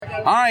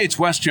Hi, it's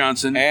Wes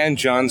Johnson. And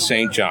John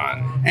St.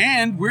 John.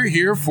 And we're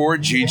here for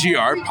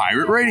GGR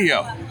Pirate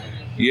Radio.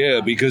 Yeah,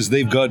 because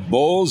they've got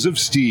balls of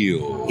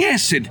steel.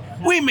 Yes, and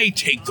we may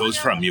take those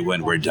from you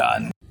when we're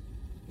done.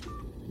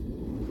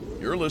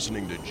 You're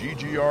listening to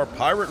GGR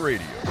Pirate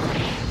Radio.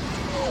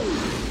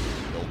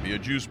 Don't be a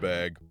juice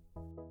bag.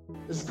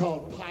 This is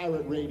called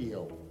Pirate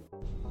Radio.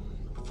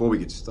 Before we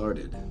get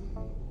started,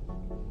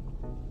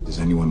 does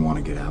anyone want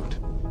to get out?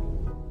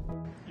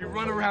 You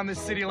run around this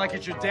city like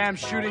it's your damn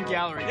shooting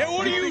gallery. Yeah,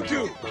 what do you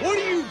do? What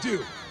do you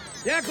do?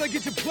 You act like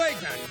it's a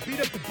playground. You beat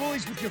up the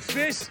bullies with your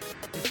fists.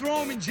 You throw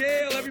them in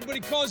jail. Everybody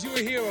calls you a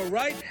hero,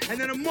 right? And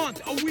then a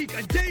month, a week,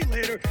 a day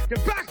later,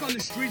 you're back on the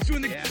streets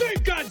doing the same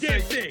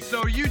goddamn thing.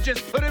 So you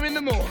just put him in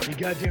the morgue. You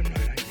goddamn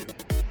right I do.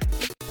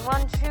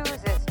 One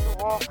chooses to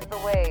walk the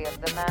way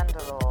of the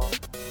Mandalore.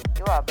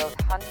 You are both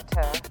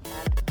hunter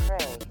and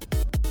prey.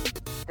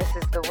 This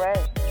is the way.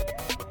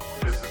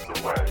 This is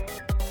the way.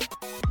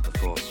 The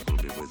Force will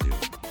be with you.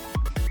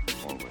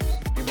 Always.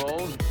 Be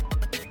bold.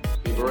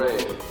 Be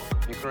brave.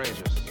 Be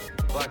courageous.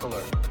 Black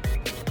alert.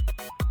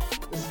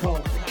 This is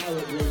called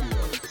Pirate Radio.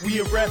 We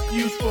a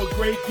refuge for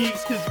great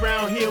geeks, cause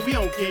round here we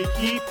don't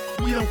gatekeep.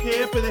 We don't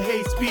care for the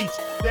hate speech.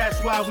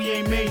 That's why we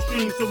ain't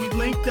mainstream. So we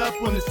linked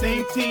up on the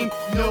same team.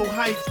 No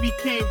heights we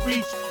can't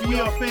reach. We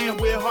are fan,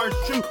 we're hearts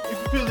true. If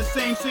you feel the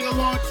same, sing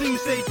along too.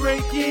 Say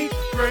great geek,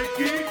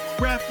 refuge,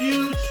 great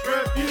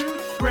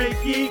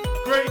geek,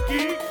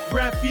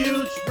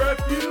 refuge.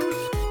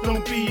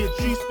 Don't be a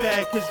juice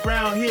bag, cause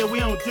round here we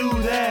don't do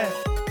that.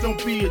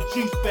 Don't be a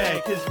juice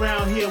bag, cause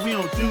round here we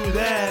don't do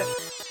that.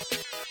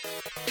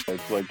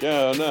 It's like,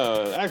 yeah,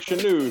 no, action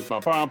news.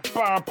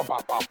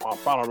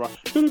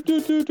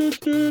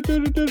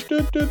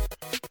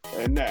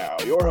 And now,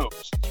 your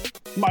host,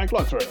 Mike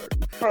Lunsford.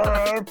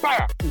 I'm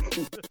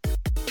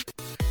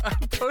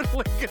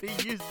totally going to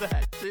use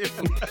that, too.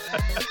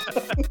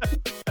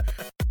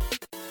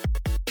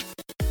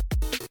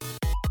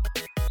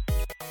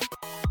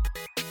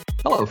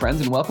 Hello, friends,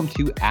 and welcome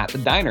to At the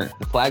Diner,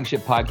 the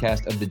flagship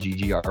podcast of the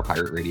GGR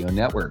Pirate Radio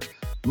Network.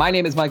 My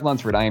name is Mike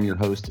Lunsford. I am your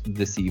host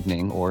this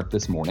evening, or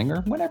this morning, or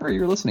whenever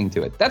you're listening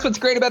to it. That's what's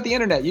great about the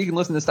internet. You can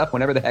listen to stuff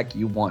whenever the heck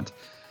you want.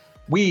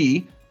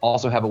 We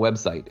also have a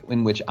website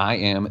in which I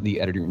am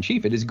the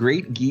editor-in-chief. It is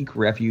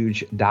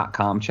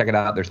greatgeekrefuge.com. Check it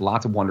out. There's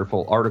lots of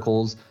wonderful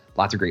articles,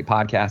 lots of great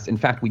podcasts. In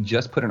fact, we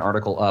just put an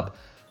article up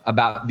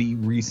about the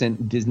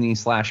recent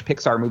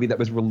Disney/Pixar movie that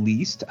was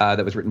released,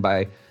 that was written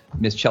by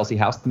Miss Chelsea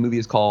House. The movie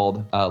is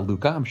called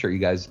Luca. I'm sure you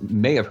guys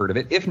may have heard of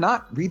it. If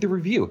not, read the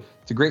review.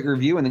 It's a great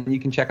review, and then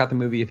you can check out the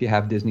movie if you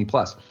have Disney+.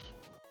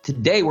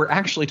 Today, we're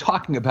actually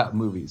talking about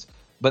movies,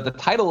 but the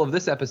title of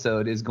this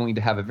episode is going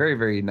to have a very,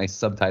 very nice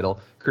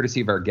subtitle,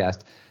 courtesy of our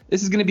guest.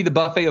 This is going to be the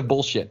buffet of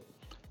bullshit.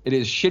 It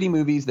is shitty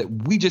movies that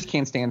we just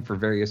can't stand for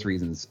various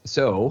reasons.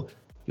 So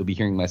you'll be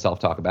hearing myself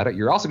talk about it.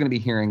 You're also going to be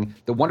hearing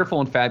the wonderful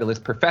and fabulous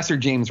Professor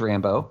James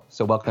Rambo.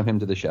 So welcome him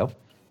to the show.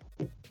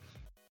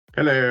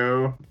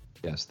 Hello.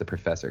 Yes, the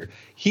professor.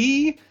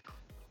 He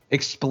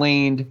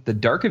explained the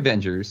Dark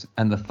Avengers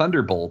and the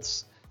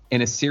Thunderbolts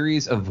in a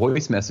series of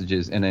voice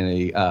messages in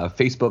a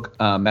Facebook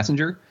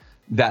Messenger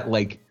that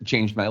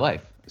changed my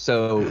life.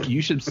 So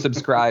you should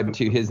subscribe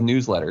to his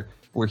newsletter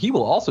where he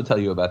will also tell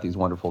you about these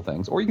wonderful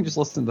things, or you can just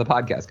listen to the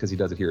podcast because he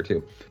does it here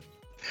too.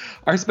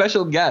 Our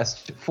special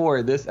guest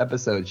for this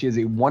episode, she is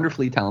a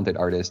wonderfully talented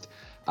artist.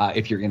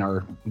 If you're in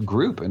our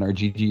group, in our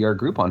GGR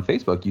group on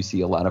Facebook, you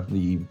see a lot of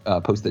the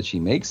posts that she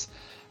makes.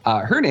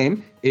 Her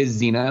name is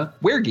Zena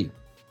Wergi.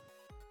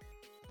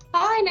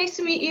 Hi, nice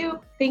to meet you.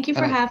 Thank you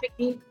for having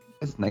me.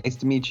 It's nice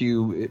to meet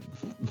you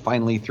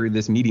finally through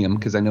this medium,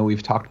 because I know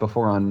we've talked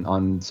before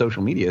on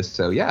social media.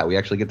 So yeah, we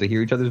actually get to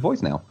hear each other's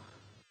voice now.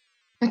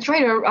 That's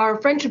right.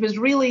 Our friendship is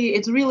really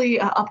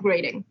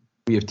upgrading.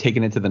 We have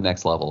taken it to the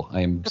next level.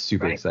 I am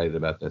super excited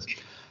about this.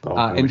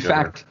 In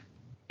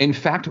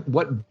fact,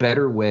 what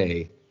better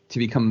way to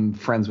become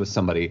friends with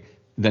somebody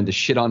than to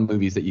shit on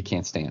movies that you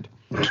can't stand?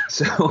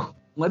 So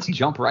let's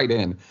jump right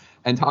in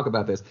and talk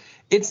about this.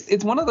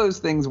 It's one of those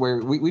things where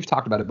we've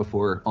talked about it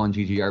before on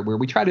GGR, where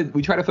we try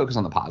to focus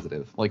on the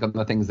positive, like on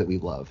the things that we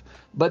love.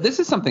 But this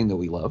is something that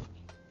we love.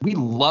 We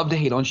love to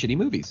hate on shitty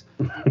movies,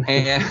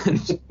 and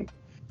it's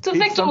a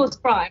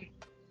victimless crime.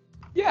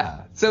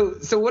 Yeah. So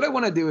what I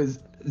want to do is,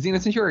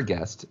 Zena, since you're a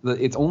guest,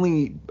 it's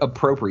only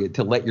appropriate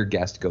to let your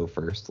guest go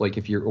first. Like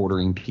if you're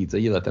ordering pizza,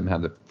 you let them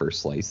have the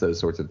first slice, those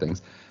sorts of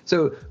things.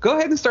 So go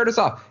ahead and start us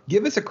off.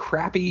 Give us a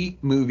crappy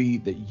movie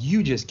that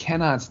you just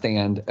cannot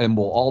stand, and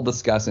we'll all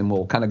discuss, and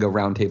we'll kind of go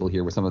round table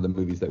here with some of the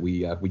movies that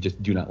we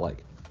just do not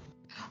like.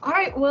 All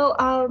right. Well,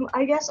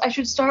 I guess I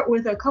should start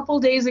with a couple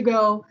days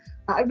ago.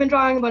 I've been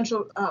drawing a bunch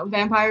of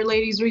vampire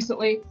ladies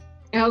recently,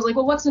 and I was like,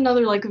 well, what's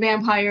another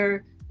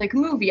vampire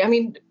movie? I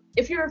mean,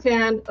 if you're a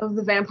fan of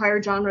the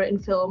vampire genre in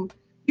film,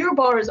 your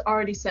bar is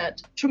already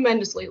set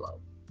tremendously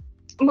low.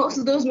 Most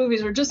of those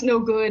movies are just no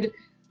good,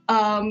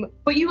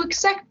 but you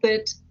accept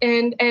it,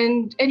 and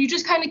you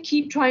just kind of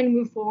keep trying to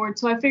move forward.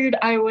 So I figured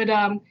I would.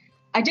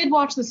 I did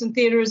watch this in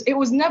theaters. It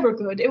was never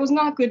good. It was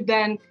not good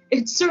then.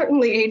 It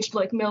certainly aged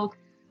like milk.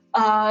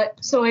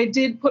 So I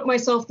did put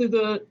myself through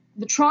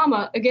the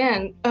trauma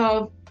again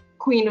of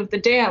Queen of the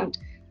Damned.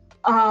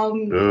 I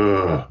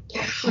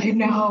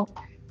know.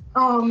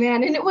 Oh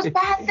man, and it was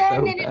bad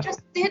then, and it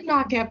just did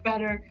not get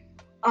better.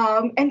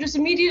 And just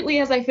immediately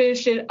as I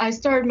finished it, I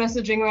started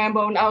messaging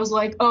Rambo, and I was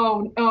like,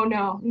 oh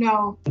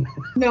no,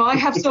 I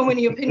have so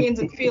many opinions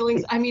and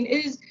feelings. I mean,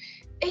 it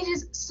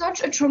is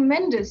such a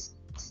tremendous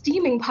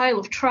steaming pile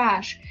of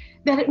trash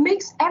that it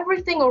makes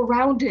everything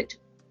around it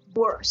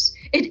worse.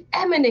 It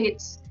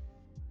emanates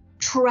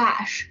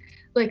trash.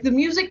 Like the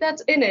music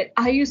that's in it,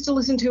 I used to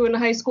listen to in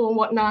high school and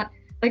whatnot.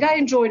 Like I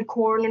enjoyed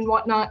Korn and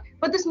whatnot,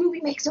 but this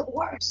movie makes it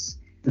worse.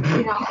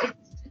 You know,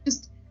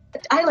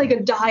 I like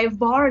a dive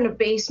bar in a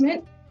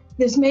basement.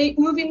 This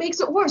movie makes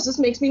it worse. This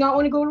makes me not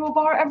want to go to a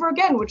bar ever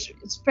again, which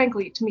is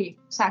frankly to me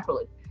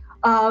sacrilege.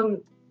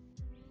 And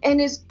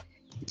it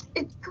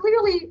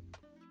clearly,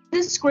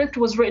 this script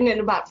was written in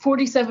about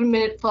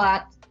 47-minute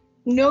flat.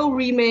 No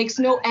remakes,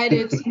 no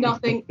edits,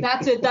 nothing.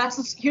 That's it.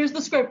 Here's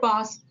the script,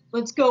 boss.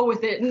 Let's go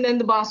with it. And then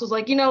the boss was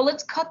like,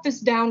 let's cut this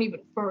down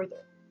even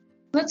further.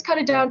 Let's cut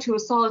it down to a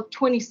solid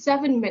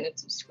 27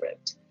 minutes of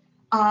script.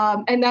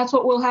 And that's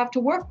what we'll have to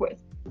work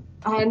with.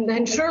 And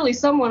then surely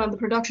someone on the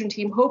production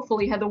team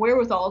hopefully had the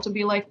wherewithal to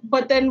be like,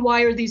 but then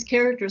why are these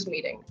characters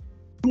meeting?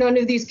 None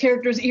of these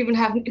characters even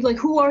have, like,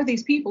 who are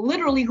these people?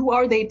 Literally, who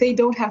are they? They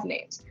don't have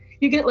names.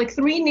 You get like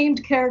 3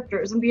 named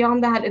characters, and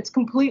beyond that, it's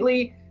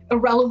completely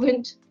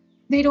irrelevant.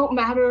 They don't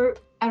matter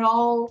at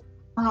all.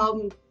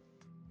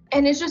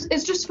 And it's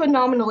just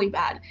phenomenally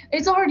bad.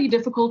 It's already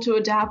difficult to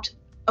adapt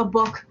a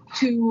book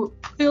to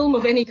film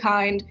of any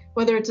kind,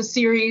 whether it's a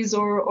series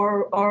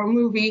or a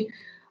movie.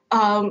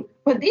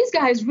 But these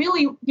guys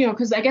really,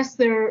 because I guess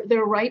their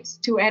rights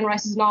to Anne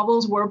Rice's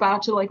novels were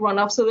about to like run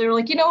up. So they're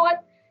like, you know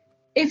what?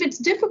 If it's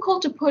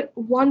difficult to put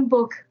one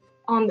book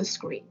on the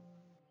screen,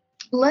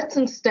 let's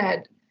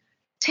instead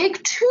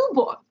take 2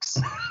 books,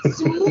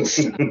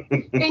 smoosh them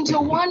into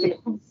one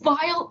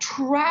vile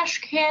trash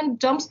can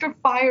dumpster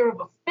fire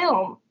of a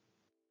film.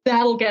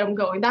 That'll get them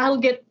going. That'll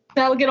get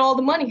all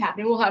the money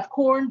happening. We'll have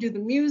Korn do the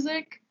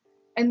music,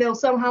 and they'll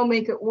somehow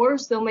make it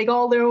worse. They'll make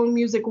all their own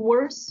music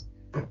worse,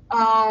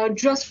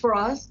 just for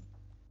us.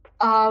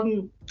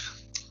 And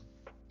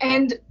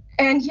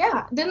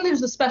yeah, then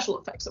there's the special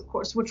effects, of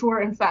course, which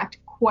were in fact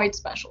quite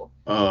special.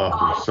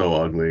 They're so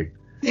ugly.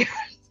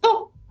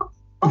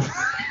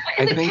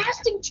 And the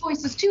casting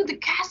choices too. The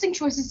casting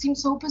choices seem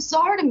so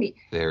bizarre to me.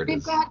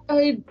 They've got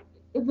the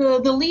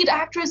lead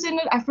actress in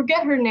it. I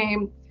forget her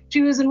name.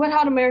 She was in Wet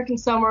Hot American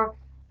Summer.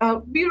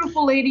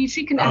 Beautiful lady.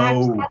 She can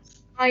act.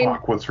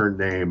 Fuck, what's her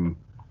name?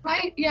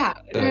 Right? Yeah.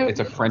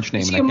 It's a French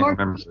name, and I can't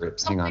remember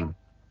it. Hang on.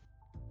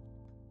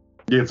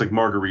 Yeah, it's like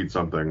Marguerite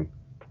something.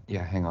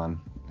 Yeah, hang on.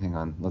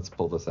 Let's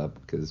pull this up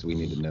because we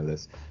need to know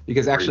this.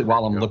 Because actually,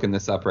 while I'm looking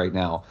this up right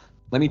now,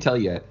 let me tell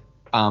you,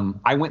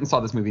 I went and saw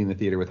this movie in the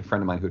theater with a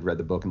friend of mine who had read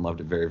the book and loved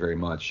it very, very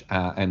much.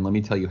 And let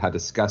me tell you how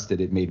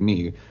disgusted it made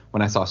me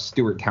when I saw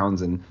Stuart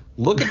Townsend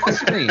look at the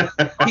screen.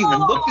 He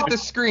looked at the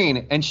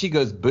screen and she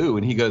goes, boo.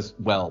 And he goes,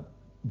 well,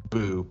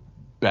 boo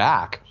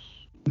back.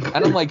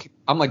 And I'm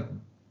like,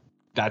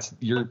 that's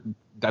what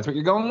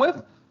you're going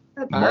with?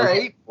 All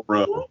right.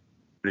 Moreau.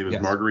 Her name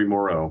is Marguerite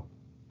Moreau.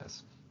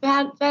 Yes.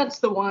 That's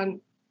the one.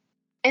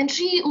 And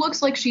she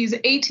looks like she's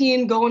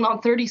 18 going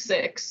on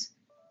 36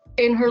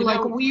 in her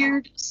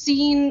weird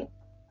scene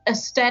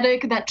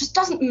aesthetic that just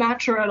doesn't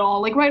match her at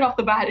all. Like right off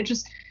the bat, it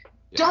just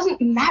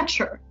doesn't match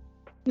her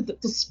with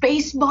the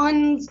space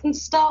buns and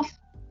stuff.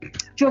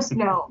 Just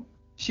no.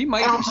 She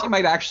might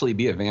actually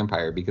be a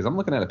vampire because I'm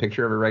looking at a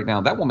picture of her right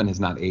now. That woman has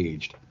not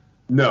aged.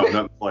 No,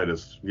 not the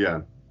slightest.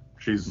 Yeah.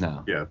 It's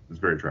a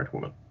very attractive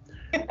woman.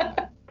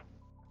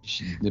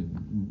 She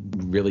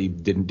really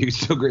didn't do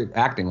so great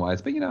acting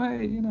wise, but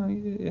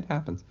it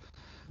happens.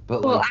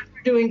 But after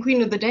doing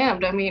Queen of the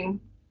Damned, I mean,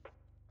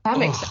 that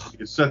makes sense.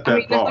 You set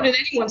that bar. How did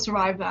anyone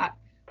survive that?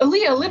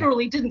 Aaliyah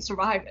literally didn't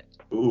survive it.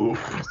 Ooh.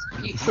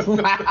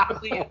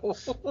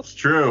 It's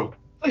true.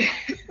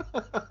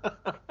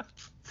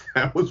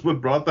 That was what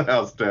brought the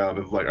house down.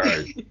 It's like, all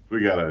right,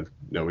 we gotta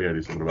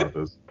do something about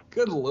this.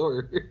 Good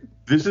Lord.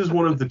 This is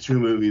one of the 2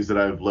 movies that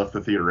I've left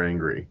the theater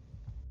angry.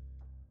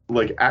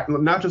 Like,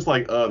 not just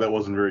like, that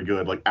wasn't very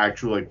good. Like,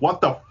 actually, like,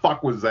 what the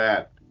fuck was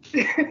that?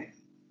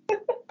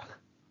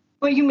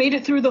 But you made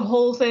it through the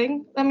whole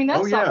thing? I mean,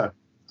 that's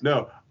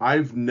No,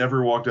 I've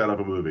never walked out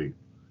of a movie.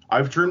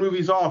 I've turned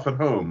movies off at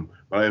home,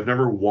 but I have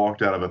never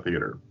walked out of a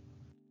theater.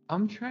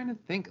 I'm trying to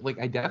think. Like,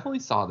 I definitely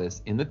saw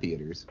this in the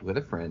theaters with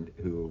a friend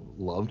who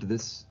loved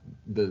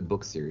the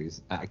book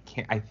series.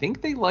 I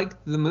think they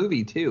liked the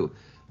movie too,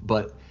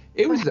 but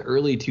it was the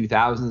early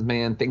 2000s,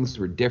 man. Things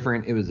were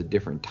different. It was a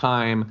different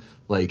time.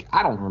 Like,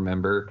 I don't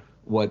remember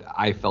what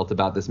I felt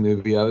about this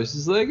movie. I was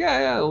just like,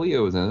 yeah,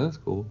 Leo was in it. That's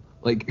cool.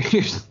 Like,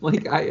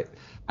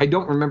 I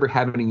don't remember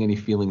having any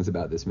feelings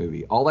about this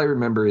movie. All I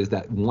remember is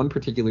that one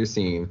particular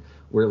scene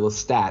where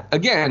Lestat,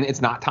 again,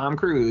 it's not Tom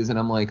Cruise, and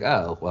I'm like,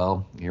 oh,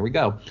 well, here we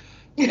go.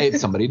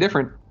 It's somebody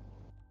different.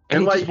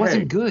 And it just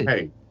wasn't good.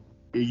 Hey,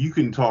 you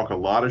can talk a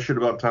lot of shit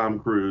about Tom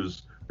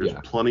Cruise.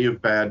 There's plenty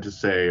of bad to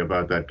say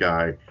about that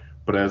guy,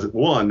 but as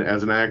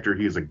an actor,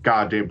 he is a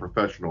goddamn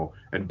professional,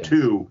 and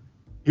two,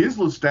 his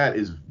Lestat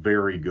is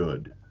very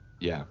good.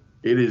 Yeah.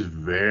 It is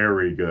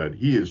very good.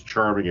 He is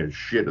charming as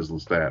shit as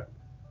Lestat.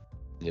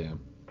 Yeah.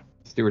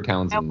 Stuart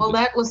Townsend. Yeah, well,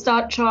 that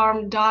Lestat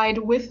charm died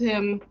with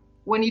him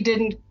when he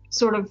didn't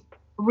sort of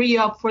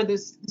re-up for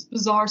this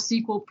bizarre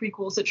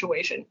prequel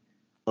situation.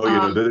 Oh,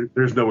 yeah,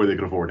 there's no way they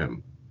could afford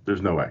him.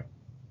 There's no way.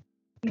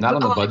 Not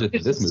on the budget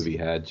that this movie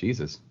had.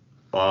 Jesus.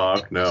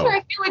 Fuck no. I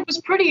feel like it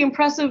was pretty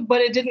impressive,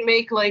 but it didn't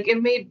make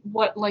it made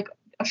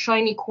a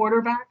shiny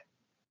quarterback.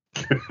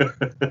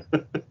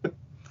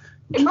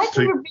 My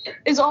favorite bit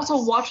is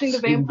also watching the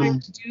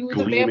vampires do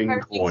the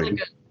vampire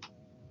things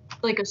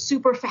like a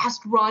super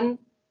fast run,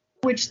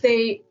 which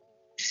they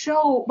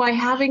show by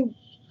having.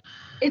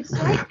 It's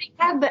like they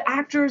had the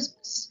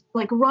actors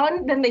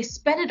run, then they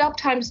sped it up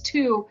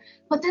 ×2,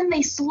 but then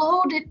they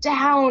slowed it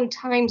down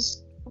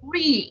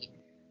 ×3.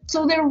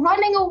 So they're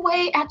running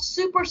away at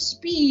super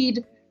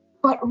speed,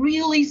 but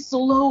really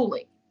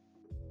slowly.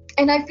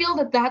 And I feel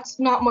that that's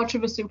not much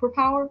of a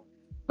superpower.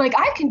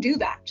 I can do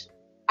that.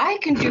 I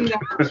can do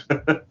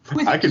that.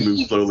 I can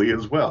move slowly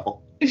as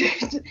well.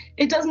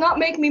 It does not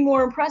make me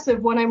more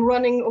impressive when I'm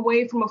running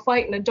away from a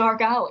fight in a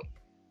dark alley.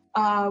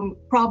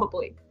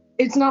 Probably.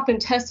 It's not been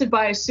tested,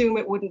 but I assume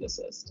it wouldn't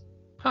assist.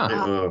 Huh.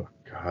 Oh,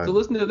 God. So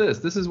listen to this.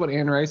 This is what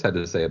Anne Rice had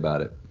to say about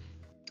it.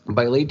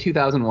 By late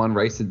 2001,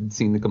 Rice had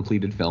seen the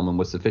completed film and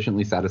was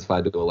sufficiently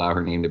satisfied to allow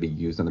her name to be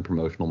used in the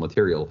promotional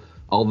material,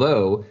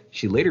 although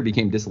she later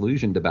became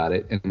disillusioned about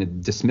it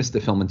and dismissed the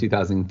film in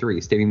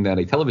 2003, stating that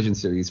a television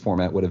series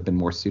format would have been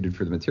more suited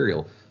for the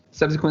material.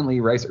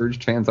 Subsequently, Rice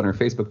urged fans on her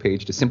Facebook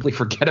page to simply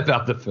forget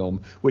about the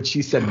film, which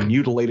she said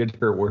mutilated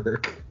her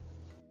work.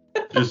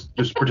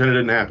 Just pretend it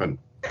didn't happen.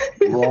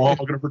 We're all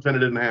going to pretend it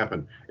didn't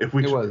happen. If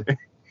we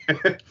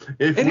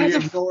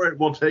ignore it,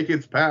 we'll take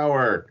its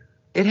power.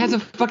 It has a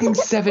fucking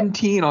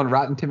 17 on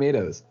Rotten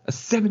Tomatoes. A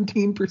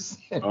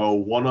 17%. Oh,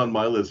 one on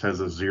my list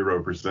has a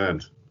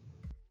 0%.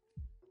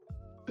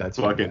 That's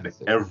fucking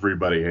massive.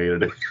 Everybody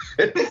hated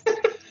it.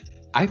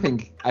 I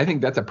think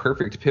that's a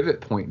perfect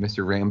pivot point,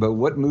 Mr. Rambo.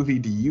 What movie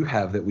do you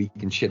have that we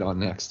can shit on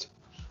next?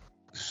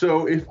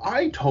 So if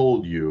I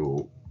told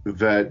you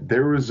that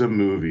there was a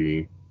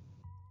movie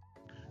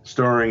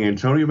starring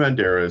Antonio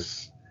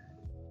Banderas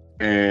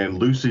and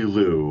Lucy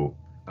Liu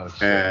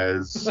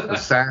as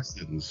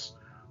assassins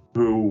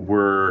who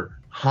were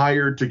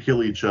hired to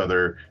kill each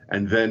other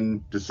and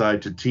then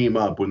decide to team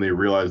up when they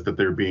realize that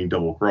they're being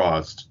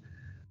double-crossed,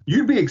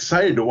 you'd be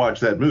excited to watch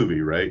that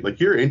movie, right?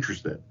 You're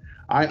interested.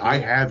 I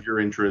have your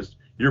interest.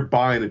 You're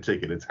buying a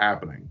ticket. It's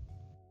happening.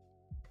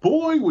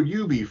 Boy, would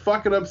you be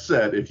fucking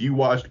upset if you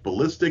watched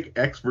Ballistic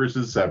X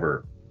vs.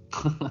 Sever.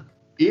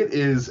 It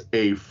is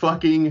a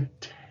fucking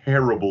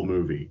terrible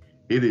movie.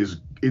 It's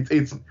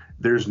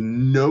there's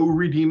no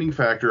redeeming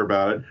factor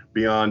about it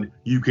beyond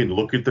you can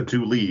look at the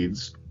two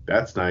leads.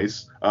 That's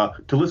nice.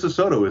 Talisa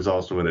Soto is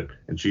also in it,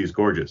 and she's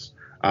gorgeous.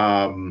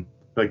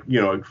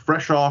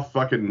 Fresh off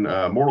fucking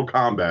Mortal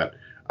Kombat.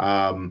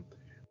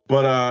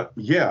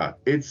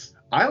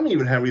 I don't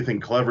even have anything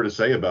clever to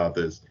say about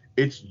this.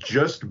 It's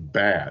just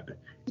bad.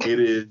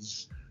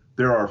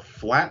 There are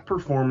flat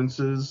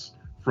performances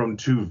from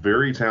two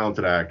very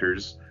talented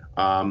actors.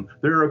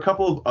 There are a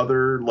couple of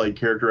other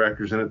character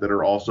actors in it that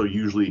are also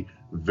usually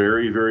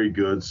very, very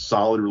good,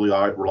 solid,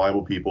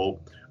 reliable people.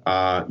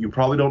 You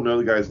probably don't know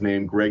the guy's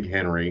name, Greg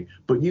Henry,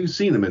 but you've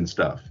seen him in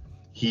stuff.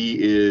 He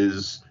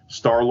is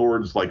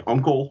Star-Lord's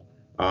uncle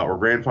or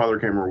grandfather,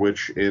 can't remember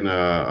which, in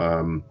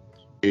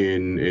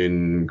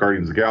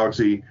Guardians of the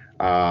Galaxy.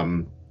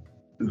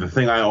 The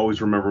thing I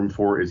always remember him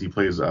for is he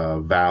plays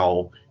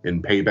Val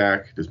in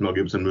Payback, this Mel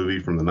Gibson movie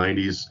from the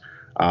 90s.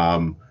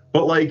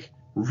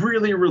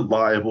 Really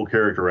reliable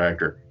character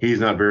actor. He's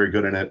not very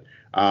good in it.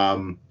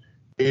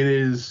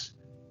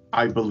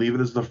 I believe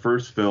it is the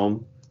first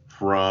film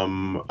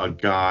from a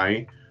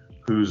guy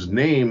whose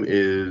name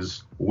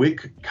is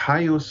Wick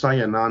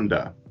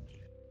Kayosayananda.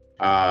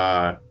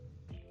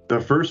 The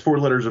first four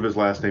letters of his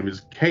last name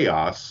is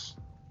Chaos,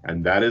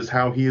 and that is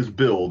how he is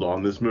billed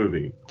on this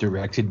movie.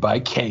 Directed by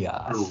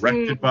Chaos,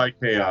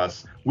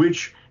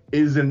 which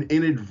is an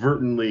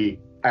inadvertently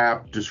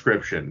apt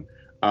description.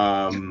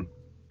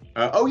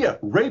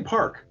 Ray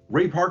Park.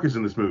 Ray Park is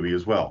in this movie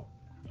as well.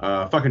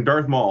 Fucking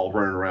Darth Maul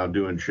running around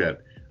doing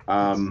shit.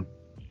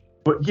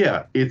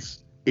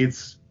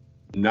 It's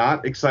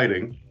not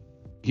exciting.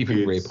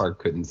 Even Ray Park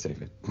couldn't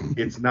save it.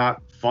 It's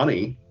not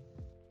funny.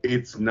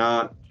 It's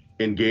not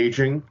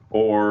engaging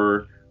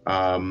or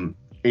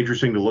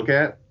interesting to look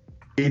at.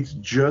 It's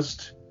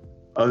just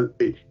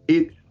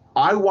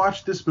I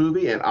watched this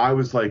movie and I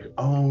was like,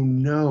 oh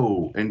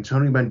no,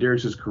 Antonio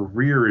Banderas'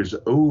 career is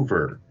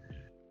over.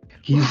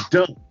 He's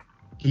done.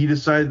 He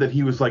decided that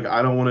he was like,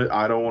 I don't want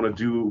to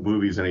do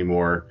movies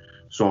anymore,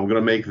 so I'm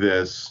gonna make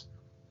this,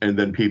 and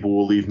then people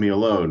will leave me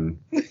alone.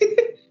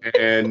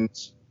 and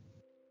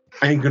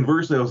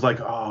conversely, I was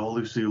like, oh,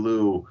 Lucy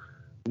Liu,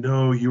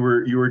 no, you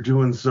were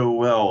doing so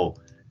well.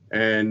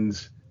 And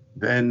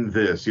then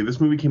this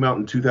movie came out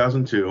in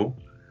 2002.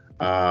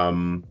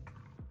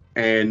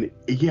 And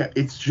yeah,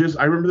 it's just,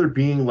 I remember there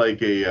being like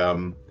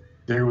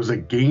there was a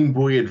Game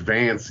Boy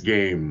Advance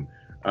game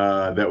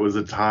that was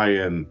a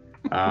tie-in.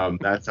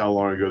 That's how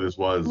long ago this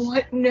was.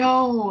 What?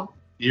 No.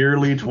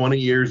 Nearly 20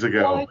 years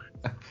ago.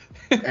 What?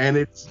 And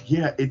it's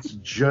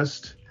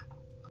just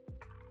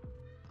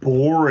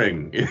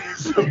boring.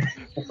 It's you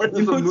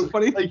know what's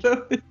funny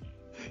though?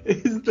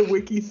 Is the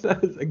wiki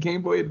says a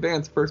Game Boy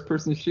Advance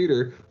first-person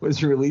shooter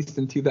was released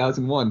in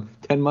 2001,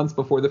 10 months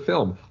before the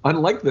film.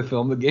 Unlike the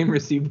film, the game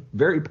received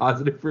very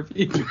positive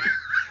reviews.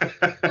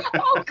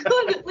 Oh,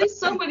 good. At least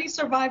somebody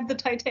survived the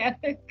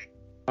Titanic.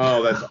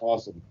 Oh, that's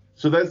awesome.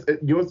 So that's,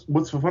 you know,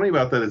 what's funny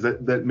about that is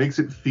that makes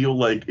it feel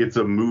like it's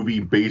a movie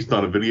based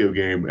on a video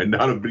game and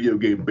not a video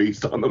game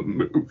based on a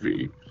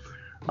movie.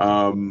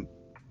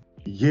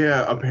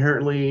 Yeah,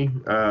 apparently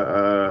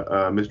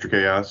Mr.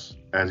 Chaos,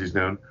 as he's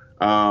known,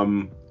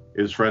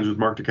 is friends with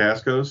Mark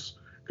Dacascos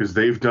because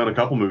they've done a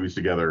couple movies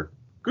together.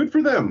 Good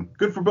for them.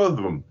 Good for both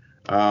of them.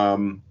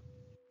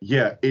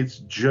 Yeah, it's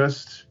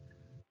just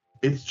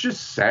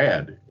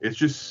sad. It's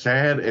just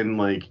sad, and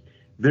like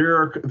there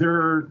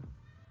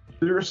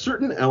are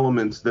certain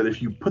elements that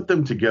if you put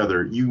them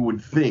together, you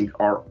would think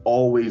are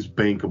always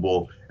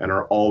bankable and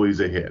are always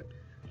a hit.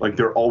 Like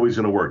they're always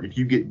going to work. If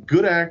you get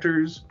good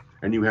actors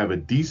and you have a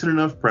decent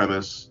enough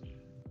premise,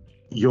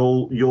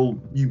 you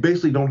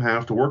basically don't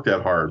have to work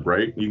that hard,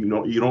 right? You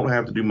don't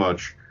have to do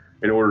much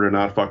in order to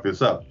not fuck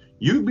this up.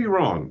 You'd be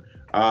wrong,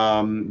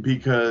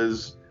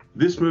 because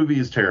this movie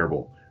is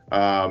terrible.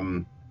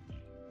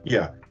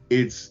 Yeah,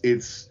 it's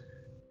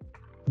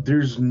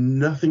there's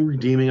nothing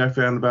redeeming I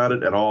found about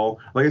it at all.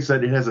 Like I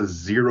said, it has a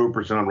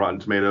 0% on Rotten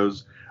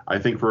Tomatoes. I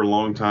think for a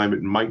long time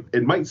it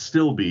might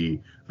still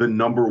be the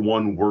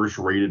 #1 worst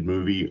rated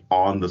movie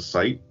on the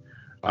site,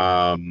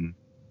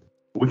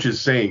 which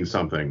is saying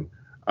something.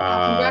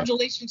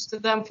 Congratulations to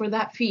them for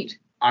that feat.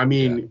 I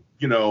mean,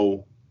 you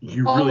know,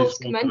 you really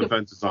swung for the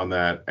fences on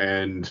that,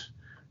 and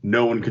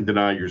no one can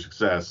deny your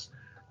success.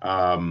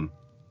 But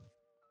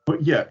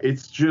yeah,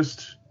 it's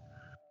just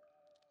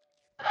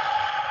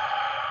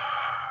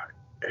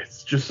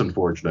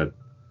unfortunate.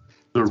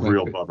 The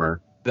real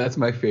bummer. That's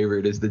my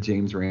favorite, is the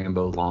James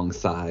Rambo long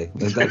sigh.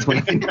 That's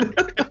what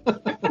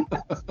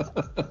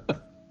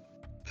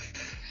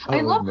I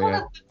love how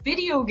the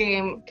video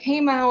game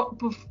came out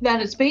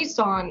that it's based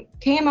on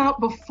came out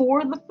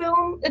before the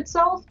film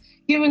itself,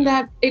 given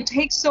that it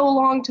takes so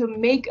long to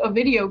make a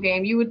video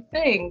game. You would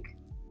think.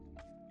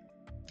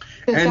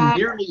 And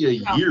nearly a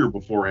year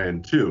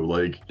beforehand too.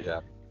 Like,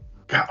 yeah.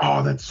 God,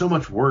 oh, that's so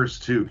much worse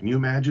too. Can you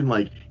imagine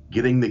like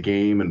getting the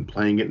game and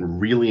playing it and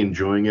really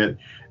enjoying it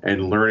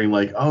and learning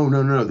like, oh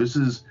no, this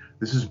is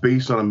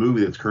based on a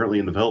movie that's currently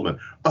in development.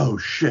 Oh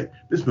shit,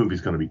 this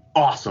movie's gonna be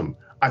awesome.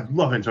 I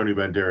love Antonio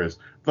Banderas.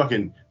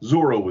 Fucking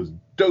Zorro was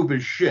dope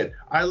as shit.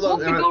 I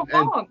love it.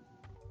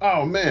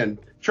 Oh man,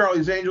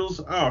 Charlie's Angels.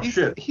 Oh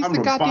shit, he's the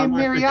goddamn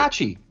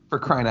mariachi for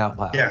crying out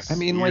loud. Yes, I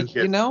mean, like,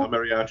 you know,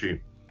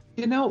 mariachi.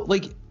 You know,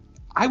 like,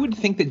 I would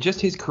think that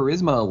just his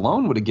charisma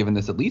alone would have given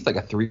this at least like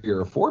a 3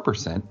 or a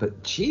 4%.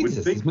 But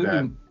Jesus, this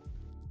movie.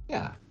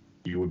 Yeah.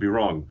 You would be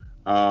wrong.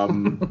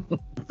 The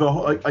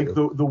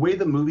way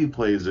the movie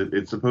plays it,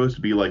 it's supposed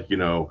to be like, you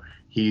know,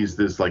 he's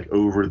this like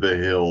over the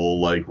hill,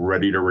 like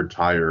ready to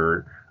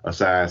retire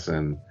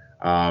assassin.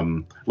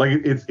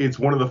 Like it's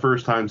one of the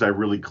first times I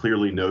really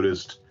clearly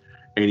noticed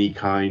any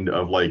kind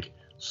of like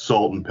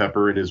salt and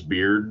pepper in his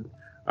beard,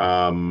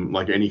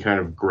 like any kind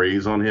of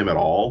graze on him at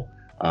all.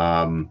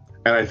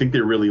 And I think they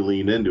really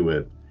lean into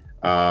it,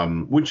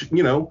 which,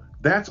 you know,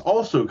 that's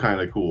also kind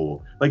of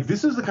cool. Like,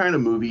 this is the kind of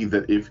movie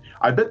that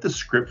I bet the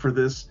script for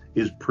this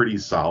is pretty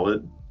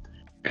solid,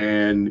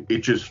 and it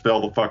just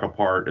fell the fuck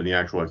apart in the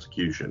actual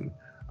execution.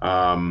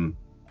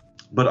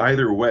 But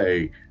either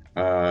way,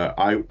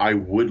 I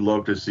would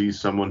love to see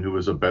someone who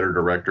is a better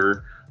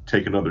director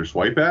take another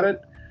swipe at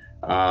it.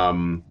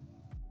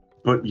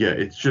 But yeah,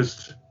 it's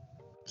just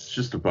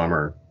a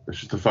bummer. It's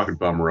just a fucking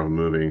bummer of a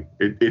movie.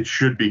 It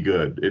should be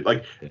good.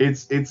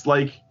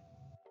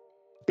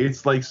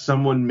 It's like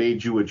someone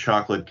made you a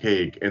chocolate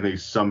cake and they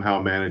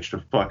somehow managed to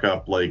fuck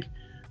up like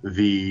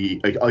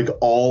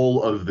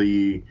all of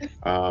the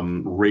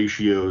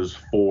ratios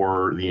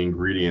for the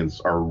ingredients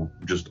are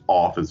just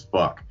off as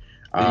fuck.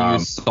 They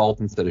use salt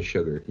instead of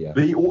sugar. Yeah.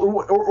 They're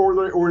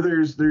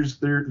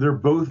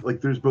both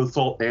like, there's both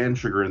salt and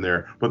sugar in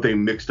there, but they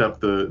mixed up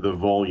the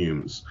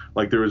volumes.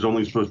 Like, there was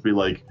only supposed to be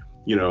like,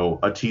 you know,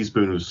 a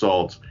teaspoon of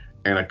salt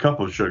and a cup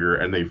of sugar,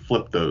 and they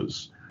flipped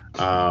those.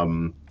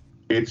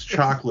 It's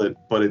chocolate,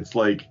 but it's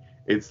like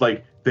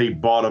they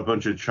bought a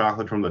bunch of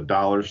chocolate from the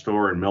dollar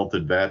store and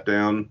melted that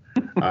down.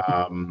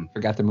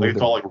 Forgot to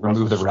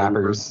remove the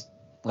wrappers.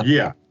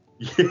 Yeah.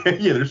 There's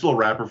a little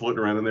wrapper floating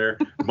around in there,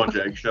 a bunch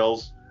of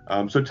eggshells.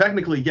 So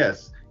technically,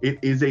 yes, it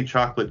is a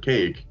chocolate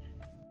cake,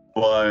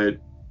 but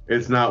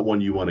it's not one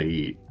you want to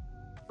eat.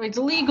 It's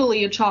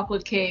legally a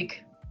chocolate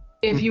cake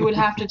if you would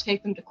have to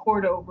take them to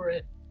court over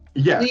it.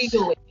 Yes.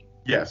 Legally.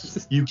 Yes,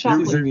 this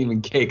isn't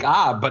even cake.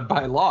 But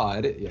by law,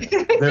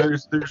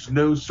 there's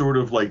no sort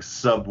of like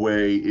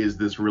Subway, is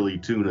this really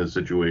tuna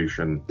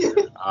situation.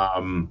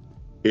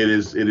 It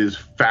is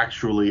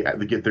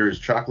factually, there is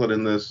chocolate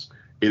in this.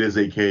 It is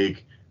a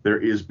cake. There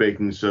is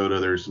baking soda.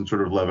 There's some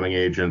sort of leavening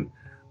agent,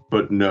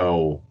 but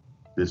no,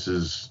 this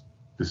is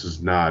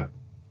not.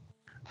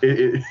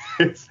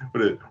 It's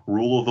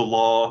rule of the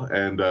law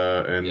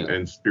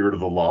and spirit of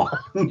the law.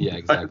 Yeah,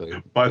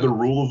 exactly. by the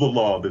rule of the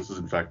law, this is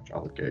in fact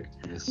chocolate cake.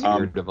 The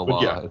spirit of the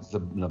law, it's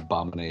an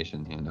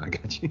abomination. I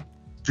got you.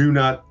 Do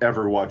not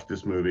ever watch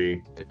this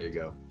movie. There you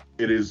go.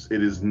 It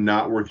is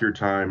not worth your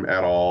time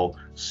at all.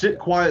 Sit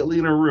quietly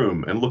in a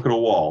room and look at a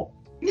wall.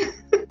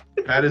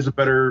 That is a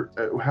better.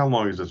 How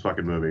long is this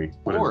fucking movie?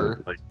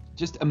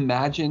 Just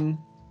imagine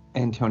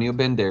Antonio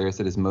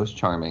Banderas at his most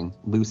charming,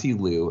 Lucy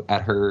Liu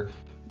at her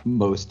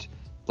most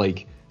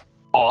like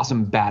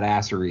awesome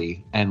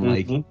badassery, and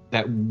like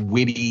that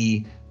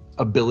witty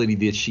ability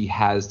that she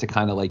has to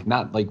kind of like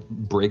not like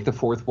break the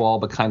fourth wall,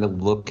 but kind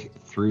of look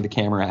through the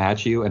camera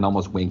at you and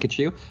almost wink at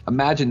you.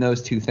 Imagine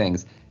those two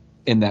things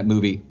in that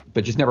movie,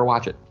 but just never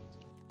watch it.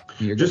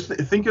 Just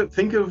think of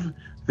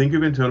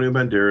Antonio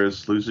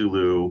Banderas, Lucy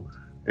Liu,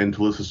 and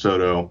Talisa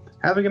Soto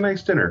having a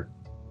nice dinner.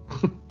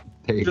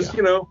 There you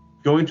go.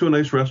 Going to a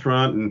nice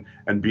restaurant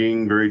and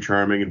being very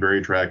charming and very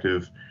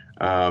attractive.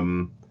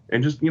 And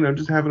just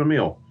having a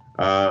meal.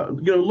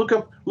 Look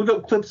up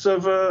clips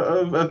of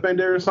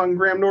Banderas on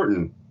Graham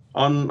Norton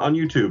on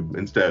YouTube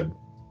instead.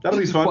 That'll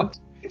be fun.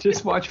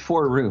 Just watch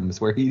 4 Rooms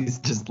where he's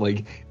just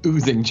like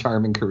oozing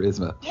charm and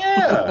charisma.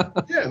 Yeah,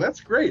 that's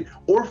great.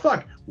 Or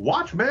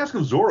watch Mask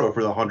of Zorro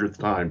for the 100th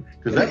time,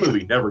 because that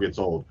movie never gets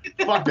old.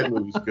 Fuck, that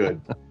movie's good.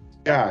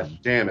 God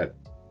damn it.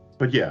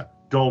 But yeah,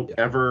 don't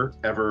ever,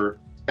 ever,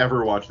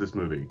 ever watch this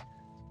movie.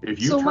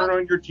 If you turn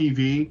on your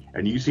TV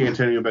and you see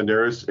Antonio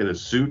Banderas in a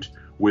suit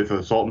with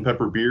a salt and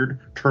pepper beard,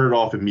 turn it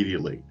off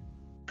immediately.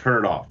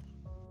 Turn it off.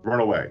 Run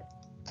away.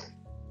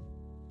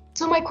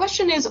 So my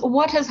question is,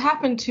 what has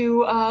happened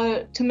to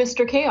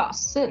Mr.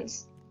 Chaos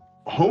since?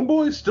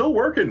 Homeboy's still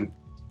working.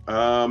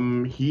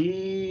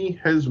 He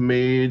has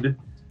made,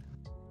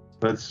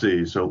 let's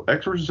see, so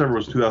X vs. Ever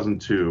was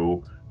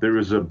 2002. There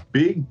was a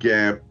big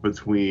gap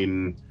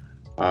between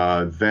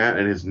that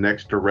and his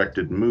next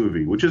directed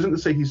movie, which isn't to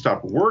say he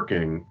stopped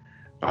working,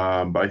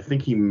 but I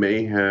think he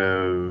may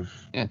have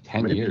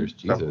 10 years.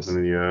 Jesus.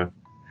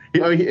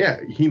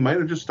 He might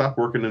have just stopped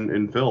working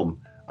in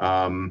film.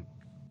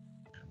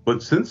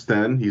 But since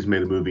then, he's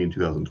made a movie in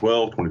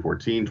 2012,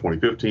 2014,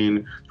 2015,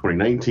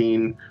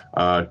 2019,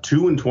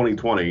 2 in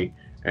 2020,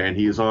 and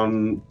he is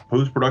on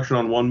post-production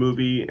on one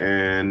movie,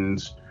 and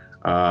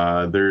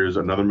there's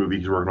another movie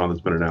he's working on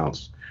that's been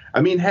announced. I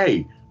mean,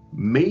 hey,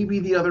 maybe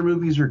the other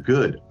movies are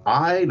good.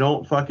 I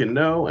don't fucking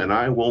know, and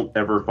I won't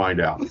ever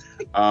find out.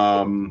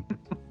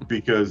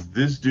 Because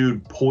this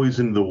dude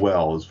poisoned the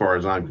well, as far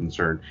as I'm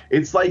concerned.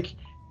 It's like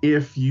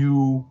if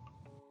you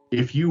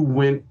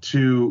went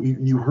to,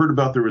 you heard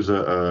about there was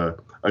a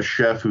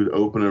chef who'd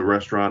open a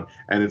restaurant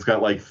and it's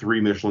got like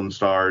 3 Michelin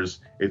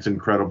stars. It's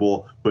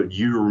incredible. But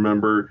you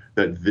remember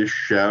that this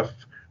chef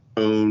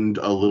owned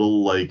a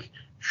little like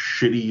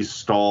shitty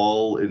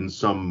stall in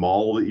some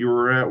mall that you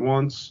were at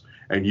once,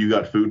 and you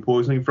got food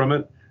poisoning from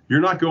it.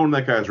 You're not going to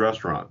that guy's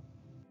restaurant.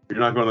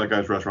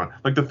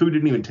 Like, the food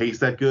didn't even taste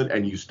that good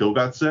and you still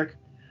got sick.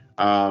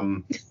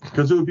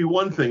 Because it would be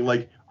one thing,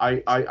 like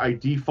I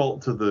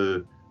default to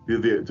the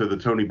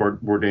Tony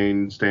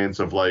Bourdain stance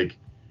of like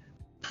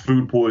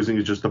food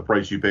poisoning is just the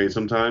price you pay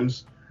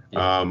sometimes.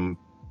 Yeah.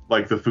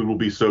 Like the food will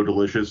be so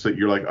delicious that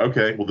you're like,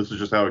 okay, well, this is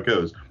just how it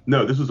goes.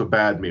 No, this was a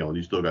bad meal and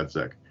you still got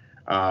sick.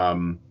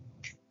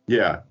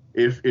 Yeah,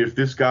 if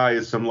this guy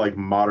is some like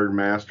modern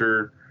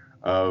master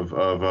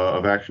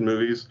of action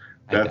movies,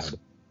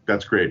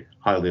 that's great.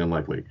 Highly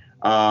unlikely.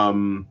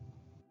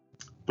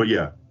 But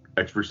yeah,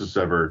 X vs.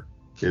 Ever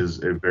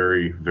is a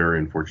very, very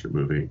unfortunate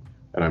movie,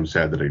 and I'm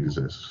sad that it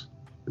exists.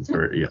 It's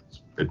very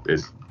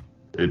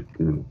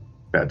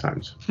bad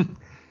times.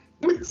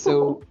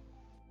 So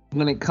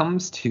when it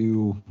comes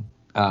to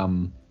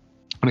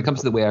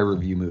the way I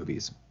review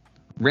movies,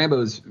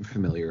 Rambo's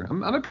familiar.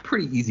 I'm a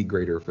pretty easy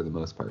grader for the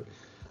most part,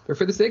 but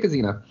for the sake of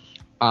Xena,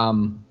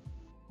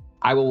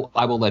 I will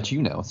let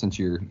you know, since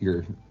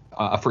you're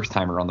a first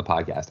timer on the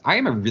podcast, I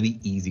am a really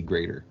easy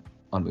grader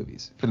on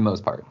movies for the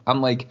most part.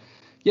 I'm like,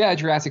 yeah,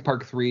 Jurassic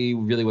Park 3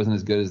 really wasn't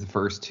as good as the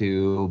first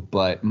 2,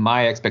 but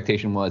my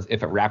expectation was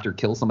if a raptor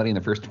kills somebody in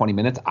the first 20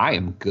 minutes, I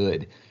am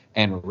good.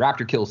 And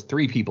raptor kills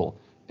 3 people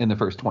in the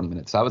first 20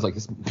 minutes. So I was like,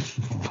 this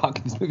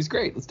movie's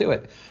great. Let's do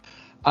it.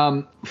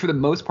 For the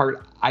most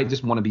part, I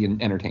just want to be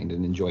entertained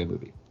and enjoy a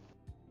movie.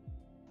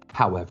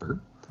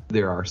 However,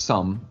 there are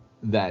some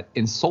that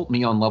insult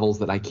me on levels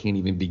that I can't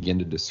even begin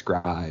to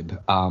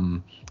describe,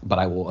 but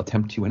I will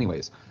attempt to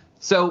anyways.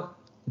 So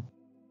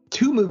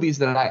 2 movies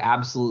that I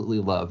absolutely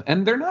love,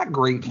 and they're not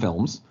great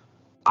films.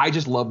 I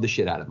just love the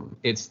shit out of them.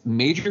 It's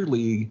Major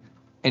League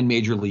and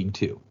Major League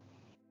 2.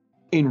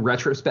 In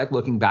retrospect,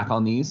 looking back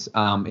on these,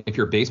 if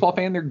you're a baseball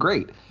fan, they're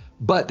great.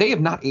 but they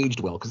have not aged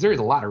well because there's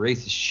a lot of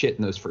racist shit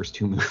in those first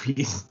 2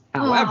 movies.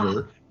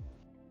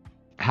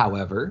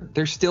 However,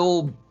 there's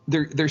still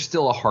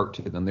a heart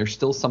to them. There's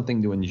still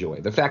something to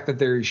enjoy. The fact that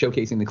they're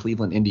showcasing the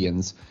Cleveland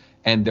Indians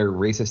and their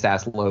racist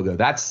ass logo,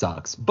 that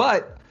sucks.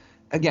 But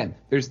again,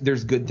 there's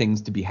good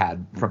things to be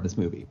had from this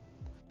movie.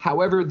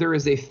 However, there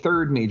is a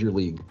third Major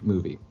League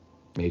movie,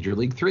 Major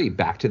League 3,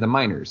 Back to the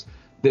Minors,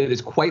 that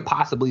is quite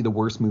possibly the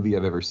worst movie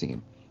I've ever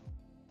seen.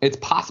 It's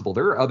possible.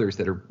 There are others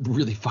that are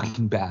really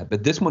fucking bad,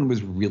 but this one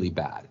was really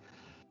bad.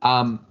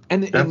 And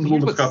that's the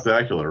one with Scott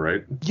Bakula,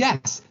 right?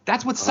 Yes,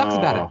 that's what sucks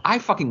about it. I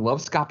fucking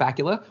love Scott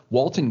Bakula.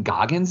 Walton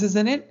Goggins is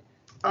in it.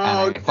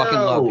 I fucking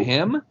love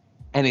him,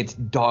 and it's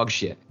dog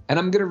shit. And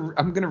I'm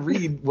gonna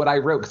read what I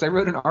wrote, because I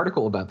wrote an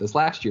article about this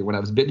last year when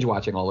I was binge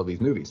watching all of these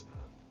movies.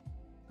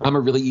 I'm a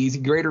really easy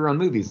grader on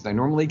movies. I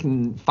normally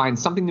can find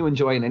something to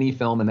enjoy in any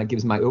film, and that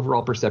gives my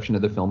overall perception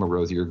of the film a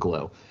rosier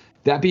glow.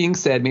 That being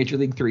said, Major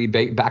League 3,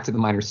 Back to the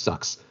Minors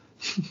sucks.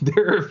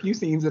 There are a few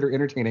scenes that are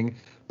entertaining,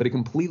 but it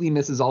completely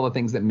misses all the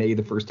things that made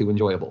the first 2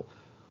 enjoyable.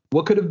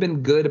 What could have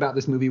been good about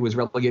this movie was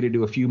relegated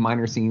to a few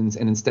minor scenes,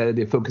 and instead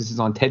it focuses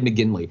on Ted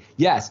McGinley.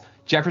 Yes,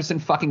 Jefferson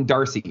fucking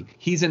Darcy.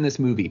 He's in this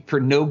movie for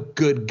no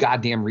good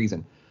goddamn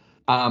reason.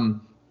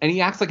 And he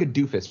acts like a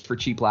doofus for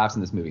cheap laughs in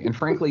this movie. And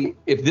frankly,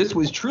 if this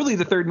was truly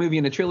the third movie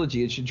in a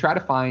trilogy, it should try to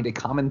find a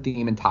common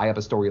theme and tie up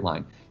a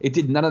storyline. It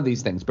did none of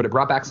these things, but it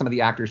brought back some of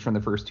the actors from the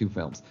first 2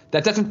 films.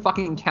 That doesn't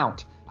fucking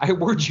count. I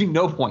award you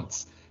no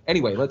points.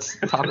 Anyway, let's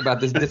talk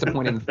about this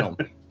disappointing film.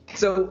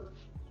 So,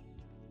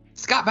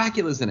 Scott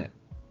Bakula's in it.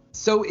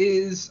 So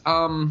is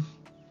Corbin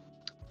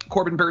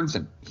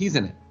Burnson. He's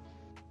in it.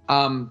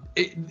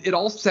 It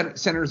all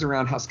centers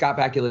around how Scott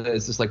Bakula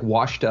is this like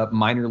washed up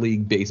minor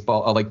league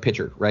baseball like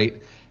pitcher,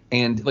 right?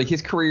 And like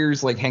his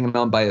career's like hanging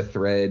on by a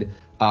thread.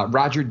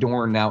 Roger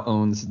Dorn now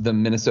owns the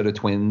Minnesota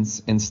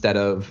Twins instead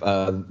of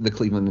the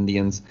Cleveland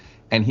Indians.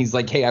 And he's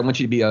like, hey, I want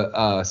you to be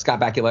Scott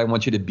Bakula. I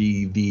want you to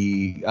be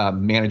the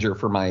manager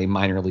for my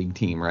minor league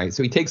team, right?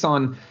 So he takes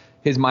on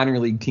his minor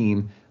league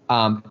team.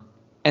 And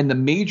the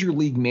major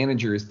league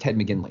manager is Ted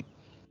McGinley.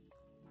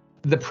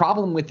 The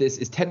problem with this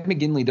is Ted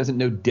McGinley doesn't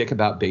know dick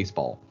about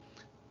baseball.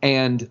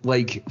 And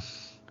like,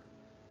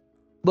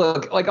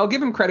 look, like I'll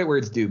give him credit where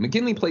it's due.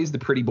 McGinley plays the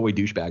pretty boy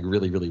douchebag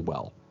really, really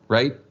well,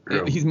 right?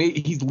 Yeah.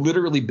 He's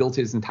literally built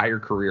his entire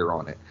career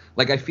on it.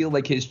 Like I feel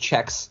like his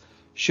checks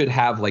should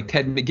have like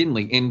Ted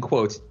McGinley in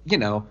quotes, you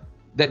know,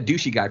 that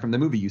douchey guy from the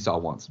movie you saw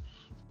once.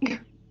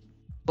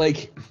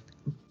 Like,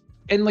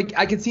 and like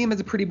I could see him as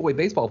a pretty boy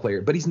baseball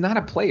player, but he's not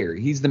a player.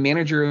 He's the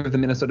manager of the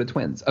Minnesota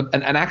Twins,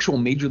 an actual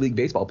major league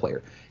baseball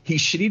player.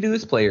 He's shitty to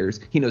his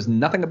players. He knows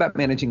nothing about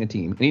managing a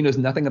team, and he knows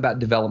nothing about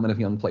development of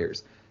young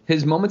players.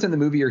 His moments in the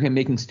movie are him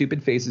making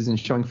stupid faces and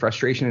showing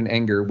frustration and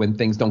anger when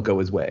things don't go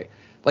his way.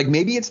 Like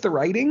maybe it's the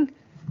writing,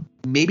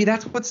 maybe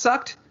that's what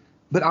sucked,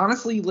 but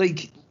honestly,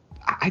 like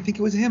I think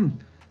it was him.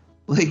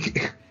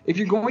 Like if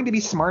you're going to be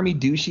smarmy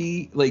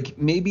douchey, like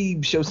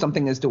maybe show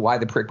something as to why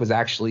the prick was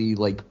actually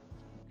like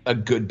a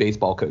good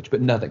baseball coach,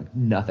 but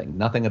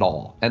nothing at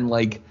all. And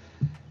like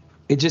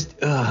it just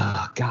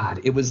God,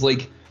 it was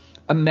like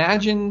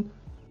imagine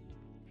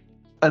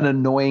an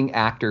annoying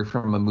actor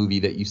from a movie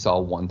that you saw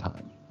one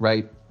time,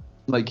 right?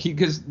 Like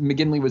because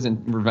McGinley was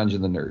in Revenge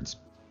of the Nerds.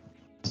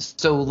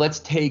 So let's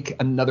take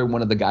another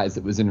one of the guys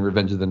that was in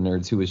Revenge of the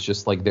Nerds who was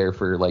just like there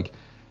for like,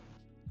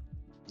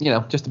 you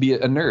know, just to be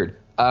a nerd.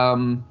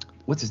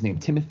 What's his name?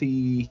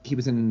 Timothy. He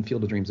was in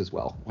Field of Dreams as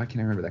well. Why can't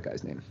I remember that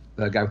guy's name?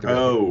 The guy with the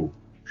red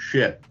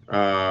shit.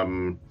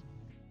 God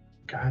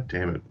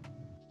damn it.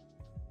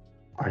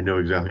 I know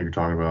exactly what you're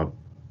talking about.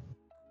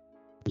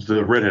 It's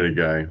the redheaded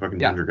guy, fucking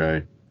ginger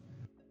guy.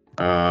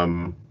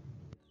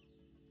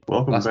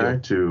 Welcome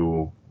back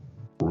to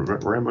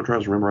Rambo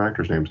tries to remember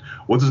actors' names.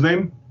 What's his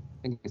name?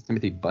 I think it's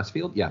Timothy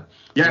Busfield. Yeah.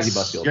 Yes.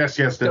 Timothy Busfield. Yes.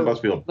 Tim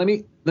Busfield. Let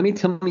me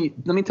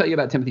tell you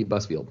about Timothy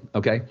Busfield.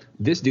 Okay.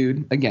 This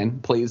dude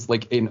again plays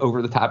like an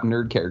over the top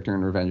nerd character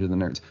in Revenge of the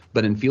Nerds,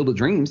 but in Field of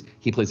Dreams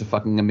he plays a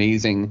fucking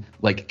amazing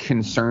like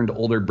concerned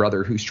older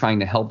brother who's trying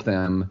to help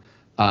them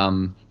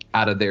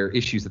out of their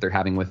issues that they're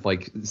having with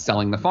like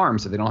selling the farm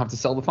so they don't have to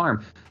sell the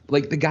farm.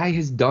 Like the guy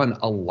has done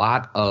a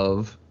lot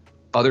of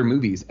other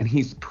movies and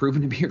he's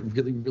proven to be a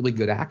really, really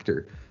good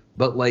actor.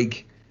 But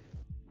like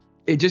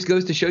it just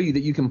goes to show you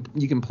that you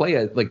can play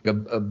a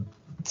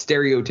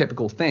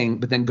stereotypical thing,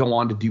 but then go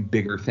on to do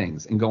bigger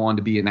things and go on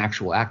to be an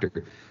actual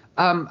actor.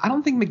 I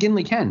don't think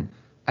McGinley can.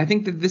 I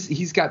think that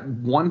he's got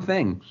one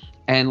thing.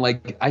 And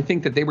like, I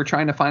think that they were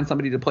trying to find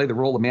somebody to play the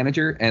role of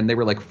manager and they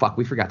were like, fuck,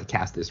 we forgot to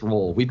cast this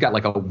role. We've got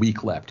like a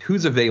week left.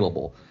 Who's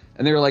available?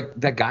 And they were like,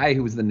 that guy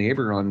who was the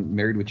neighbor on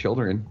Married with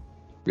Children.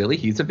 Really?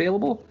 He's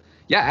available?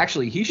 Yeah,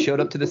 actually, he showed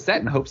up to the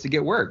set in hopes to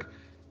get work.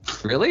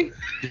 Really?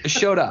 Just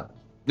showed up.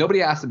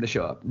 Nobody asked him to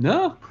show up.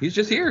 No, he's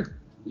just here.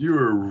 You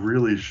were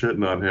really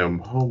shitting on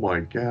him. Oh my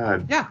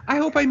God. Yeah, I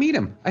hope I meet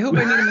him. I hope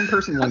I meet him in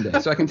person one day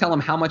so I can tell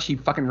him how much he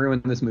fucking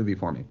ruined this movie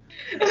for me.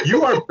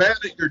 You are bad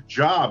at your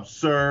job,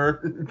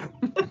 sir.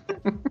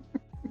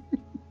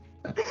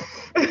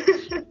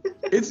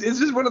 It's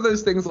just one of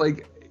those things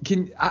like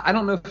I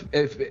don't know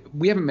if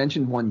we haven't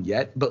mentioned one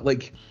yet, but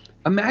like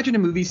imagine a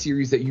movie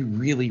series that you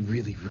really,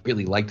 really,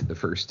 really liked the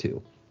first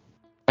two.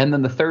 And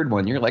then the third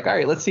one, you're like, all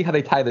right, let's see how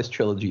they tie this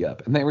trilogy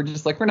up. And they were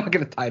just like, we're not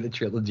going to tie the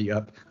trilogy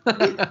up.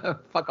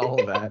 Fuck all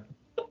of that.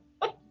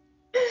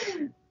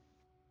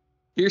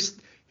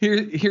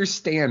 Here's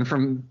Stan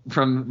from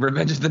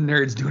Revenge of the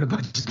Nerds doing a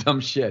bunch of dumb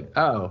shit.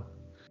 Oh,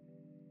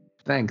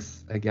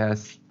 thanks, I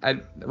guess.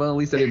 Well, at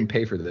least I didn't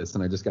pay for this,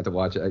 and I just got to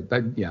watch it.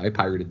 I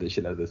pirated the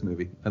shit out of this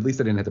movie. At least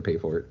I didn't have to pay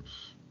for it.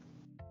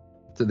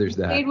 So there's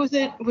that. Paid with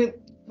it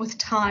with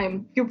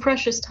time, your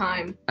precious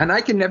time. And I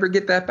can never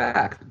get that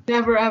back.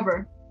 Never,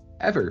 ever.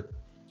 Ever.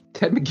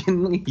 Ted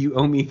McGinley, you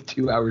owe me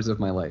 2 hours of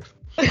my life.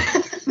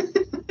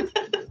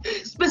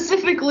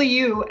 Specifically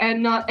you,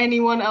 and not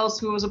anyone else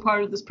who was a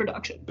part of this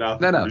production. No.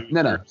 Don't.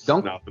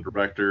 Not the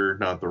director,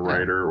 not the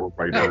writer or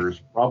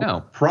writers.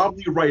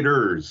 Probably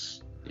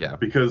writers. Yeah.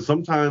 Because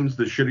sometimes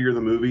the shittier the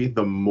movie,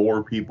 the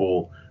more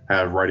people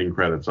have writing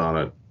credits on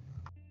it.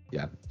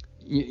 Yeah.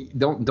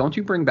 Don't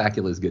you bring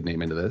Bakula's good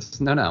name into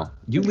this. No.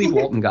 You leave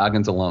Walton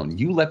Goggins alone.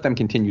 You let them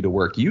continue to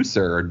work. You,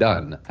 sir, are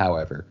done,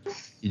 however.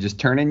 You just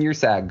turn in your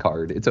SAG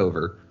card. It's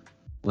over.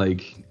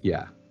 Like,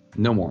 yeah.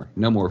 No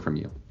more from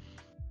you.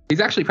 He's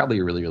actually probably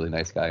a really, really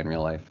nice guy in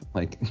real life.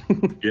 Like,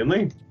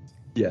 Ginley?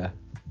 Yeah.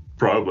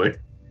 Probably.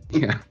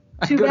 Yeah.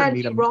 Too bad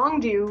he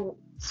wronged you.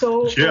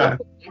 So yeah.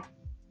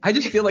 I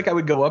just feel like I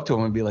would go up to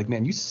him and be like,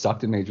 man, you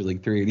sucked in Major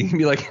League 3. And he'd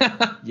be like,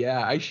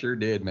 yeah, I sure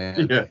did,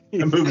 man. Yeah,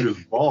 that movie was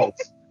balls.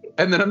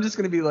 And then I'm just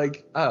going to be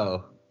like,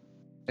 oh.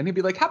 And he'd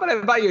be like, how about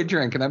I buy you a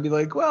drink? And I'd be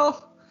like,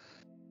 well,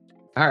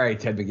 all right,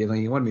 Ted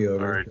McGinley, you won me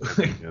over. All right,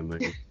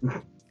 McGinley.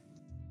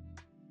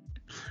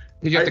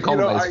 You have to call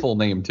him by his full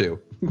name, too.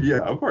 Yeah,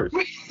 of course.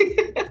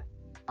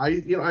 I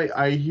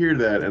hear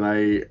that, and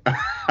I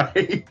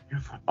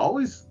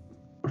always,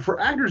 for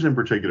actors in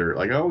particular,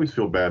 like I always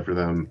feel bad for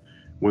them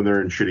when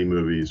they're in shitty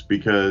movies,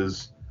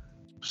 because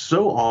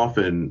so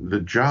often the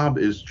job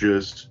is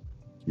just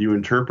you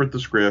interpret the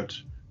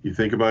script, you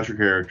think about your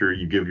character,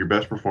 you give your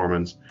best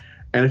performance,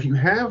 and if you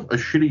have a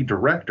shitty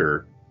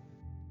director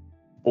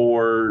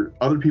or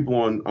other people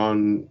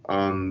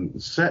on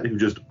set who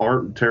just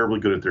aren't terribly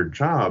good at their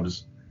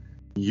jobs,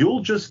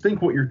 you'll just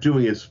think what you're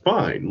doing is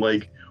fine.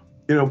 Like,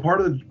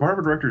 part of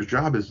a director's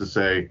job is to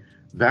say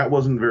that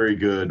wasn't very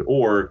good,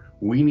 or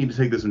we need to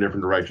take this in a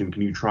different direction.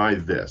 Can you try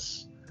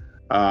this?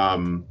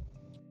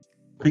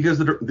 Because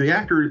the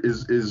actor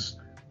is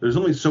there's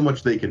only so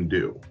much they can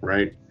do,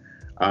 right?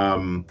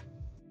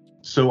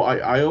 So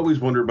I always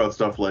wonder about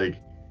stuff like,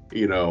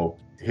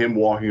 him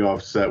walking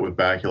off set with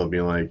Bakula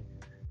being like,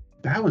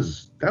 that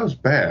was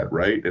bad,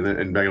 right? And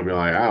Bakula being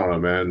like, I don't know,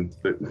 man,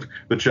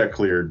 the check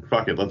cleared.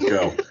 Fuck it, let's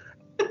go.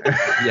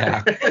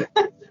 Yeah.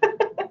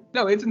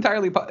 No, it's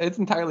entirely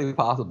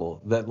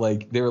possible that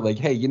like they were like,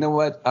 hey, you know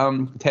what,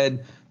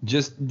 Ted,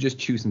 just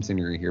chew some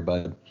scenery here,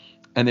 bud.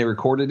 And they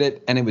recorded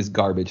it, and it was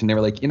garbage. And they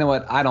were like, you know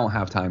what, I don't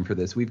have time for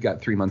this. We've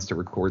got 3 months to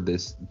record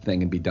this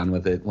thing and be done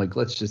with it. Like,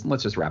 let's just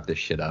wrap this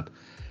shit up.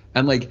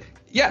 And like,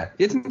 yeah,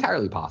 it's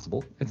entirely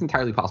possible. It's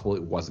entirely possible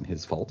it wasn't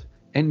his fault.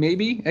 And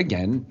maybe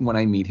again, when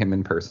I meet him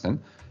in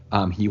person,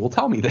 he will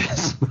tell me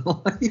this.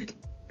 Like,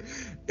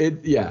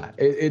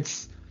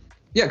 it's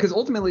because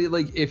ultimately,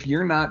 like, if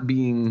you're not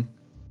being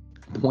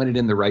pointed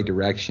in the right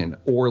direction,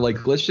 or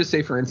like, let's just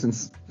say, for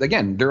instance,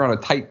 again, they're on a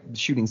tight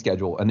shooting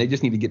schedule and they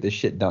just need to get this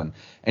shit done,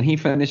 and he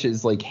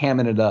finishes like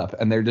hamming it up,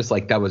 and they're just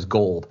like, that was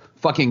gold,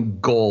 fucking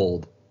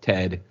gold,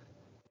 Ted,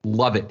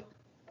 love it.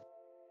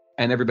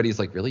 And everybody's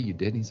like, really, you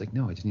did? And he's like,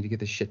 no, I just need to get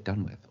this shit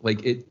done with.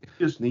 Like, it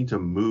just need to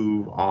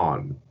move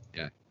on.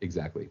 Yeah,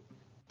 exactly.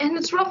 And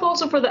it's rough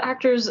also for the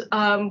actors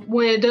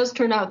when it does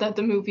turn out that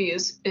the movie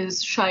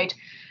is shite,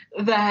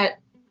 that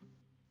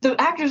the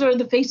actors are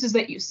the faces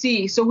that you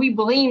see, so we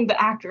blame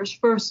the actors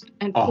first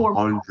and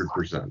foremost.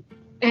 100%.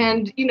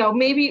 And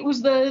maybe it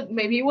was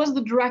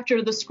the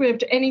director, the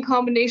script, any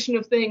combination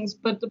of things,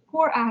 but the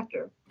poor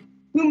actor,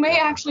 who may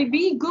actually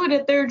be good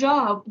at their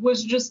job,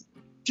 was just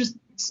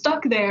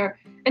stuck there,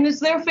 and it's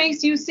their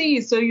face you see.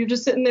 So you're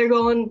just sitting there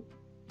going,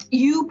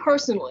 you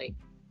personally,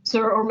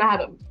 sir or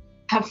madam,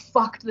 have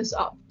fucked this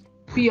up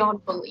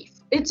beyond belief.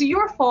 It's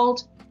your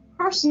fault,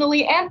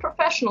 personally and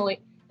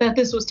professionally, that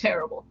this was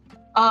terrible.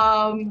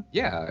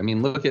 Yeah, I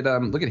mean, look at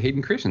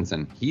Hayden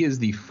Christensen. He is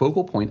the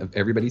focal point of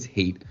everybody's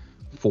hate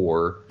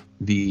for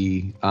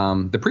the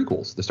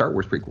prequels, the Star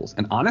Wars prequels.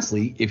 And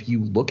honestly, if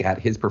you look at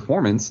his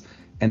performance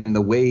and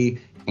the way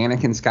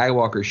Anakin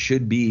Skywalker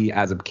should be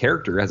as a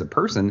character, as a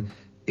person,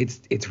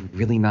 it's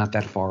really not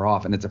that far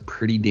off, and it's a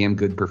pretty damn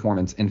good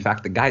performance. In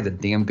fact, the guy's a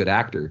damn good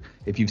actor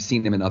if you've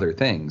seen him in other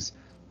things.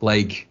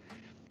 Like,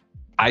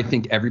 I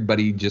think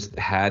everybody just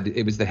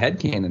it was the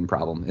headcanon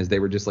problem, is they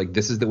were just like,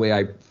 this is the way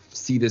I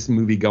see this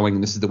movie going,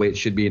 and this is the way it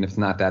should be, and if it's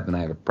not that, then I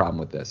have a problem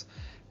with this.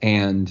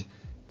 And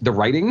the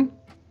writing,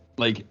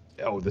 like,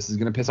 this is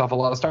going to piss off a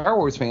lot of Star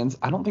Wars fans.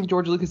 I don't think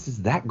George Lucas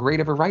is that great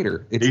of a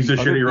writer. He's a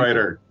shitty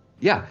writer.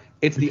 Yeah,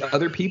 it's the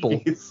other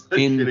people. He's a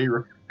shitty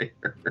writer.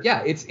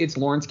 Yeah, it's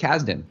Lawrence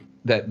Kasdan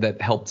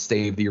that helped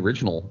save the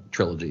original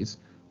trilogies.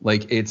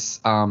 Like it's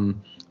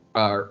Irving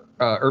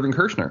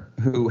Kershner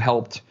who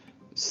helped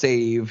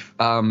save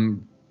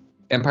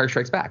Empire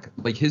Strikes Back.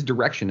 Like his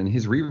direction and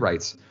his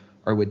rewrites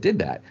are what did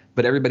that.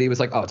 But everybody was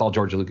like, oh, it's all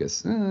George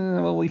Lucas.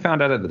 Well, we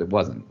found out that it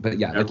wasn't. But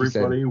yeah, like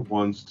everybody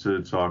wants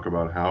to talk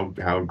about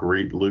how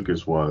great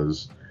Lucas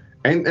was,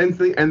 and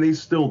they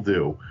still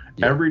do.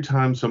 Yeah. Every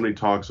time somebody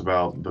talks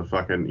about the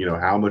fucking,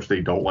 how much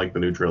they don't like the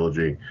new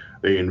trilogy,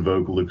 they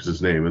invoke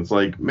Lucas's name. It's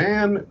like,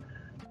 man,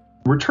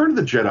 Return of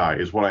the Jedi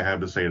is what I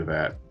have to say to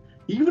that.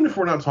 Even if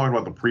we're not talking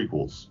about the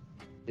prequels,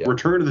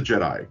 Return of the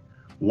Jedi,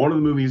 one of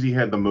the movies he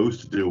had the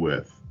most to do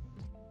with,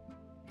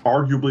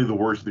 arguably the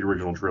worst of the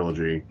original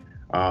trilogy.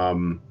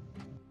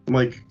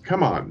 Like,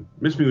 come on,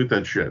 miss me with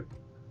that shit.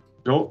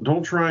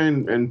 Don't try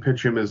and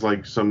pitch him as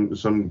like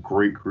some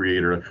great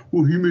creator.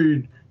 Well, he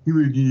made the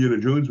Indiana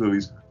Jones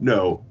movies.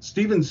 No,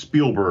 Steven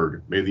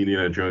Spielberg made the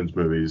Indiana Jones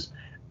movies,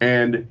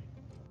 and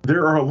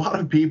there are a lot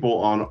of people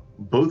on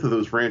both of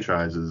those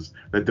franchises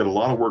that did a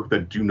lot of work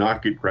that do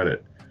not get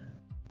credit.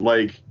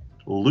 Like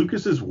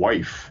Lucas's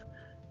wife,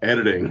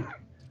 editing,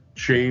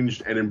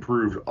 changed and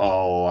improved a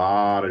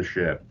lot of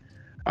shit.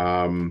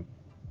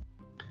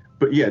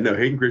 But yeah, no,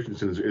 Hayden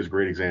Christensen is a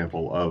great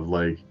example of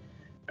like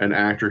an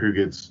actor who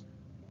gets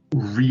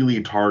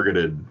really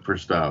targeted for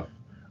stuff.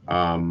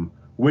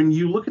 When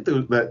you look at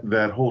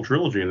that whole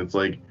trilogy, and it's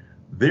like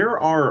there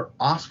are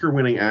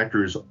Oscar-winning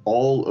actors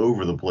all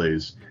over the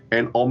place,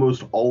 and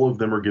almost all of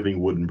them are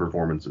giving wooden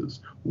performances.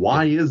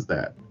 Why is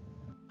that?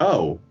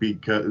 Oh,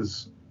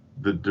 because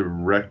the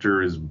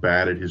director is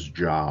bad at his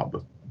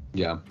job.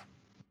 Yeah.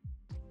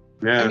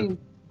 Yeah. I mean,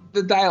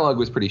 the dialogue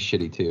was pretty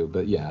shitty too,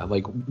 but yeah,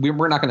 like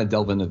we're not going to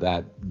delve into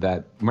that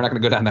we're not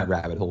going to go down that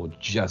rabbit hole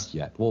just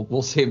yet.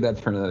 We'll save that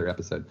for another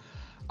episode.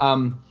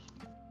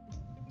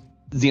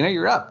 Zena,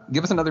 you're up.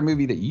 Give us another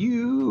movie that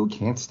you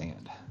can't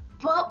stand.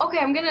 Well, okay,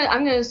 I'm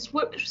gonna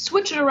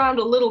switch it around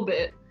a little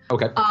bit.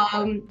 Okay.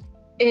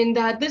 In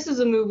that this is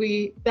a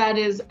movie that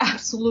is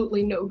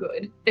absolutely no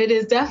good. It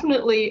is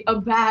definitely a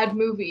bad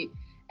movie,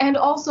 and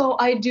also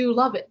I do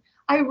love it.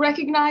 I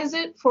recognize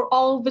it for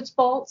all of its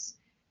faults.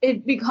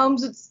 It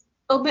becomes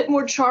a bit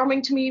more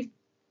charming to me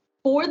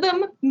for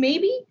them,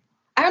 maybe.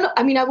 I don't know.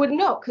 I mean, I wouldn't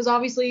know because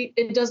obviously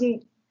it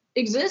doesn't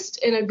exist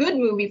in a good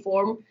movie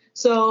form.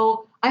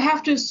 So I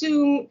have to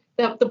assume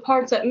that the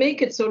parts that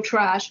make it so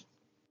trash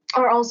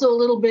are also a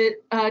little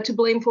bit to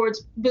blame for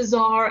its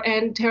bizarre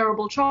and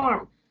terrible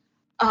charm.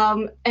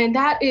 And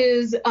that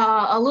is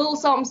a little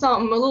something,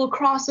 a little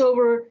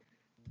crossover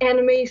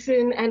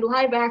animation and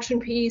live action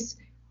piece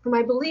from,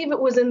 I believe it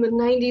was in the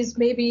 90s,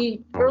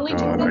 maybe early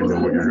 2000s. I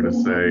know what you're going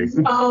to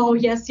say. Oh,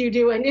 yes, you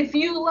do. And if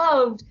you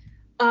loved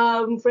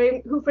Who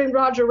Framed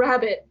Roger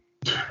Rabbit,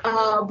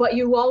 but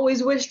you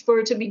always wished for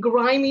it to be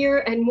grimier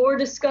and more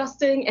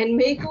disgusting and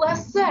make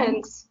less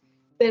sense,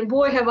 then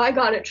boy, have I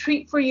got a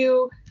treat for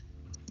you.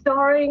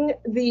 Starring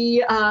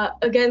the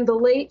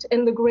late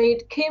and the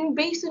great Kim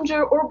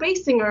Basinger or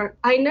Basinger.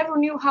 I never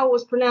knew how it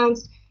was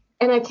pronounced,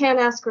 and I can't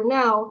ask her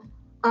now.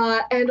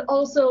 And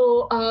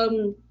also,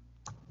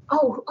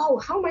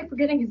 how am I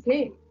forgetting his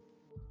name?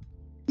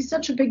 He's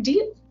such a big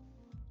deal.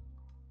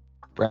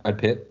 Brad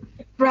Pitt.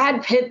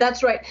 Brad Pitt,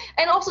 that's right.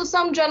 And also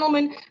some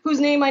gentleman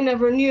whose name I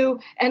never knew,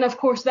 and of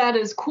course that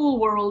is Cool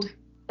World.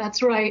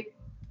 That's right.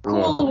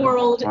 Cool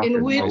World,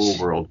 in which... Cool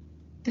World.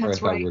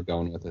 That's right. I thought you were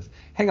going with this.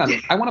 Hang on,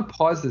 I want to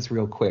pause this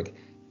real quick.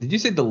 Did you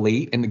say the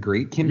late and the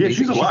great Kim Basinger? Yeah,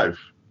 she's alive.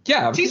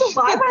 Yeah, she's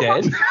alive.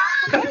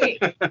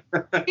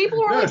 Dead. People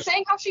were like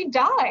saying how she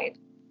died.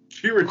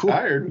 She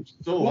retired. She's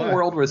still alive. The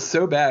world was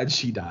so bad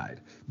she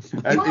died.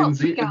 In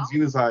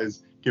Zena's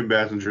eyes, Kim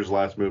Basinger's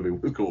last movie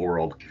was Cool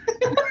World.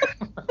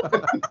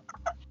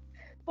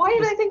 Why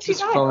did I think she died?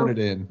 Just phone it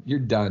in. You're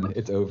done.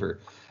 It's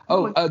over.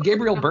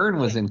 Gabriel Byrne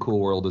was in Cool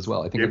World as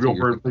well. I think Gabriel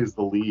Byrne plays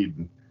the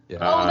lead. Yeah.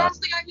 That's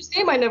the guy whose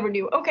name I never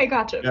knew. Okay,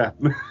 gotcha. Yeah.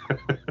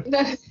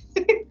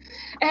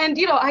 And,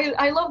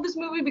 I love this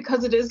movie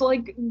because it is,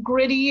 like,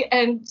 gritty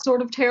and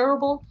sort of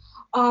terrible.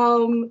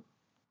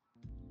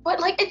 But,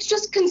 like, it's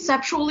just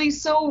conceptually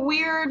so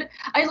weird.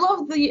 I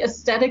love the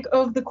aesthetic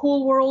of the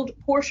Cool World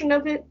portion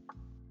of it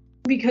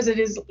because it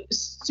is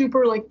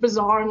super, like,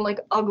 bizarre and,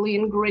 like, ugly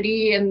and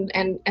gritty and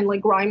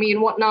like, grimy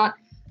and whatnot.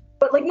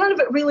 But, like, none of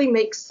it really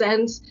makes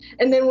sense.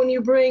 And then when you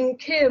bring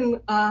Kim...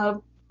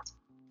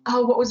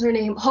 what was her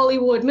name?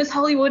 Hollywood, Miss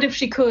Hollywood, if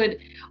she could,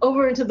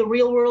 over into the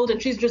real world, and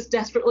she's just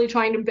desperately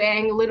trying to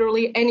bang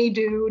literally any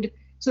dude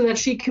so that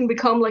she can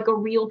become like a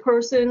real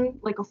person,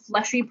 like a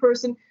fleshy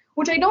person,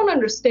 which I don't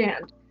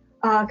understand.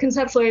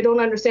 Conceptually, I don't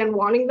understand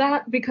wanting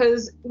that,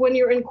 because when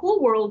you're in Cool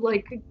World,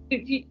 like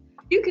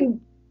you can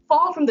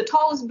fall from the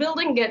tallest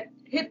building, get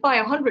hit by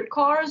 100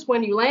 cars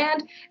when you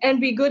land,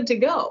 and be good to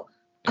go.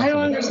 I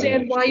don't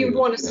understand why you'd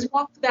want to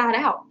swap that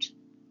out.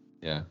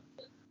 Yeah.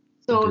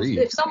 So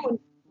if someone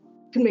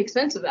can make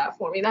sense of that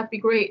for me, that'd be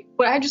great.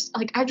 But I just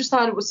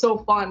thought it was so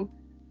fun.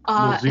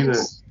 Zena,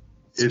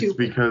 it's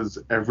because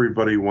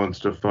everybody wants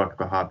to fuck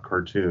the hot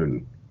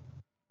cartoon.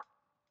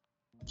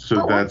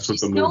 So that's what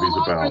the movie's about.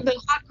 She's no longer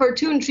the hot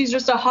cartoon, she's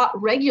just a hot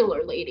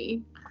regular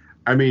lady.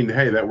 I mean,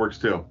 hey, that works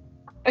too.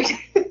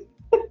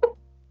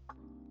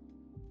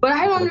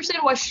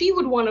 understand why she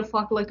would want to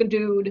fuck like a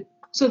dude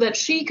so that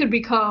she could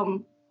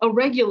become a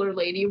regular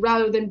lady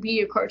rather than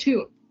be a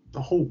cartoon.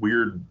 The whole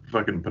weird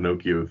fucking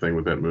Pinocchio thing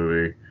with that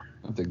movie.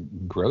 The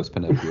gross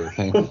Pinocchio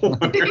thing.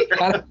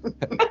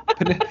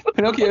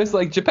 Pinocchio's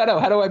like, Geppetto,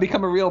 how do I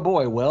become a real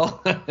boy?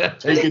 Well,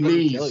 take a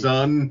knee,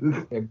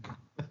 son.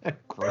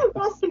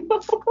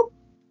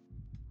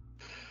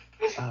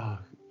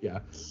 Yeah.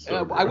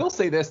 I will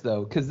say this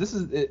though, because this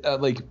is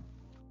like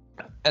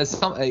as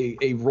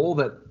a role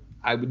that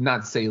I would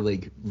not say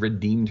like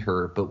redeemed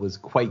her, but was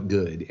quite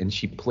good, and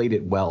she played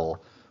it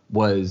well.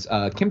 Was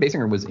Kim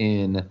Basinger was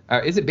in?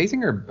 Is it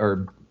Basinger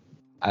or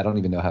I don't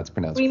even know how it's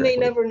pronounced. We correctly.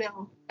 may never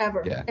know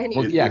ever. Yeah,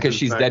 well, yeah, because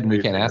she's dead and we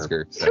can't ask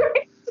her. So.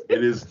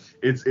 It is.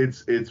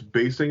 It's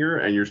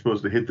Basinger, and you're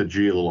supposed to hit the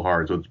G a little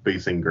hard, so it's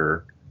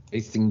Basinger.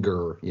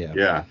 Basinger, yeah.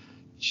 Yeah.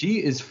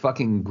 She is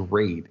fucking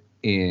great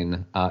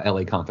in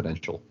L.A.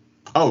 Confidential.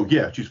 Oh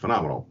yeah, she's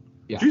phenomenal.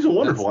 Yeah, she's a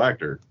wonderful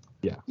actor.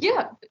 Yeah.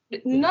 Yeah.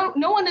 No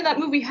one in that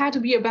movie had to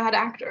be a bad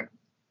actor.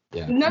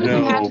 Yeah. None of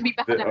you had to be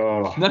bad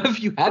actors. None of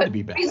you had to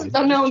be bad. Reasons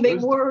unknown, they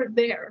were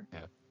there. Yeah.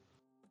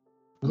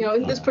 You know,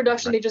 in this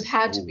production, they just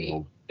had to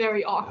be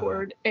very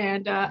awkward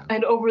and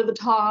over the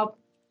top.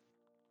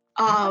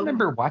 I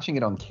remember watching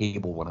it on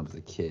cable when I was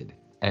a kid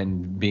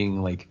and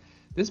being like,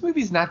 "This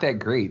movie's not that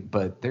great,"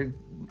 but they're,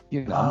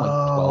 I'm like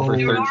 12 or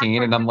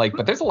 13, and I'm like,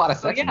 "But there's a lot of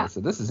sex in this, so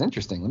this is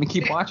interesting. Let me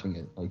keep watching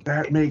it." Like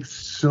that makes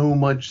so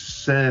much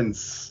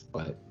sense.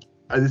 But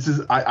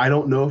I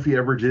don't know if he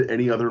ever did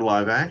any other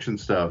live action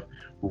stuff.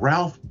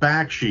 Ralph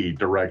Bakshi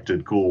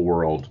directed Cool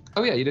World.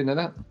 Oh yeah, you didn't know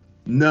that?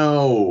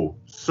 No,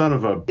 son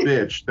of a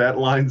bitch. That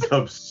lines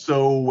up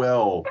so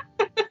well.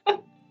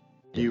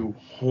 You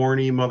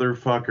horny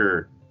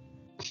motherfucker.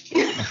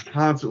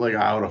 Constantly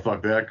like, I want to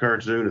fuck that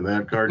cartoon and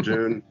that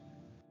cartoon.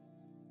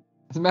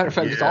 As a matter of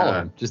fact, just all of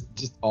them.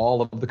 Just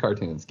all of the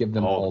cartoons. Give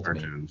them all to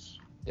cartoons.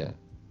 Me.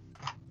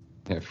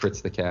 Yeah,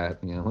 Fritz the cat.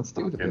 Let's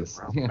do this.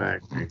 Ralph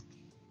Bakshi.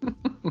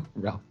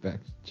 Ralph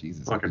Bakshi.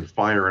 Jesus. Fucking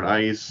Fire and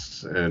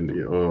Ice and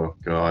oh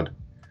god.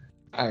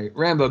 All right,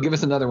 Rambo, give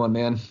us another one,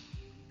 man.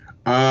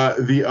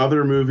 The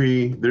other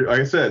movie, like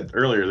I said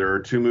earlier, there are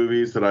two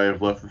movies that I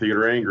have left the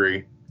theater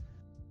angry.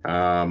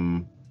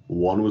 One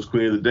was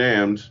Queen of the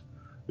Damned.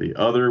 The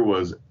other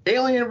was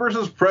Alien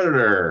versus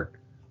Predator.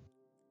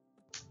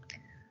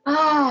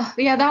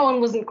 Yeah, that one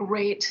wasn't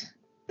great.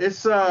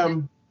 It's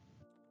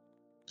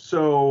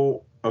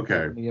so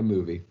okay. A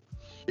movie.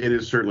 It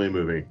is certainly a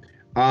movie.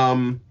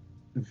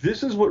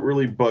 This is what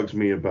really bugs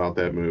me about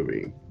that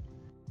movie.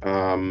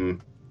 I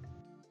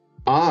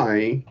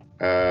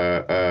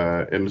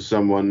am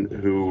someone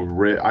who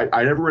read.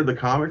 I never read the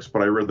comics,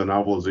 but I read the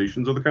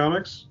novelizations of the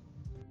comics,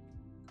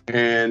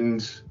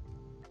 and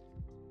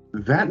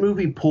that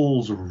movie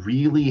pulls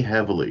really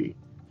heavily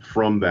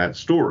from that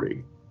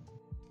story,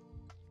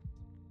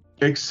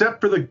 except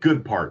for the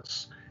good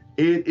parts.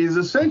 It is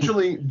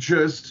essentially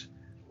just,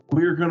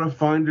 we're going to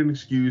find an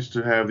excuse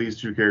to have these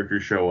two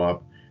characters show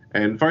up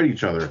and fight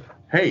each other.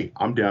 Hey,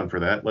 I'm down for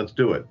that. Let's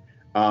do it.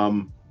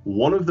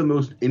 One of the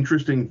most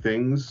interesting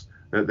things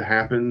that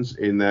happens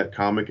in that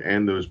comic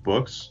and those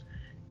books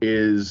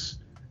is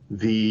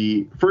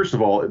first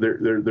of all,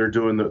 they're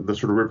doing the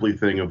sort of Ripley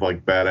thing of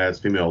like badass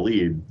female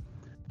lead.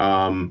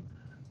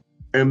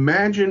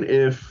 Imagine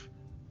if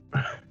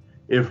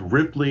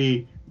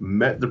Ripley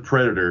met the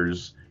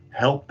Predators,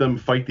 helped them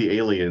fight the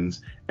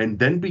aliens, and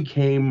then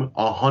became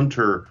a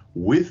hunter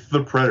with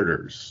the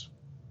Predators.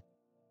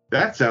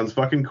 That sounds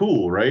fucking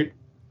cool, right?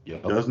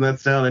 Yep. Doesn't that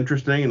sound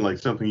interesting and like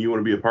something you want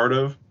to be a part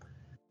of?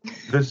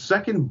 The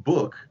second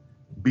book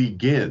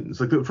begins,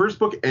 like the first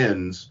book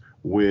ends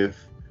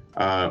with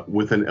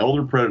an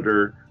elder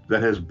predator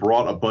that has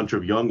brought a bunch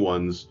of young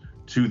ones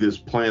to this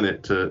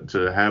planet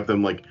to have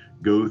them like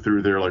go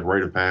through their like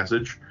rite of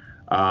passage.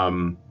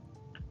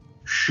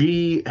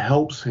 She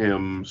helps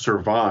him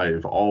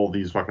survive all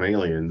these fucking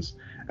aliens,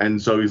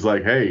 and so he's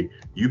like, hey,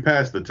 you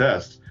passed the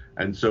test.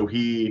 And so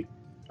he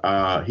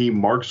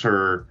marks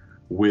her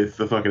with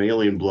the fucking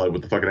alien blood,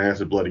 with the fucking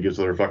acid blood. He gives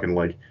her fucking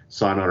like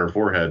sign on her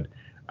forehead.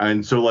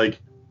 And so like,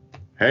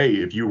 hey,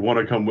 if you want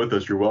to come with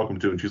us, you're welcome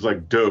to. And she's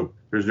like, dope.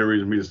 There's no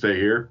reason for me to stay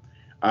here.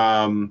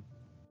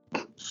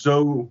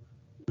 So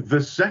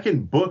the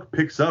second book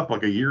picks up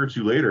like a year or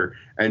two later,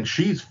 and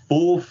she's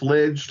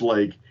full-fledged,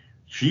 like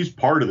she's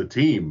part of the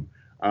team.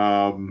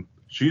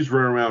 She's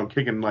running around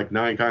kicking like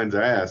 9 kinds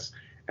of ass.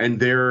 And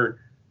the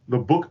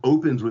book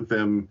opens with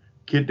them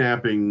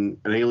kidnapping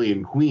an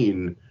alien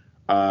queen,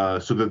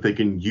 so that they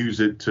can use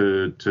it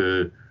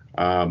to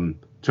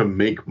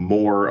make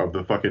more of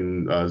the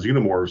fucking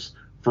xenomorphs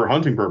for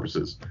hunting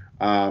purposes.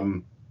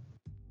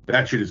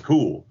 That shit is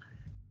cool.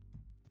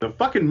 The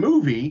fucking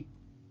movie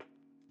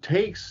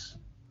takes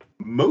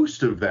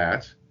most of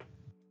that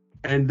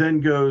and then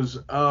goes,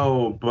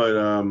 oh,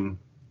 but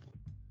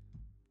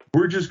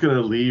we're just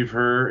gonna leave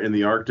her in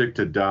the Arctic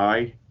to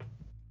die.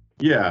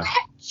 Yeah.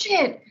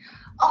 Shit.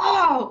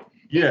 Oh.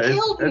 Yeah. It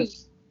killed me.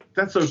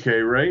 That's okay,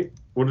 right?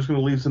 We're just gonna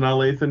leave Sanaa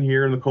Lathan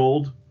here in the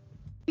cold.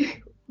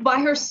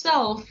 By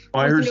herself.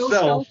 By with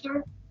herself. No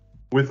shelter.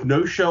 with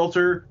no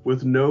shelter,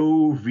 with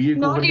no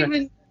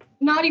vehicle.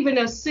 Not even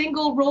a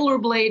single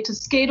rollerblade to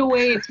skate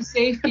away to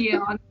safety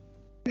on.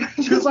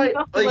 Because like,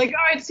 all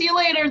right, see you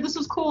later. This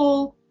was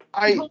cool.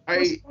 I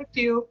respect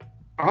you.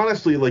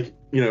 Honestly, like,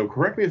 you know,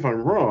 correct me if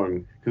I'm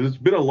wrong, because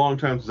it's been a long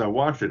time since I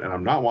watched it, and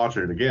I'm not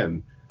watching it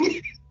again.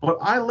 But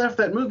I left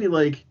that movie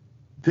like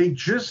they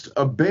just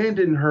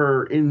abandoned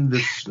her in the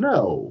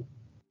snow.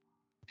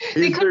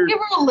 They couldn't give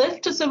her a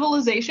lift to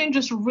civilization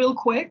just real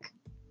quick.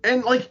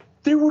 And like,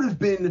 there would have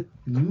been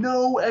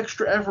no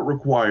extra effort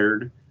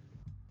required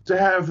to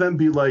have them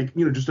be like,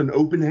 you know, just an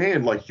open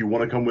hand, like, you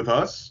want to come with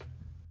us?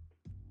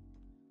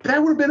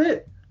 That would have been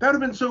it. That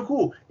would have been so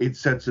cool. It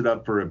sets it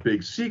up for a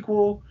big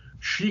sequel.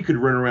 She could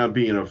run around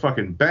being a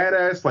fucking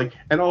badass, like,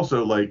 and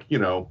also, like, you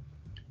know,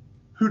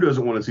 who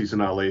doesn't want to see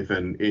Sanaa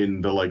Lathan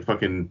in the, like,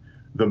 fucking,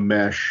 the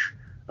mesh,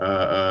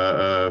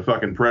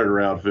 fucking Predator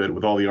outfit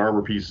with all the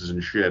armor pieces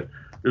and shit,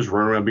 just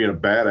running around being a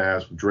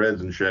badass with dreads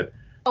and shit.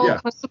 Oh,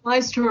 yeah.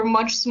 Customized to her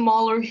much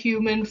smaller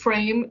human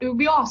frame. It would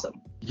be awesome.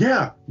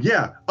 Yeah.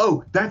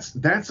 Oh, that's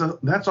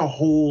a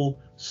whole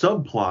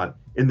subplot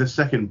in the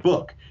second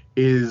book,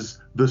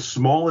 is the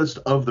smallest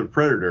of the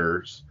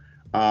Predators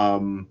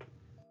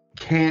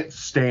can't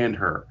stand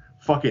her,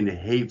 fucking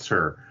hates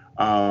her.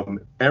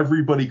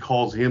 Everybody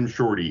calls him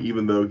Shorty,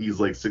 even though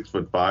he's like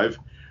 6'5",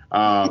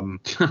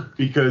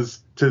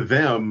 because to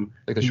them,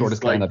 like the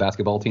shortest guy on the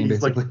basketball team,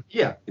 basically. Like,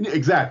 yeah,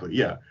 exactly.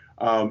 Yeah.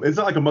 It's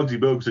not like a Muggsy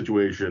Bogues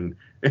situation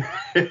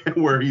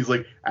where he's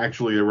like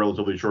actually a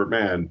relatively short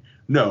man.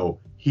 No,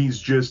 he's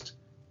just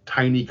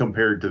tiny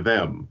compared to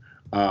them.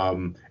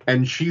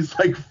 And she's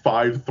like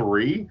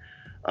 5'3".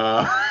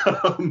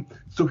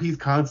 So he's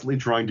constantly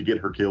trying to get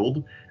her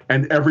killed,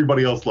 and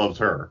everybody else loves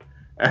her.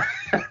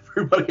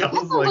 Everybody else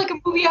that sounds like a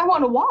movie I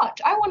want to watch.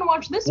 I want to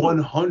watch this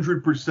one.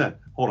 100%.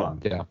 Hold on.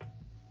 Yeah.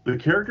 The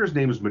character's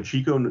name is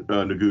Machiko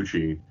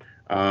Noguchi,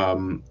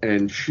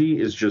 and she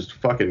is just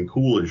fucking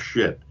cool as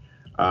shit.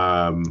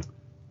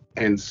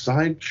 And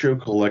Sideshow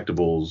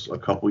Collectibles a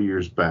couple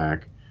years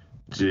back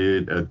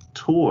did a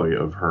toy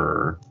of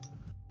her,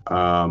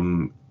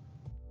 and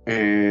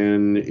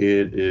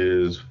it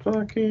is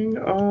fucking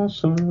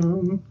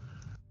awesome.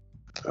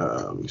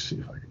 Let me see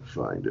if I can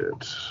find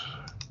it.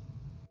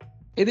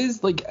 It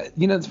is like,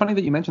 you know, it's funny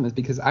that you mentioned this,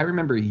 because I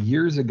remember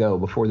years ago,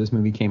 before this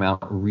movie came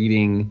out,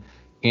 reading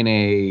in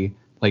a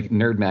like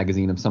nerd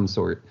magazine of some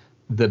sort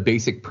the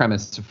basic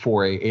premise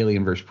for a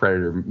Alien vs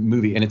Predator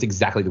movie, and it's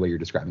exactly the way you're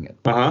describing it.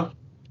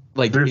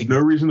 Like, there's no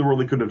reason in the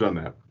world they couldn't have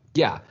done that.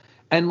 Yeah.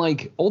 And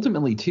like,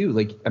 ultimately too,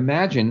 like,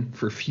 imagine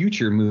for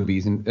future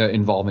movies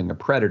involving a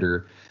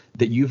predator,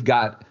 that you've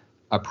got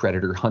a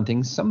predator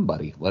hunting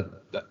somebody.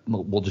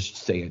 We'll just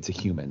say it's a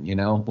human, you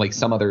know, like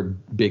some other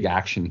big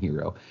action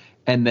hero.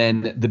 And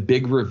then the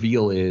big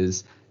reveal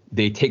is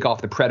they take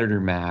off the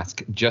predator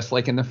mask, just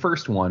like in the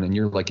first one, and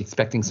you're like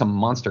expecting some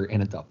monster,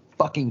 and it's a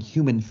fucking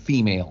human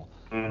female.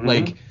 Mm-hmm.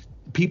 Like,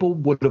 people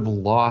would have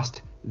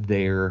lost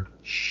their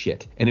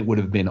shit, and it would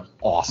have been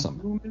awesome.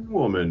 Human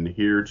woman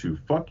here to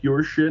fuck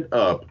your shit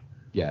up.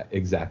 Yeah,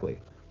 exactly.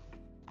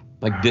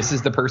 Like, this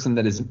is the person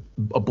that has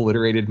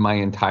obliterated my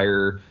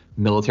entire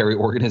military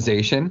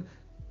organization,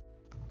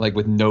 like,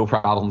 with no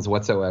problems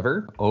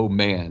whatsoever. Oh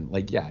man,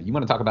 like, yeah, you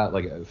want to talk about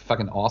like a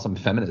fucking awesome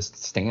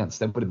feminist stance?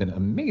 That would have been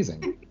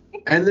amazing.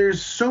 And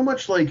there's so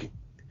much, like,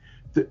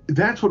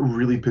 that's what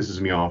really pisses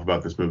me off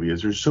about this movie,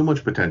 is there's so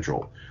much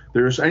potential.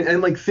 There's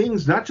and like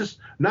things, not just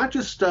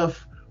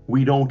stuff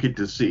we don't get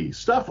to see,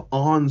 stuff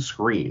on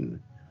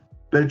screen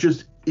that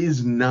just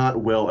is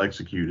not well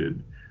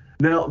executed.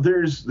 Now,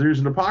 there's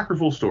an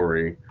apocryphal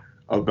story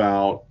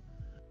about,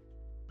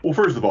 well,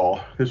 first of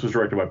all, this was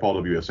directed by Paul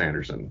W.S.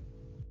 Anderson.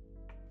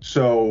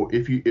 So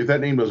if that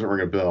name doesn't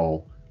ring a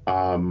bell,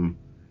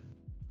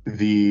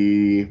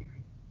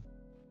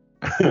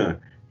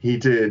 he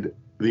did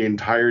the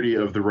entirety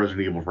of the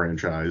Resident Evil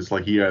franchise.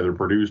 Like, he either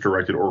produced,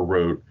 directed, or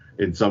wrote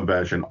in some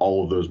fashion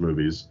all of those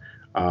movies.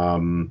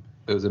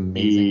 Those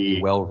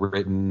amazing,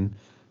 well-written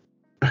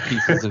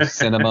pieces of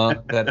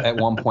cinema that at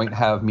one point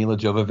have Mila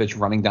Jovovich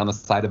running down the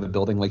side of a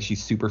building like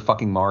she's Super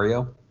fucking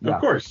Mario. Yeah.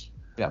 Of course.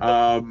 Yeah.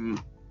 I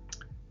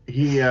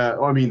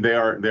mean, they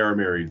are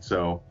married,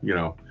 so, you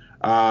know.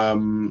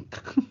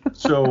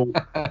 So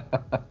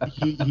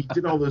he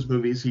did all those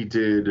movies. He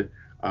did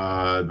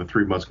the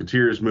Three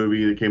Musketeers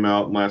movie that came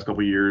out in the last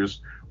couple of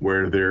years,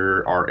 where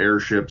there are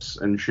airships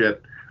and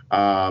shit.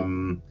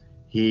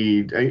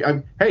 He did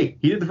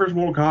the first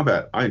Mortal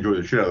Kombat. I enjoyed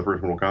the shit out of the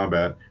first Mortal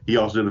Kombat. He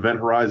also did Event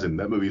Horizon.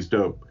 That movie's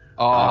dope.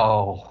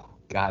 Oh,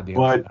 goddamn.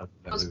 But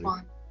that was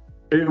fun.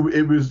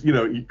 It was, you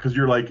know, because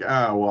you're like,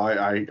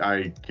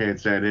 I can't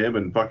stand him,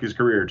 and fuck his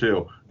career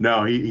too.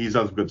 No, he's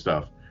done some good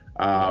stuff.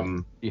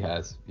 He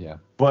has, yeah.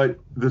 But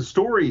the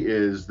story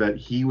is that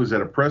he was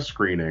at a press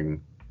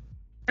screening,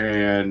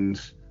 and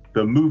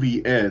the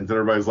movie ends, and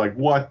everybody's like,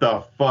 what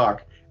the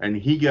fuck? And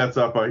he gets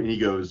up and he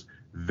goes,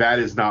 that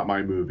is not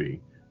my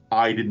movie.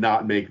 I did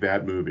not make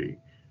that movie.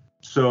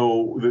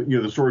 So,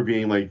 the story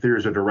being, like,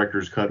 there's a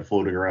director's cut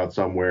floating around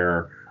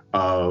somewhere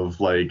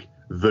of, like,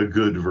 the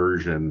good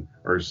version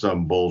or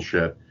some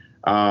bullshit.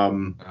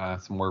 Some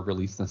more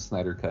release the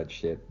Snyder Cut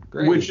shit.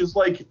 Great. Which is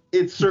like,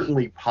 it's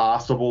certainly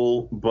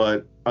possible,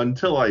 but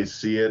until I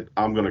see it,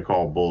 I'm gonna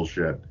call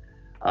bullshit.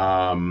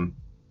 But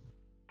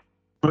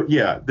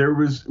yeah,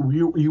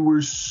 you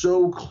were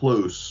so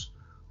close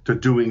to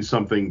doing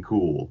something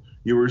cool.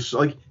 You were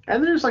like,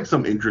 and there's like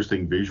some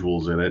interesting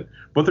visuals in it,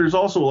 but there's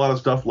also a lot of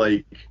stuff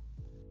like,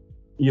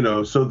 you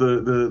know, so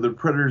the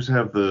Predators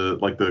have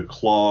the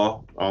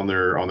claw on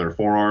their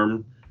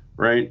forearm,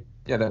 right?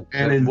 Yeah,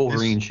 that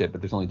Wolverine shit,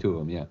 but there's only 2 of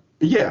them, yeah.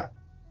 Yeah.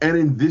 And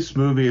in this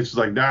movie, it's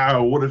like,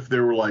 no, what if they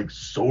were like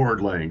sword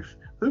length?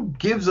 Who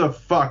gives a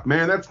fuck,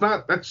 man? That's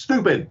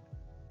stupid.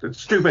 That's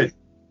stupid.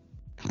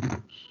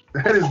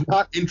 That is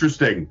not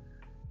interesting.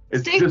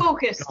 Stay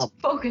focused.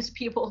 Focus,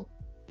 people.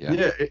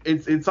 Yeah,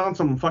 it's on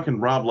some fucking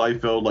Rob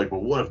Liefeld, like,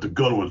 well, what if the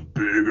gun was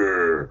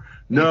bigger?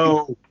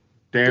 No,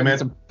 damn it.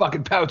 Some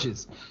fucking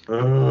pouches.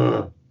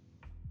 But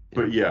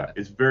yeah,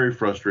 it's very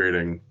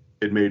frustrating.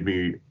 It made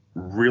me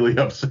really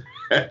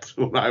upset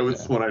when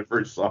I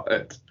first saw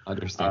it.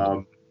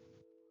 Understand.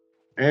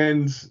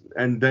 And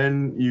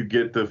then you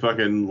get the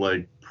fucking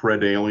like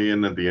Pred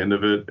Alien at the end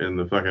of it, and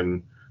the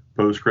fucking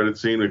post-credit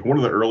scene, like one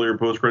of the earlier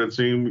post-credit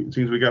scenes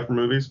we got from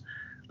movies,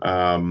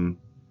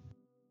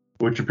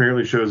 which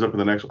apparently shows up in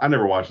the next one. I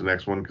never watched the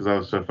next one because I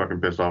was so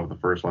fucking pissed off with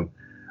the first one.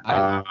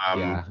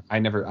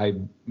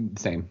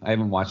 Same. I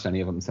haven't watched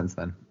any of them since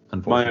then.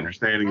 My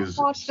understanding is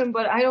I've watched them,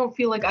 but I don't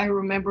feel like I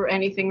remember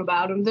anything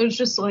about them. There's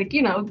just like,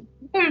 you know,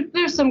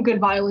 there's some good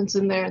violence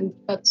in there, and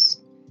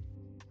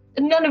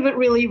none of it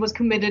really was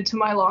committed to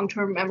my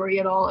long-term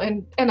memory at all,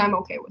 and I'm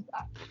okay with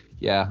that.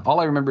 Yeah, all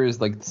I remember is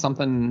like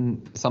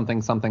something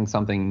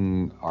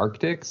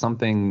Arctic,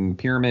 something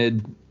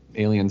pyramid,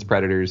 aliens,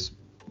 predators.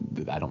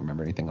 I don't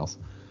remember anything else.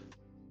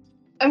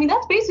 I mean,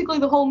 that's basically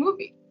the whole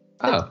movie.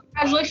 Oh.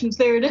 Congratulations,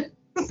 there it is.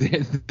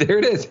 There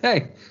it is.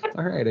 Hey,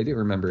 all right, I do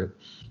remember it.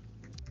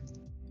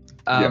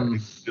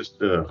 It's just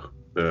boo.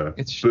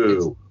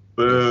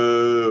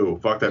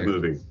 Fuck that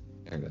movie.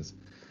 There it is.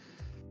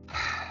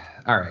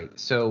 All right,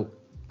 so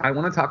I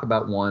want to talk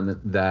about one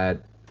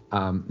that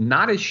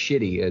not as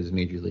shitty as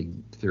Major League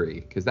 3,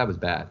 because that was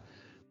bad,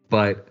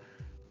 but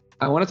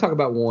I want to talk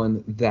about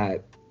one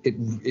that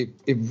it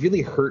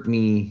really hurt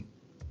me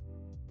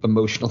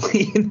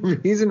emotionally, and the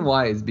reason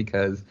why is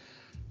because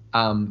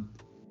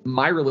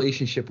my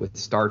relationship with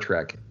Star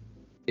Trek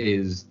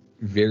is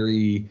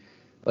very,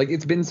 like,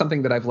 it's been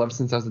something that I've loved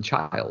since I was a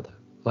child.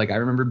 Like, I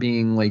remember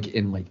being like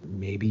in like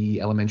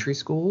maybe elementary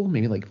school,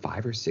 maybe like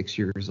 5 or 6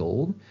 years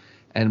old,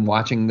 and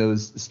watching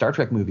those Star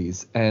Trek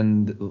movies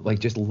and like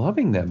just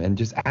loving them and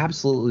just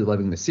absolutely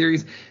loving the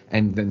series,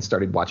 and then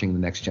started watching The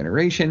Next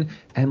Generation,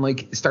 and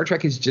like Star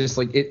Trek is just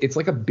like it's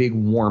like a big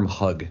warm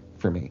hug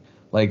for me.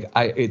 Like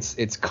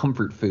it's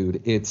comfort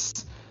food.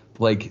 It's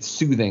like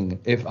soothing.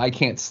 If I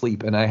can't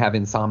sleep and I have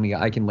insomnia,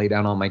 I can lay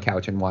down on my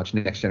couch and watch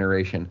Next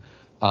Generation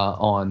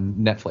on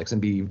Netflix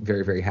and be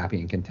very, very happy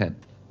and content.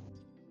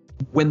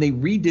 When they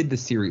redid the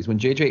series, when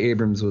J.J.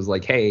 Abrams was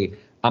like, hey,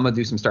 I'm going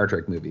to do some Star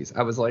Trek movies,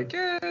 I was like,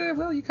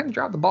 well, you kind of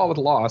dropped the ball with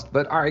Lost,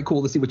 but all right,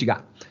 cool, let's see what you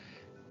got.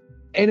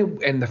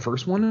 And the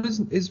first one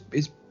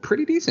is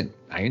pretty decent.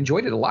 I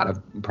enjoyed it a lot. I've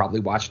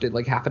probably watched it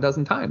like half a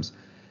dozen times.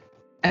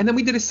 And then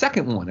we did a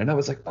second one, and I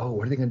was like, oh,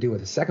 what are they going to do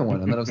with the second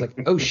one? And then I was like,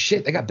 oh,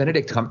 shit, they got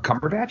Benedict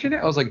Cumberbatch in it?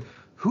 I was like,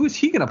 who is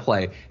he going to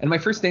play? And my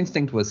first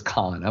instinct was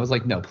Khan. I was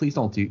like, no, please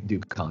don't do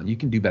Khan. You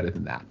can do better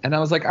than that. And I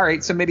was like, all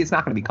right, so maybe it's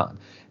not going to be Khan.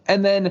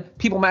 And then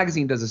People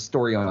Magazine does a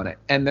story on it,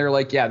 and they're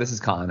like, yeah, this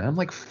is Khan. And I'm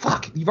like,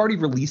 fuck, you've already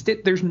released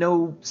it? There's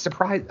no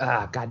surprise.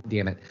 God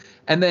damn it.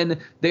 And then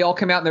they all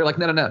come out, and they're like,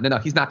 no,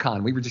 he's not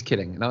Khan. We were just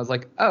kidding. And I was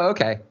like, oh,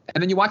 okay.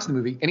 And then you watch the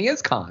movie, and he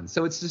is Khan.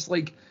 So it's just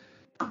like,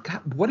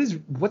 God,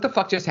 what the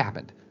fuck just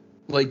happened?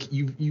 Like,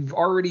 you've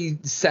already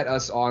set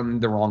us on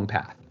the wrong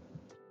path.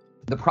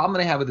 The problem that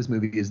I have with this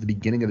movie is the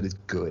beginning of it is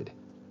good.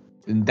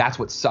 And that's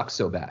what sucks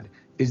so bad,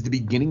 is the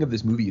beginning of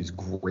this movie is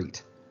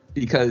great.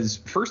 Because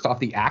first off,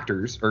 the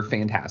actors are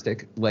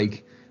fantastic.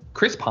 Like,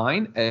 Chris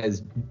Pine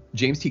as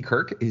James T.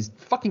 Kirk is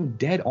fucking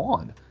dead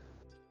on.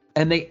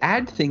 And they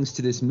add things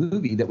to this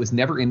movie that was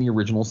never in the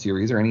original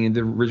series or any of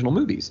the original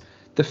movies.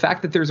 The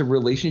fact that there's a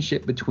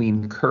relationship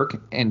between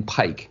Kirk and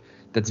Pike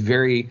that's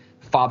very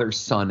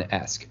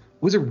father-son-esque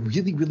was a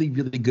really, really,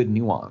 really good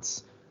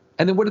nuance.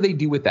 And then what do they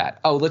do with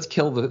that? Oh, let's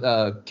kill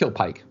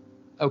Pike.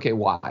 Okay,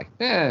 why?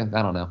 I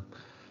don't know.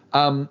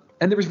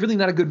 And there was really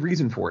not a good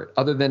reason for it,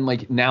 other than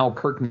like now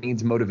Kirk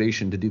needs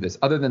motivation to do this,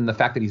 other than the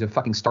fact that he's a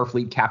fucking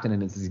Starfleet captain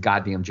and it's his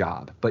goddamn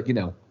job. But, you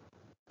know,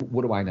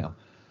 what do I know?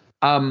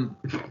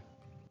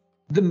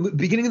 The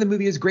beginning of the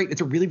movie is great.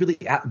 It's a really, really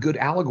good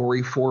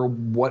allegory for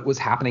what was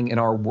happening in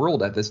our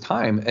world at this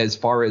time, as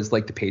far as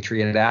like the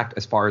Patriot Act,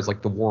 as far as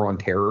like the war on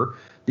terror,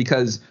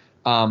 because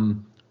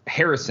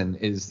Harrison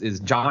is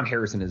John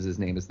Harrison is his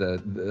name, is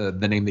the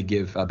name they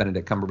give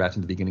Benedict Cumberbatch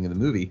in the beginning of the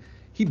movie.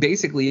 He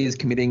basically is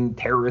committing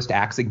terrorist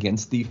acts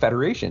against the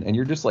Federation, and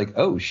you're just like,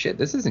 oh shit,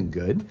 this isn't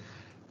good.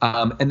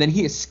 And then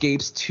he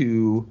escapes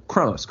to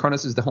Kronos.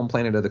 Kronos is the home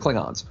planet of the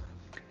Klingons,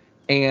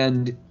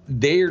 and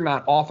they're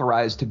not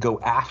authorized to go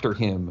after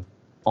him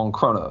on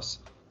Kronos.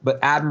 But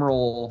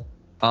Admiral,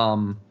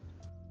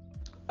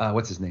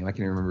 what's his name? I can't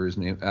even remember his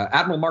name.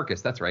 Admiral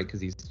Marcus, that's right,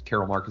 because he's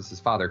Carol Marcus's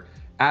father.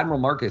 Admiral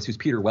Marcus, who's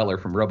Peter Weller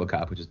from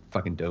RoboCop, which is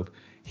fucking dope.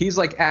 He's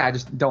like,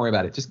 just don't worry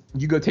about it. Just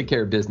you go take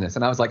care of business.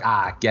 And I was like,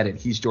 get it.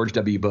 He's George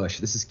W. Bush.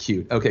 This is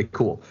cute. Okay,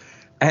 cool.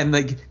 And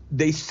like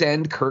they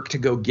send Kirk to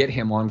go get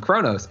him on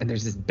Kronos, and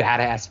there's this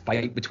badass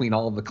fight between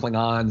all of the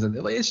Klingons, and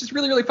it's just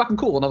really, really fucking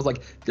cool. And I was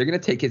like, they're gonna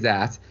take his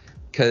ass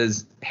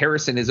because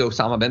Harrison is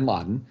Osama bin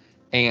Laden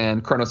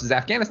and Kronos is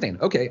Afghanistan.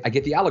 Okay, I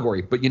get the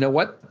allegory, but you know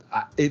what?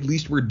 At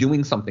least we're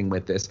doing something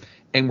with this,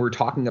 and we're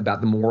talking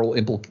about the moral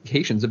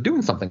implications of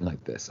doing something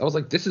like this. I was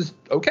like, this is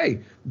okay,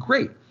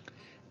 great.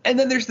 And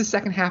then there's the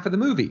second half of the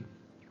movie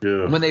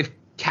when they've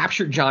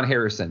captured John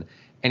Harrison,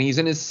 and he's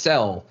in his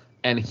cell.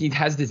 And he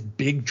has this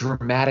big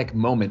dramatic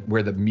moment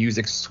where the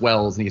music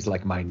swells and he's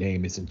like, my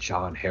name isn't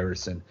John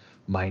Harrison.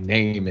 My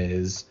name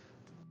is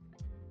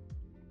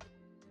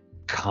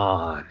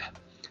Khan.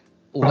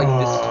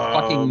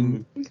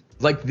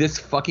 This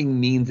fucking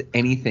means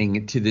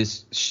anything to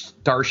this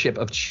starship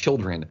of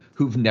children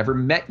who've never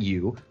met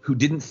you, who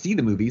didn't see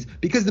the movies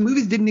because the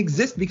movies didn't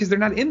exist because they're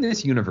not in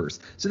this universe.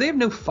 So they have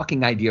no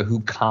fucking idea who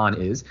Khan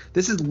is.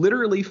 This is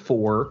literally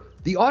for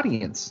the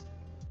audience.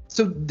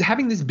 So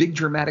having this big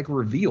dramatic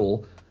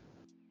reveal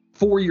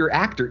for your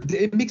actor,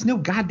 it makes no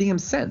goddamn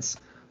sense.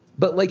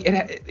 But like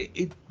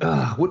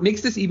what makes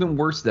this even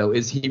worse though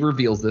is he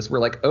reveals this. We're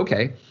like,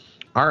 okay,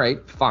 all right,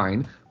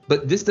 fine.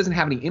 But this doesn't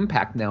have any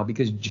impact now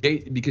because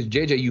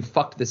JJ, you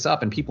fucked this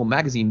up and People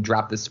Magazine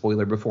dropped this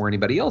spoiler before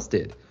anybody else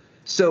did.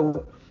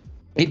 So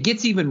it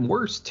gets even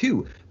worse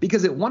too,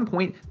 because at one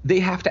point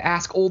they have to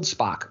ask old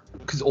Spock,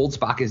 because old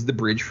Spock is the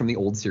bridge from the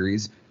old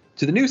series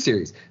to the new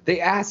series. They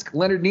ask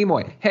Leonard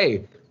Nimoy,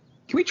 hey,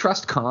 can we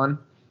trust Khan?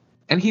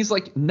 And he's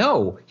like,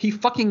 no, he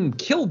fucking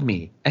killed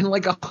me and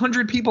like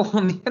 100 people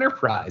on the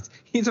Enterprise.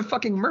 He's a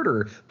fucking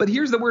murderer. But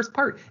here's the worst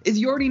part is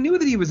you already knew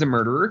that he was a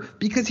murderer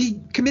because he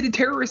committed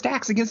terrorist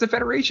acts against the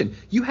Federation.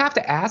 You have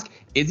to ask,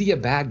 is he a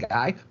bad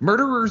guy?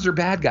 Murderers are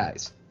bad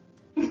guys.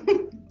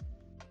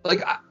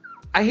 Like,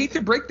 I hate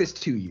to break this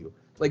to you.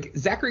 Like,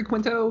 Zachary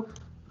Quinto,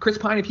 Chris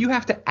Pine, if you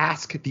have to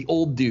ask the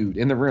old dude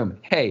in the room,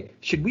 hey,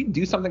 should we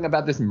do something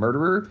about this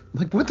murderer?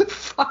 Like, what the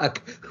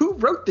fuck? Who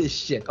wrote this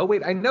shit? Oh,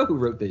 wait, I know who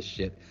wrote this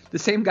shit. The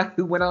same guy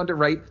who went on to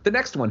write the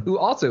next one, who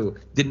also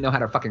didn't know how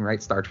to fucking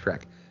write Star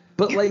Trek.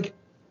 But, like,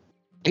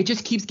 it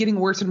just keeps getting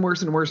worse and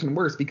worse and worse and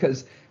worse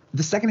because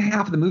the second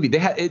half of the movie,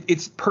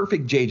 it's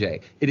perfect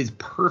JJ. It is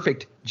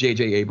perfect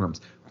JJ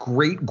Abrams.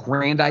 Great,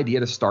 grand idea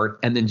to start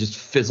and then just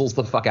fizzles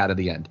the fuck out of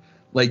the end.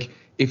 Like,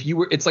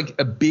 it's like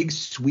a big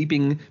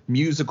sweeping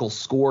musical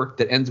score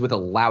that ends with a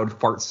loud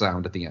fart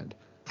sound at the end.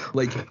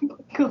 Like,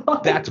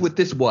 that's what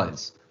this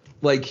was.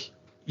 Like,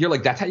 you're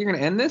like, that's how you're going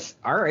to end this?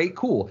 All right,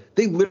 cool.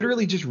 They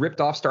literally just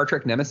ripped off Star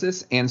Trek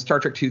Nemesis and Star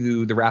Trek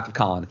II, The Wrath of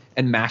Khan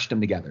and mashed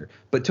them together,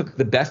 but took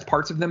the best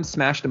parts of them,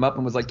 smashed them up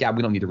and was like, yeah,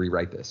 we don't need to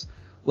rewrite this.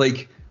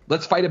 Like,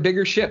 let's fight a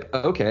bigger ship.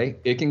 Okay,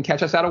 it can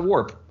catch us out of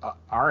warp.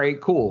 All right,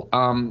 cool.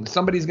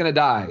 Somebody's going to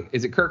die.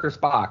 Is it Kirk or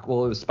Spock?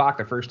 Well, it was Spock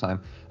the first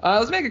time.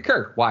 Let's make it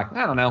Kirk. Why?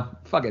 I don't know.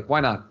 Fuck it. Why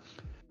not?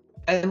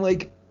 And,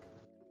 like,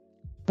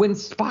 when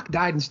Spock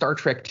died in Star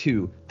Trek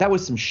II, that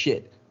was some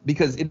shit.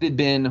 Because it had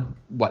been,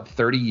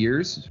 30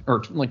 years?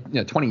 Or,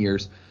 20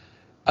 years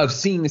of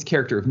seeing this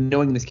character, of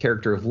knowing this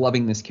character, of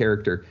loving this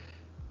character.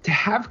 To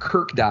have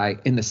Kirk die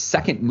in the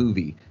second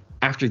movie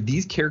after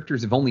these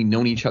characters have only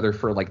known each other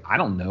for, like, I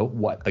don't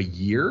know, a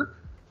year?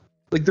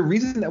 Like, the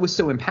reason that was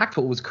so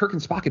impactful was Kirk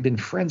and Spock had been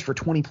friends for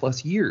 20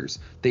 plus years.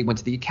 They went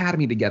to the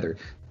academy together.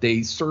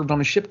 They served on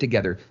a ship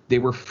together. They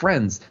were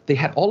friends. They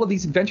had all of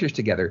these adventures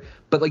together.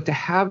 But, like, to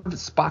have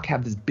Spock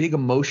have this big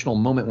emotional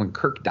moment when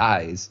Kirk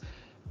dies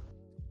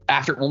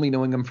after only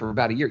knowing him for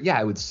about a year,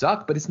 yeah, it would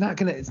suck, but it's not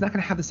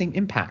gonna have the same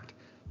impact.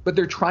 But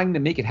they're trying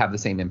to make it have the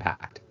same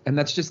impact. And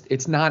that's just,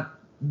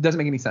 doesn't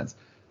make any sense.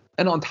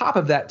 And on top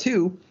of that,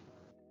 too,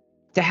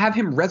 to have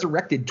him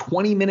resurrected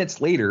 20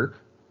 minutes later,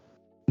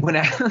 when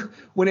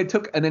it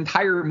took an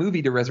entire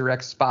movie to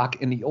resurrect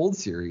Spock in the old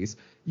series,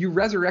 you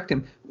resurrect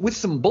him with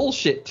some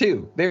bullshit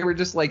too. They were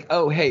just like,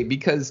 oh, hey,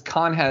 because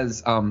Khan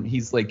has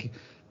he's like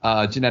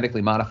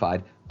genetically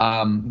modified,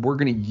 we're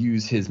gonna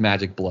use his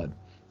magic blood,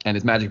 and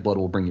his magic blood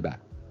will bring you back.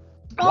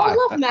 Oh, why? I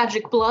love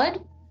magic blood.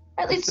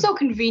 It's so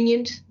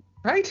convenient.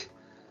 Right?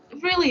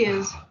 It really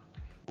is.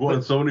 Well,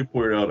 and somebody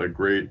pointed out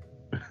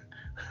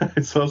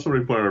I saw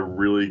somebody point out a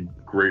really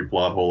great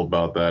plot hole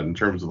about that in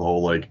terms of the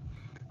whole, like,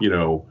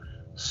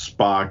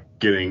 Spock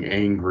getting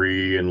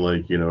angry and,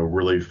 like,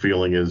 really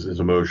feeling his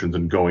emotions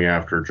and going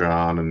after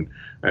John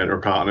or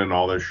Khan and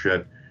all this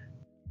shit.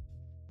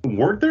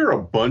 Weren't there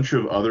a bunch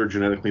of other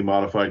genetically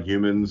modified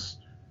humans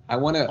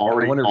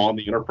already on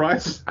the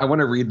Enterprise? I want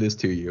to read this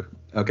to you.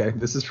 Okay,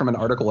 this is from an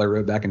article I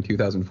wrote back in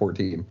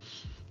 2014.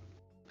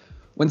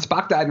 When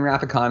Spock died in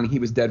Wrath of Khan, he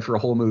was dead for a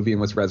whole movie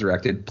and was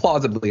resurrected,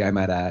 plausibly, I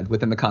might add,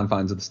 within the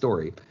confines of the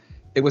story.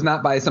 It was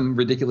not by some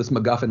ridiculous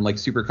MacGuffin like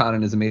Super Khan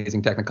and his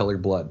amazing Technicolor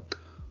blood.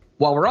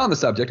 While we're on the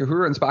subject,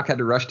 Uhura and Spock had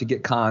to rush to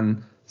get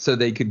Khan so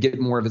they could get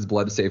more of his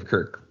blood to save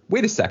Kirk.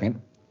 Wait a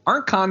second.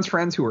 Aren't Khan's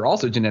friends, who are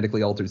also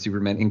genetically altered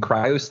Supermen, in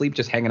cryosleep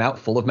just hanging out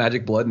full of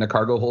magic blood in a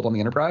cargo hold on the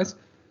Enterprise?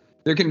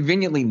 They're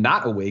conveniently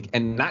not awake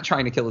and not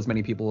trying to kill as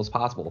many people as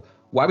possible.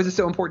 Why was it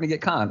so important to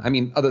get Khan? I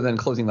mean, other than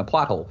closing the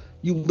plot hole.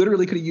 You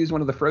literally could have used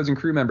one of the frozen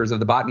crew members of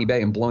the Botany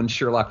Bay and blown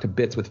Sherlock to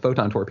bits with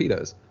photon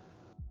torpedoes.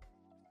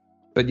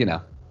 But, you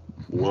know,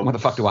 what the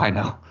fuck do I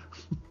know?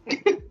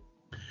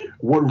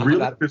 What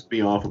really pissed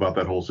me off about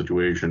that whole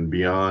situation,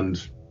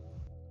 beyond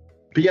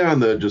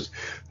the just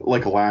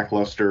like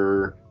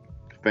lackluster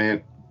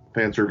fan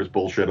service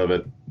bullshit of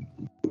it,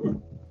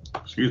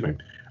 excuse me,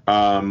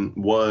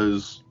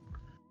 was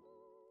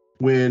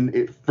when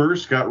it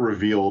first got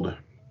revealed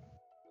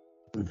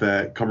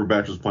that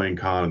Cumberbatch was playing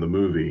Khan in the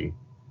movie,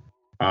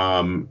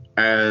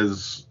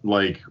 as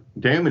like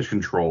damage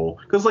control,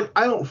 because like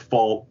I don't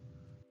fault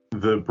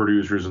the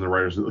producers and the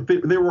writers. Like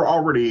they were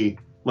already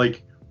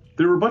like,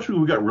 there were a bunch of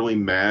people who got really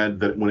mad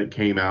that when it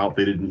came out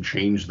they didn't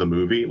change the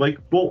movie. Like,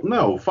 well,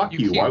 no, fuck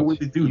you. Why would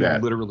they do that?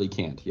 You literally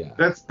can't. Yeah.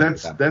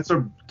 That's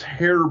a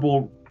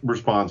terrible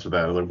response to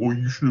that. Like, well,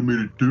 you should have made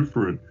it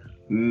different.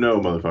 No,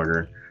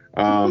 motherfucker.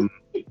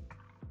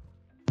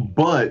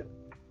 But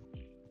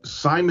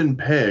Simon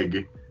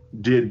Pegg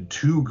did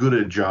too good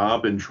a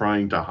job in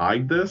trying to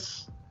hide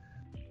this,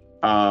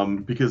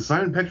 because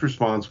Simon Pegg's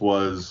response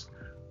was,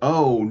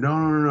 "Oh,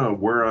 no,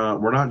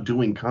 we're not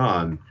doing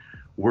Khan.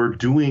 We're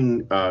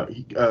doing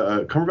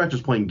Cumberbatch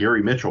is playing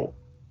Gary Mitchell."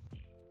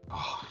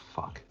 Oh,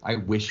 fuck! I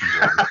wish you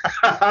would.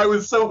 I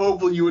was so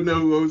hopeful you would know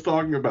who I was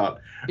talking about.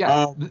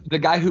 Yeah, the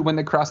guy who, when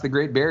they cross the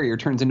Great Barrier,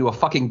 turns into a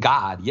fucking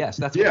god. Yes,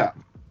 that's Yeah,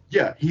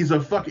 he's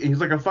like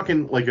a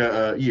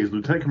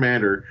lieutenant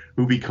commander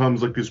who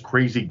becomes like this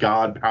crazy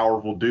god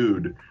powerful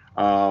dude,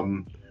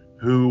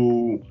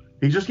 who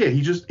he's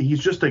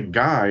just a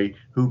guy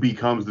who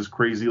becomes this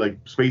crazy like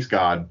space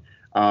god.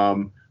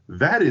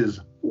 That is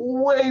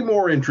way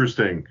more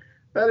interesting.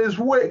 That is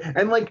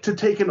and like to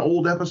take an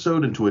old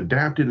episode and to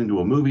adapt it into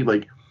a movie,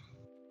 like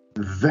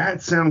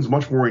that sounds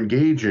much more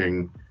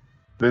engaging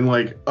than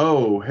like,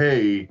 oh,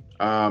 hey,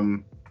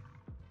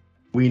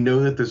 we know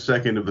that the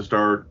second of the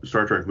Star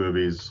Trek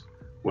movies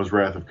was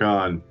Wrath of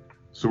Khan,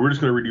 so we're just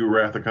gonna redo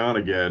Wrath of Khan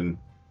again.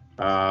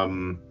 But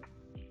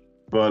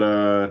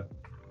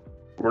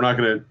we're not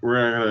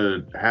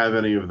gonna have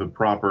any of the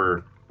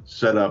proper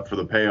setup for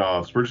the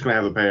payoffs. We're just gonna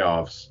have the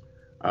payoffs.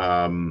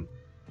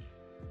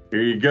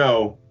 Here you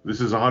go.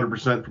 This is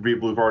 100% for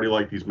people who've already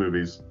liked these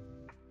movies.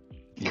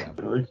 Yeah.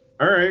 Really?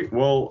 All right.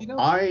 Well,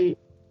 I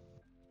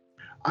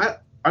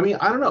mean,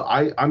 I don't know.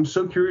 I'm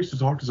so curious to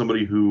talk to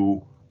somebody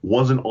who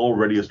wasn't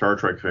already a Star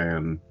Trek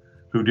fan,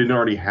 who didn't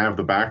already have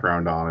the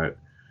background on it,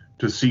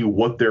 to see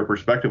what their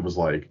perspective was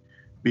like,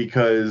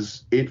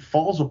 because it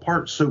falls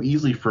apart so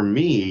easily for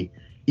me,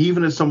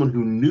 even as someone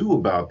who knew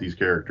about these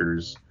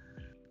characters.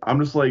 I'm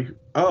just like,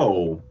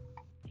 oh,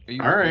 are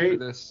you all right.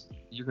 For this?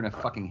 You're gonna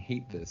fucking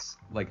hate this,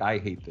 like I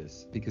hate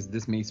this, because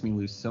this makes me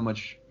lose so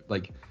much,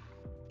 like,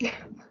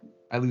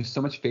 I lose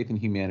so much faith in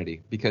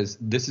humanity, because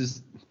this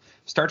is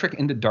Star Trek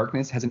Into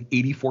Darkness has an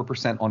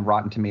 84% on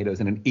Rotten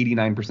Tomatoes and an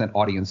 89%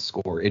 audience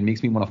score. It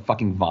makes me want to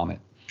fucking vomit.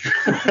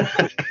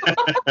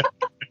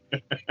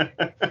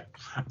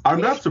 I'm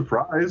not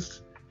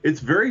surprised. It's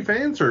very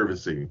fan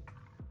servicey,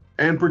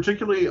 and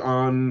particularly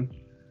on,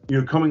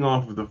 coming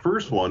off of the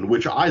first one,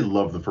 which I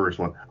love the first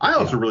one. I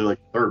also really like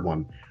the third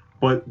one,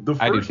 but the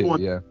first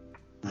one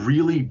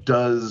really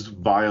does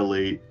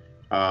violate.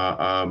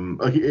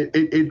 Like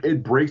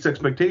it breaks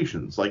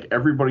expectations. Like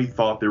everybody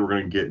thought they were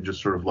going to get just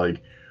sort of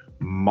like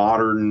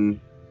modern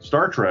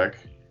Star Trek,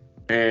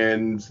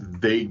 and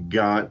they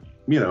got,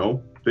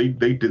 they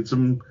did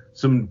some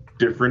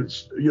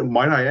different,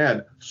 might I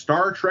add,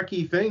 Star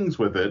Trek-y things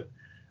with it,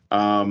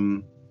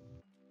 and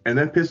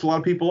that pissed a lot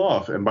of people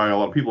off. And by a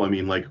lot of people, I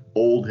mean like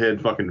old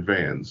head fucking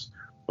fans,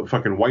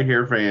 fucking white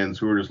hair fans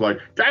who are just like,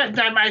 that's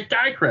not my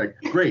Star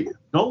Trek. Great,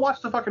 don't watch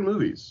the fucking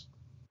movies.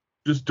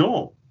 Just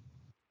don't.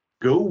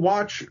 Go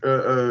watch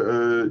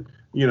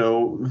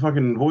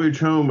fucking Voyage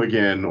Home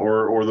again,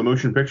 or the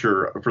motion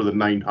picture for the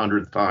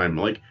 900th time.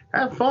 Like,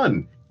 have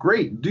fun.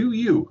 Great, do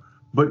you.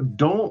 But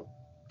don't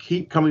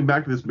keep coming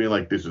back to this being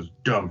like, this is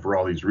dumb for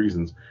all these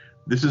reasons.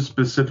 This is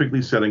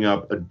specifically setting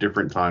up a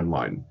different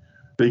timeline.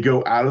 They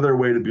go out of their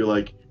way to be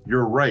like,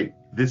 you're right,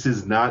 this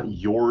is not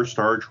your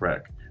Star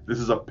Trek. This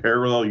is a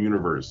parallel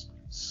universe.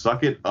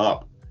 Suck it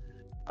up.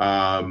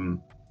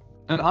 And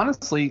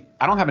honestly,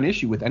 I don't have an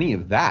issue with any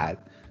of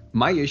that.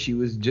 My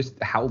issue is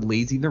just how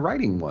lazy the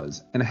writing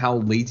was and how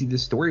lazy the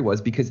story was,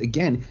 because,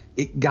 again,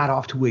 it got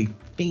off to a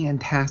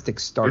fantastic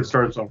start. It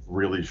starts off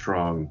really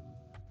strong.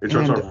 It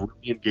starts off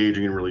really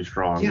engaging and really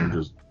strong. Yeah. And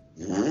just...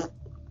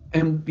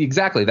 And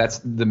exactly, that's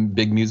the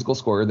big musical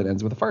score that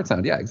ends with a fart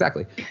sound. Yeah,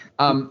 exactly.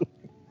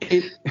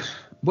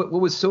 What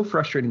was so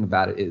frustrating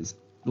about it is,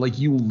 like,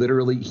 he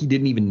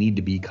didn't even need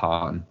to be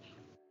Khan.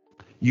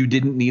 You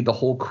didn't need the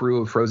whole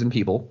crew of frozen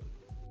people.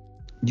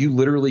 You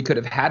literally could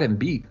have had him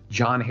be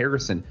John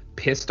Harrison,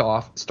 pissed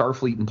off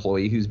Starfleet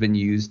employee who's been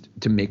used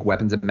to make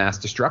weapons of mass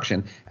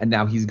destruction, and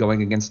now he's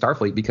going against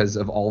Starfleet because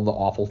of all the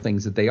awful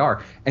things that they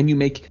are. And you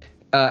make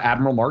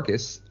Admiral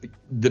Marcus,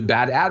 the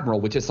bad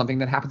admiral, which is something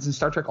that happens in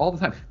Star Trek all the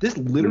time. This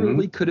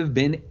literally could have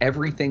been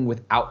everything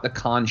without the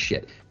Khan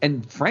shit.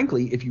 And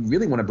frankly, if you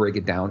really want to break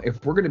it down,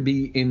 if we're going to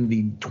be in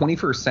the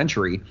 21st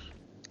century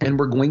and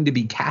we're going to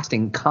be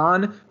casting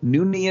Khan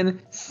Noonien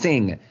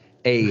Singh,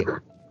 a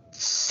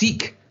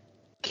Sikh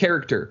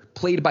character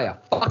played by a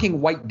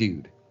fucking white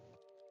dude,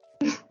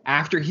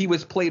 after he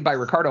was played by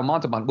Ricardo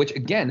Montalban, which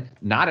again,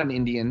 not an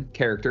Indian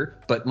character,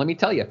 but let me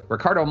tell you,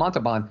 Ricardo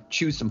Montalban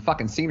chews some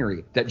fucking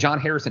scenery that John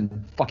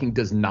Harrison fucking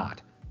does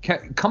not.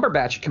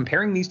 Cumberbatch,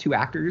 comparing these two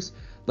actors,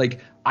 like,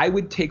 I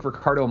would take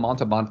Ricardo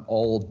Montalban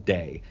all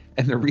day.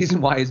 And the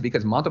reason why is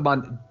because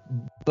Montalban,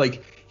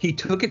 like, he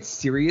took it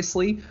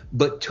seriously,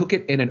 but took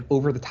it in an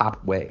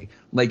over-the-top way.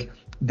 Like,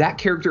 that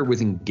character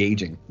was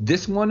engaging.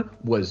 This one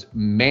was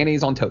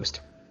mayonnaise on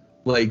toast.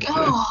 Like,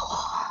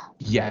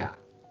 yeah.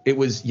 It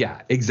was,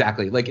 yeah,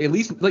 exactly. Like, at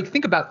least, like,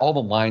 think about all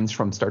the lines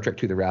from Star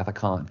Trek II: The Wrath of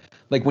Khan.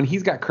 Like, when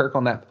he's got Kirk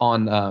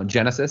on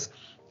Genesis,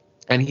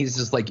 and he's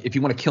just like, if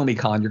you want to kill me,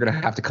 Khan, you're going to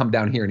have to come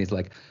down here. And he's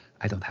like,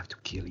 I don't have to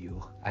kill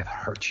you. I've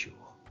hurt you.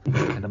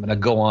 And I'm going to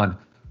go on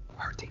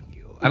hurting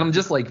you. And I'm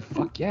just like,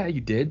 fuck yeah,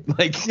 you did.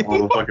 Like,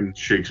 all the fucking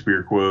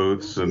Shakespeare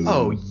quotes. And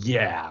oh,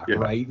 yeah,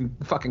 right? And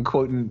fucking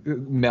quoting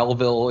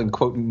Melville and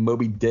quoting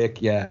Moby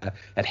Dick. Yeah.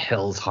 At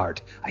hell's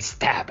heart, I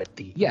stab at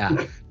thee.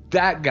 Yeah.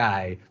 That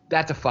guy,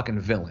 that's a fucking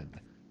villain,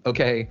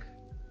 okay?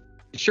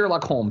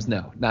 Sherlock Holmes,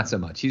 no, not so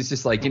much. He's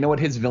just like, you know what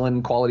his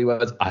villain quality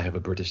was? I have a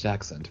British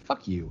accent.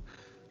 Fuck you.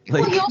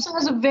 Like, well, he also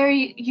has a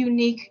very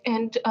unique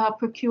and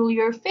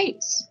peculiar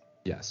face.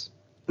 Yes.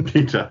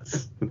 He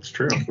does. It's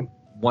true.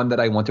 One that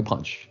I want to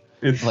punch.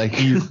 It's like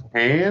his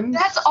hands.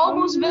 That's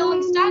almost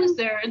villain status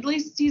there. At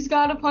least he's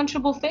got a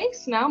punchable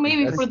face now,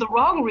 maybe for the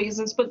wrong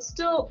reasons, but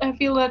still, I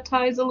feel that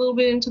ties a little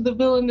bit into the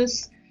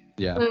villainous,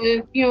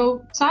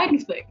 side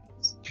of things.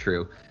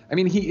 True. I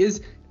mean, he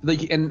is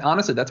like, and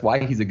honestly, that's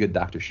why he's a good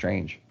Doctor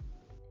Strange,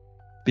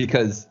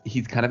 because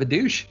he's kind of a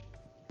douche.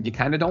 You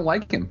kind of don't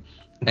like him,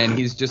 and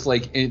he's just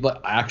like,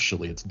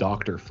 actually, it's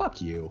Doctor.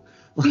 Fuck you.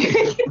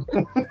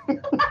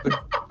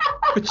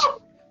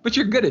 but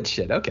you're good at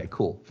shit. Okay,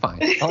 cool, fine.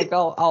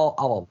 I'll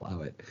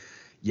allow it.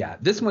 Yeah,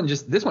 this one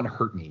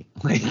hurt me,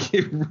 like,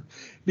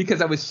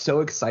 because I was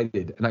so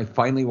excited, and I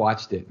finally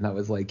watched it, and I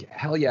was like,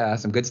 hell yeah,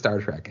 some good Star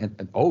Trek,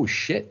 and oh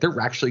shit, they're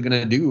actually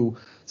gonna do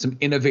some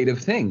innovative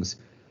things.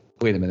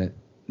 Wait a minute,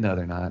 no,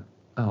 they're not.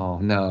 Oh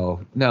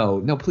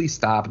no, please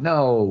stop,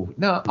 no.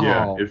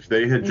 Yeah, if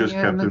they had just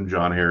kept him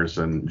John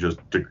Harrison, just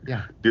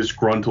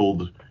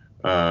disgruntled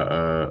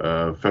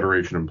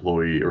Federation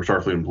employee or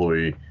Starfleet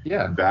employee,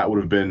 that would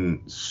have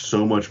been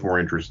so much more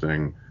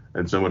interesting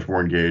and so much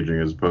more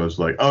engaging, as opposed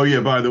to like, oh yeah,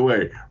 by the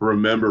way,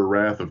 remember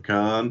Wrath of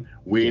Khan?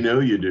 We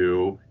know you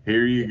do.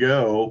 Here you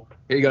go.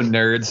 Here you go,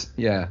 nerds.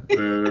 Yeah.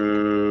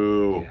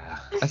 Boo. Yeah.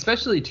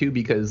 Especially too,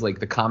 because like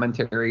the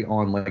commentary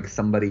on like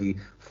somebody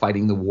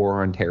fighting the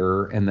war on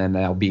terror and then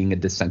now being a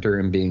dissenter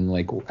and being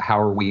like, how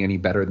are we any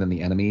better than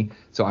the enemy?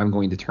 So I'm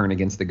going to turn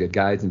against the good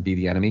guys and be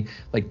the enemy.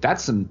 Like,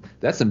 that's some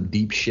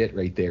deep shit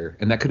right there.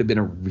 And that could have been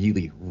a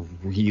really,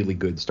 really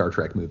good Star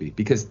Trek movie,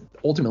 because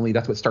ultimately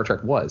that's what Star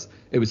Trek was.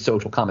 It was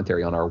social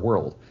commentary on our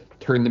world.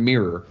 Turn the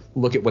mirror,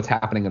 look at what's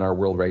happening in our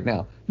world right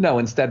now. No,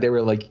 instead they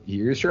were like,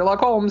 here's Sherlock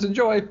Holmes,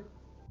 enjoy.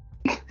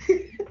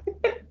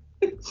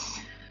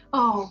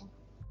 Oh.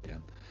 Yeah.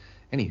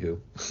 Anywho.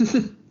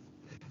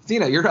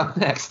 Zena, you're up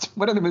next.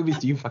 What other movies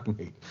do you fucking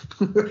hate?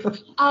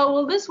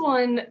 Well, this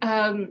one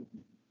I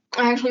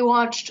actually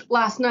watched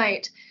last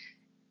night.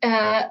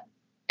 And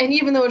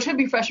even though it should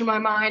be fresh in my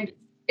mind,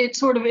 it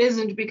sort of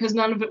isn't, because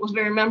none of it was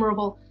very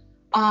memorable.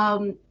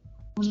 I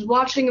was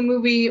watching a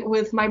movie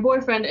with my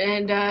boyfriend,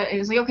 and he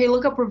was like, okay,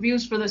 look up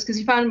reviews for this, because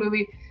he found a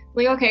movie. I'm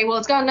like, okay, well,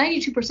 it's got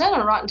 92%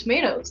 on Rotten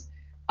Tomatoes.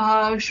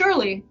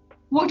 Surely,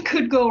 what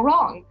could go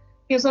wrong?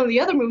 Some of the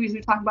other movies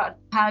we talked about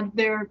had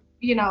their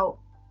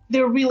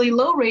really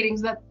low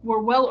ratings that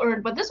were well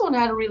earned, but this one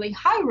had a really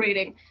high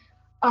rating.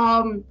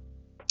 And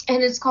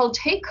it's called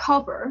Take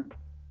Cover.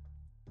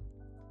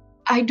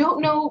 I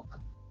don't know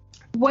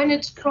when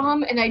it's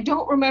from, and I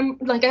don't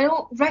remember, like, I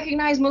don't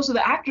recognize most of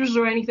the actors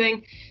or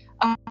anything.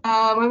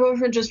 My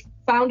boyfriend just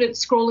found it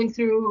scrolling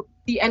through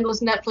the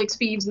endless Netflix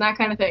feeds and that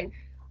kind of thing.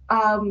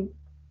 And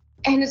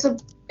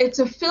it's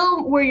a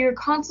film where you're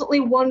constantly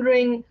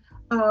wondering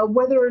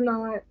whether or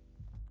not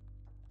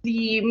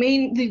the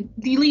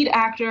lead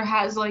actor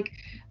has like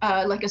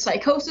a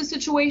psychosis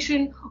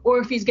situation, or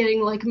if he's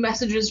getting like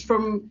messages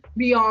from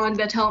beyond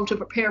that tell him to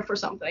prepare for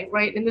something,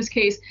 right? In this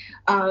case,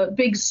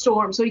 big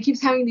storm. So he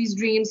keeps having these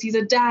dreams. He's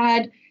a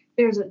dad,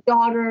 there's a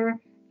daughter,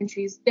 and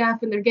she's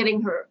deaf, and they're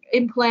getting her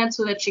implants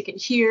so that she can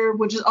hear,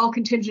 which is all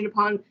contingent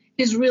upon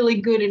his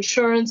really good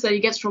insurance that he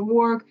gets from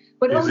work.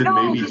 But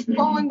he's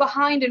falling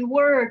behind in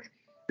work.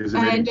 Is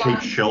it maybe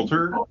Take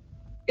Shelter?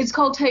 It's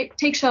called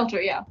Take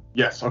Shelter, yeah.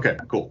 Yes. Okay.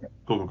 Cool.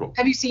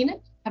 Have you seen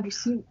it?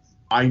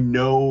 I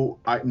know.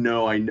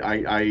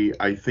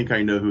 I think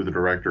I know who the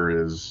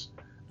director is,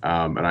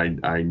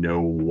 and I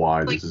know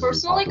why this is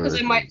personally, because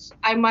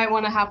I might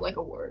want to have like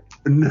a word.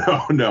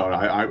 No.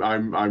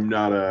 I'm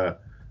not a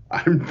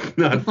I'm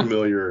not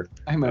familiar.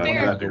 I'm a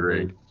that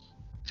degree.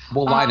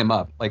 We'll line him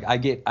up. Like I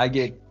get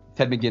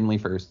Ted McGinley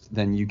first,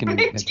 then you can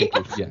take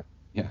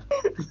yeah.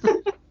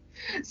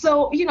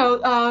 So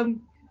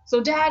so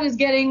Dad is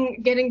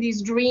getting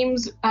these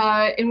dreams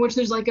in which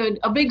there's like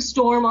a big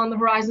storm on the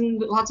horizon,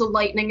 lots of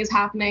lightning is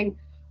happening,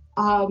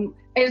 and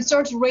it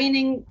starts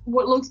raining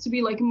what looks to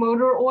be like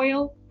motor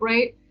oil,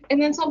 right?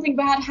 And then something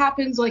bad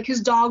happens, like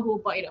his dog will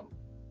bite him,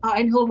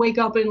 and he'll wake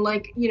up and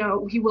like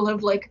he will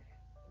have like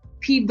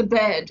peed the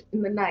bed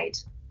in the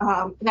night,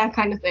 that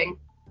kind of thing.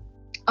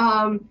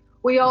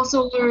 We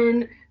also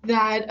learn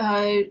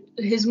that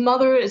his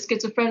mother is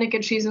schizophrenic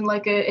and she's in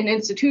like an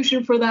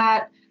institution for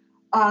that.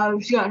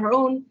 She got her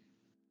own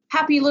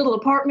happy little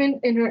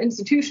apartment in her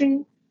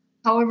institution,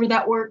 however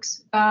that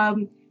works.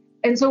 And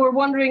so we're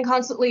wondering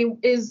constantly,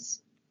 is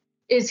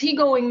he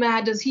going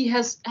mad? Does he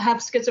have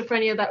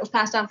schizophrenia that was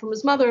passed down from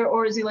his mother,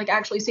 or is he like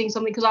actually seeing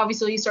something? Because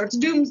obviously he starts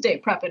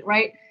doomsday prepping,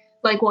 right?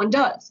 Like one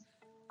does.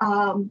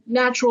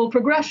 Natural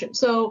progression.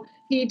 So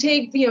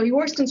he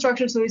works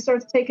construction, so he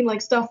starts taking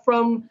like stuff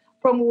from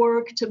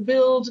work to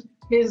build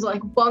his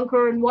like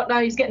bunker and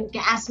whatnot. He's getting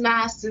gas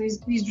masks, and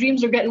these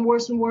dreams are getting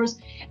worse and worse.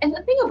 And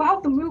the thing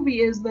about the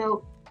movie is,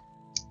 though,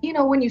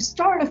 when you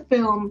start a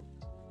film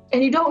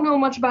and you don't know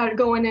much about it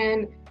going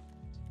in,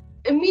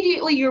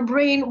 immediately your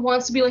brain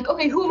wants to be like,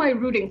 okay, who am I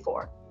rooting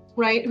for,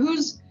 right?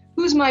 Who's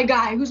my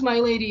guy? Who's my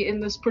lady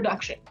in this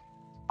production?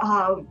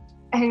 And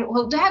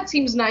well, Dad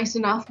seems nice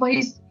enough, but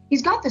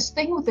he's got this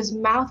thing with his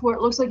mouth where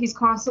it looks like he's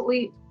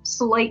constantly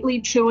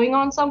slightly chewing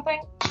on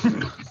something.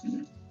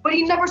 But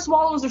he never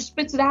swallows or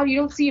spits it out. You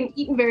don't see him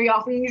eating very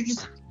often. You're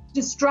just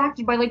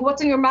distracted by, like,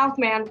 what's in your mouth,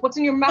 man? What's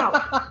in your mouth?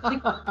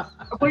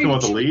 Like, you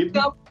want the lead?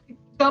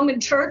 Gum in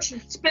church,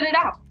 spit it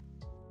out.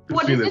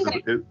 What is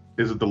it?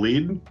 Is it the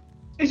lead?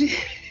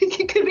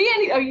 It could be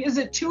any. Is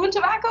it chewing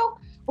tobacco?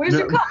 Where's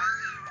your cup?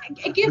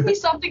 Give me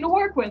something to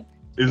work with.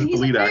 Is it the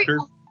lead actor?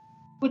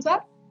 What's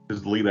that? Is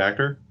it the lead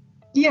actor?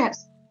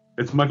 Yes.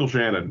 It's Michael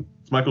Shannon.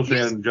 It's Michael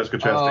Shannon and Jessica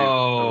Chastain.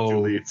 Oh, two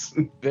leads.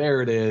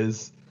 There it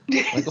is.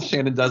 Michael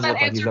Shannon does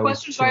look like he's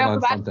always chewing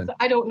on something.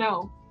 I don't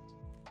know.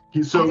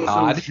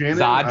 Zod, Shannon,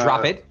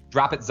 drop it,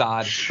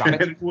 Zod.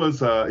 Shannon was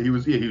he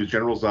was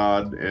General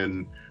Zod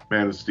in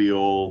Man of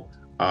Steel.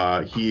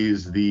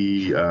 He's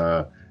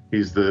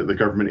the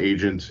government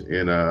agent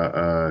in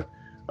The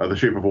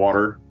Shape of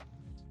Water.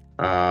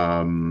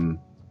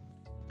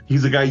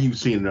 He's the guy you've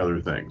seen in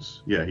other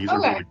things. Yeah, he's a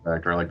really good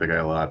actor. I like that guy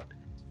a lot.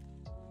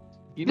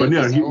 But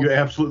no, he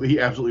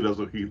absolutely does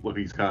look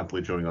he's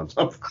constantly chewing on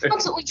something.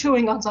 Constantly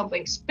chewing on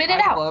something. Spit it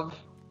out.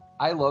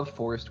 I love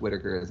Forrest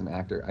Whitaker as an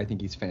actor. I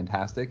think he's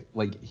fantastic.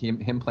 Like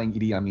him playing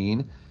Idi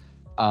Amin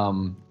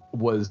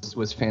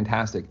was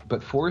fantastic.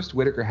 But Forrest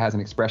Whitaker has an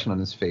expression on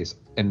his face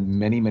in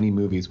many, many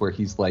movies where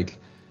he's like,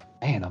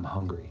 man, I'm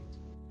hungry.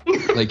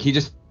 Like he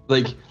just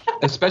like,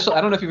 especially,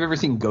 I don't know if you've ever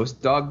seen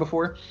Ghost Dog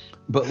before,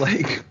 but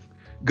like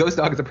Ghost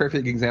Dog is a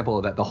perfect example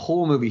of that. The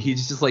whole movie,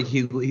 he's just like,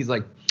 he's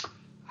like,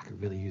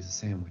 really use a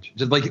sandwich.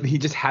 Just like he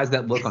just has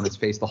that look on his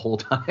face the whole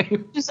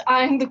time. Just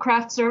eyeing the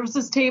craft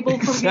services table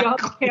from beyond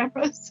the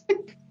cameras.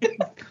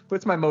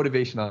 What's my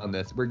motivation on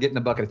this? We're getting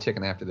a bucket of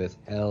chicken after this.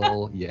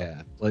 Hell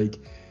yeah. Like,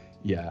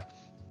 yeah.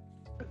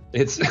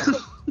 It's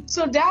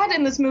so Dad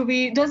in this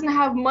movie doesn't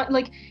have much,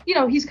 like,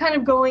 he's kind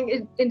of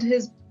going into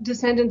his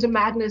descent into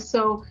madness,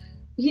 so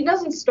he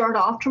doesn't start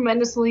off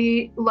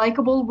tremendously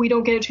likable. We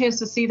don't get a chance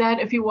to see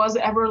that if he was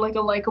ever like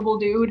a likable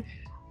dude.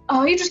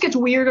 He just gets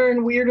weirder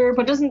and weirder,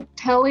 but doesn't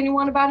tell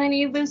anyone about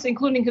any of this,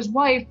 including his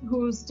wife,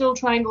 who's still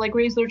trying to like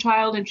raise their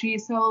child, and she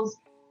sells,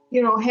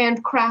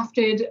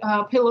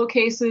 handcrafted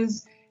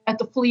pillowcases at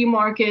the flea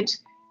market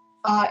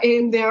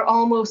in their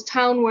almost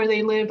town where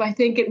they live. I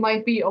think it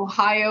might be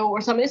Ohio or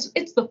something.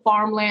 It's the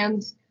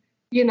farmlands,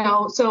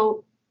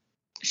 So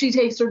she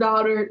takes her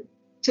daughter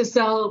to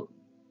sell,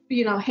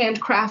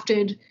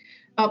 handcrafted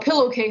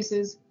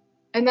pillowcases,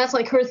 and that's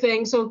like her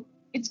thing. So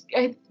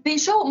they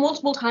show it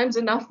multiple times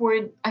enough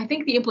where I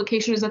think the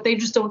implication is that they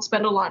just don't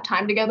spend a lot of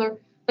time together.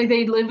 Like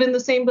they live in the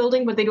same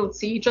building, but they don't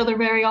see each other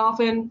very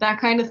often, that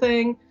kind of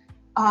thing.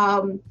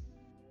 And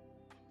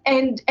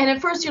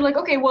at first you're like,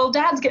 okay, well,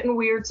 Dad's getting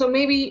weird, so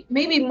maybe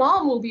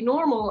Mom will be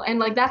normal, and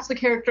like that's the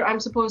character I'm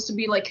supposed to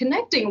be like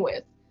connecting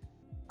with.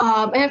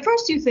 And at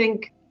first you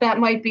think that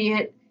might be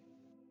it,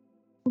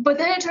 but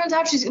then it turns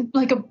out she's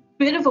like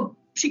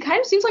she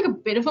kind of seems like a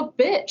bit of a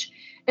bitch.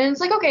 And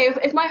it's like, okay,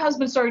 if my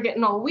husband started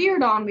getting all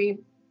weird on me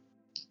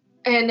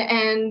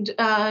and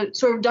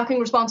sort of ducking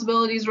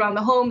responsibilities around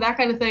the home, that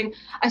kind of thing,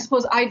 I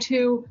suppose I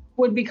too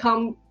would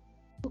become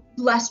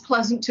less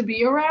pleasant to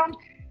be around.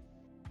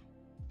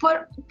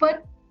 But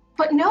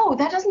no,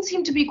 that doesn't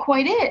seem to be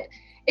quite it.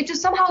 It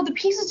just somehow the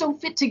pieces don't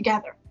fit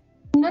together.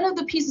 None of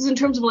the pieces in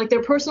terms of like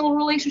their personal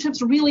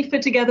relationships really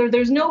fit together.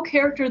 There's no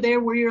character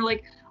there where you're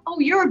like, oh,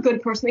 you're a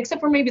good person, except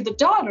for maybe the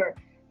daughter.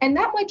 And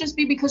that might just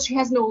be because she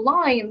has no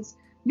lines,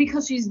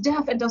 because she's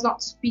deaf and does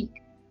not speak.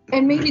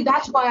 And maybe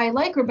that's why I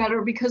like her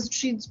better, because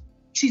she's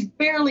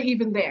barely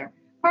even there.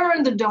 Her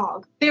and the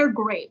dog, they're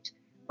great.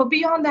 But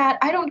beyond that,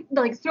 I don't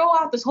like throw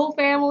out this whole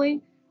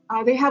family.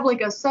 They have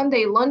like a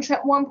Sunday lunch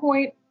at one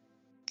point,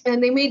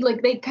 and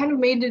they kind of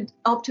made it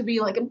up to be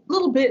like a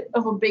little bit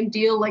of a big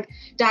deal. Like,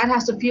 Dad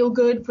has to feel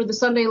good for the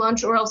Sunday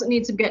lunch or else it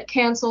needs to get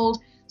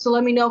canceled. So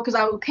let me know because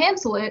I will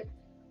cancel it.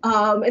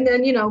 And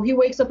then, he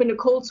wakes up in a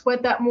cold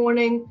sweat that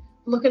morning,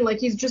 looking like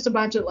he's just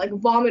about to like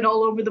vomit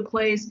all over the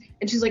place.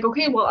 And she's like,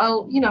 okay, well,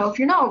 I'll, if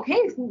you're not okay,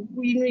 if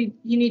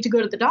you need to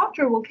go to the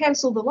doctor, we'll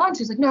cancel the lunch.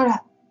 He's like, no,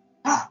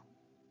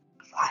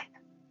 fine.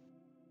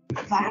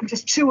 I'm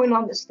just chewing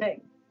on this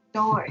thing.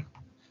 Don't worry.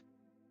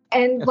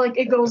 And like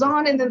it goes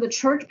on, and then the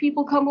church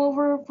people come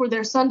over for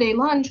their Sunday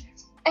lunch.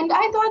 And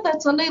I thought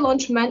that Sunday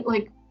lunch meant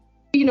like,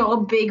 a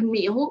big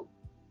meal.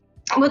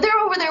 But they're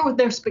over there with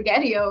their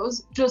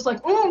SpaghettiOs, just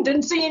like,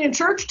 didn't see you in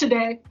church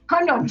today.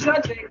 I'm not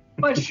judging,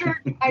 but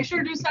I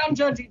sure do sound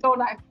judgy,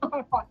 don't I?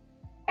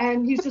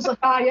 And he's just like,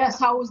 yes,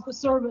 how was the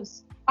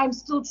service? I'm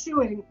still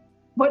chewing,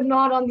 but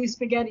not on these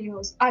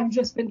SpaghettiOs. I've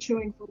just been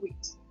chewing for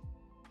weeks.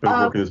 Been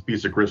working this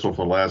piece of crystal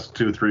for the last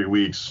 2-3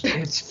 weeks.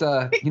 It's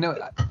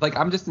like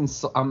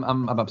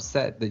I'm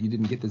upset that you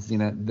didn't get this,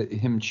 Xena. That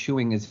him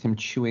chewing is him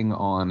chewing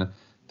on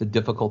the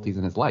difficulties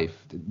in his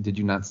life. Did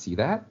you not see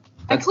that?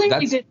 I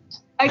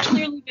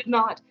clearly did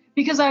not,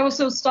 because I was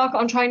so stuck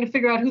on trying to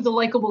figure out who the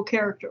likable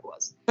character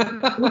was.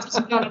 Which is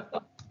none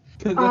of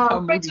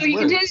them. Right, so he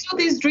continues with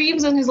these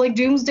dreams and his like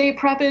doomsday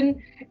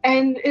prepping,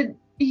 and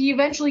he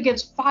eventually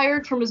gets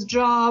fired from his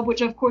job,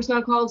 which of course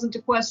now calls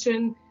into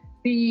question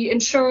the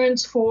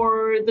insurance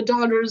for the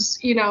daughter's,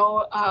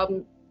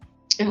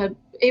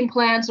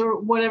 implants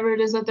or whatever it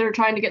is that they're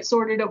trying to get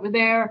sorted over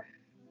there.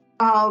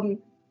 And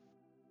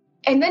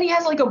then he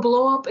has like a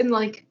blow up in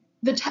like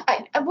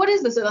what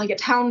is this? Like a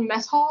town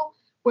mess hall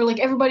where like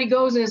everybody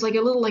goes and it's like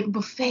a little like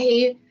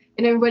buffet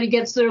and everybody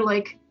gets their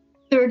like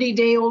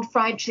 30-day-old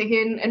fried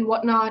chicken and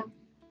whatnot.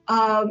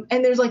 And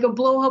there's like a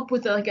blow up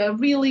with like a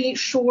really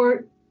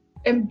short,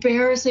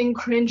 embarrassing,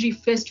 cringy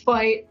fist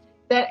fight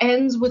that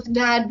ends with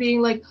Dad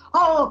being like,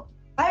 oh,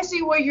 I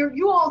see where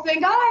you all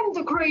think I'm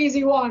the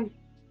crazy one.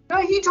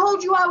 He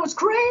told you I was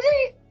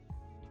crazy?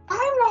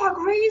 I'm not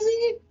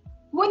crazy.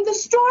 When the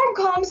storm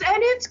comes, and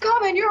it's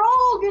coming, you're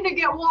all going to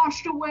get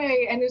washed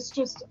away. And it's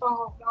just,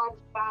 oh, God,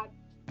 it's bad.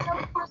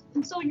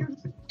 And so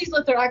please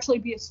let there actually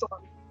be a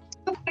storm.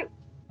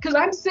 Because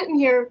I'm sitting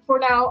here for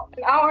now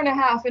an hour and a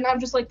half, and I'm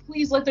just like,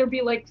 please let there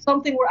be like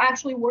something we're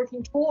actually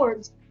working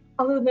towards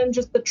other than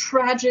just the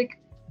tragic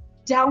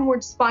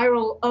downward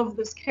spiral of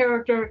this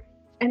character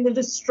and the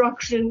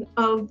destruction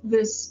of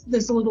this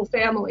little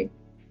family.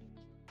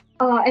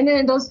 And then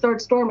it does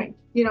start storming.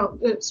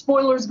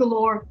 Spoilers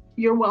galore.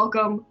 You're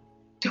welcome.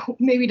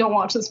 Maybe don't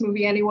watch this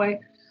movie anyway.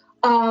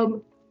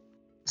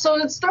 So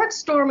it starts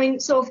storming.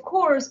 So of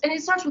course, and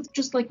it starts with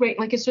just like rain.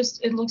 Like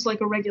it looks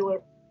like a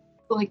regular,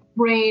 like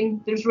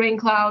rain. There's rain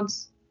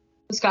clouds.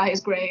 The sky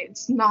is gray.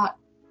 It's not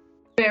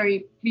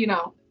very,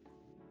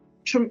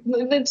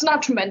 it's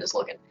not tremendous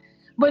looking.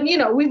 But,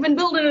 we've been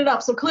building it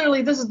up. So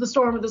clearly this is the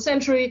storm of the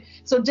century.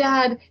 So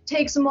Dad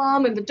takes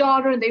Mom and the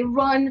daughter and they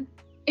run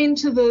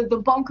into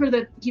the bunker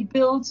that he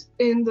built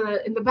in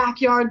the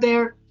backyard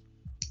there,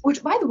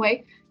 which, by the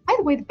way,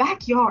 the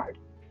backyard,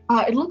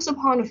 it looks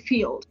upon a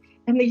field.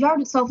 And the yard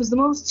itself is the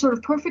most sort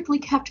of perfectly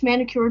kept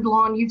manicured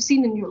lawn you've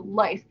seen in your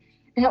life.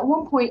 And at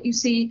one point you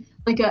see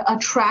like a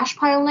trash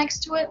pile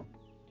next to it.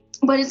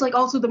 But it's like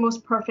also the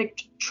most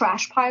perfect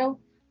trash pile.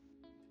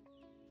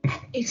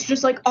 It's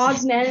just like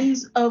odds and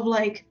ends of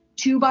like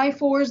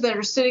 2x4s that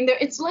are sitting there.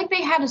 It's like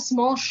they had a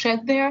small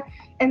shed there,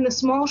 and the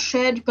small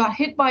shed got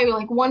hit by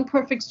like one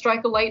perfect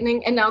strike of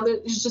lightning, and now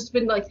there's just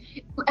been like,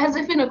 as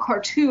if in a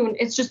cartoon,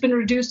 it's just been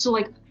reduced to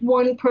like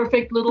one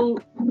perfect little,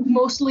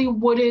 mostly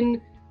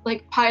wooden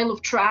like pile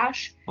of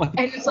trash. And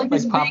it's like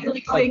this big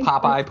like thing.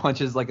 Popeye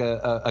punches like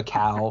a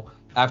cow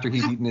after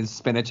he's eaten his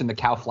spinach, and the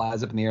cow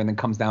flies up in the air and then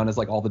comes down as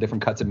like all the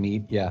different cuts of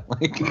meat. Yeah.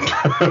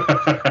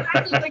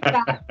 Exactly like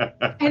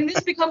that. And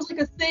this becomes like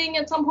a thing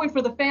at some point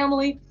for the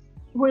family,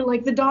 where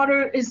like the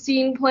daughter is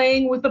seen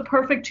playing with the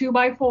perfect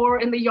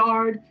 2x4 in the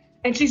yard,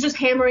 and she's just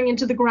hammering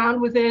into the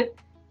ground with it.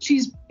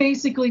 She's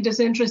basically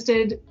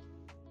disinterested.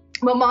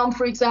 But Mom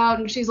freaks out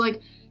and she's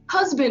like,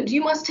 husband,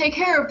 you must take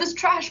care of this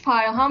trash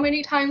pile. How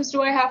many times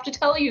do I have to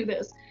tell you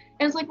this?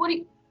 And it's like,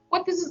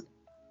 what this is?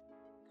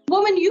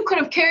 Woman, you could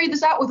have carried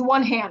this out with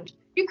one hand.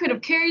 You could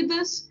have carried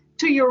this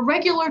to your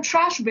regular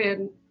trash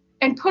bin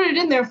and put it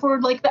in there for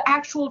like the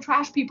actual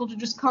trash people to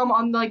just come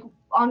on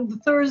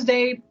the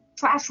Thursday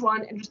trash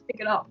run and just pick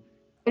it up.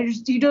 And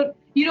you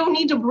don't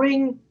need to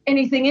bring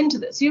anything into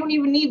this. You don't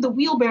even need the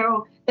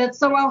wheelbarrow that's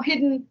somehow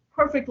hidden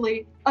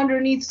perfectly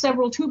underneath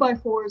several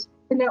 2x4s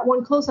in that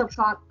one close-up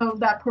shot of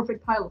that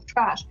perfect pile of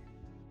trash.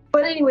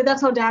 But anyway,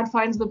 that's how Dad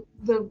finds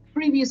the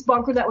previous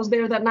bunker that was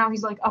there that now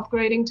he's like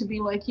upgrading to be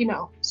like,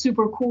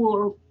 super cool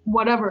or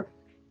whatever.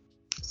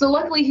 So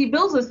luckily he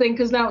builds this thing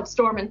because now it's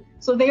storming.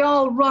 So they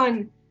all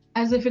run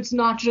as if it's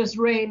not just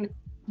rain,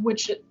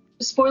 which,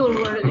 spoiler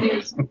alert, it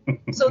is.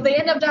 So they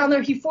end up down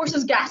there. He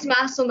forces gas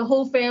masks on the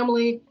whole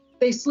family.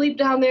 They sleep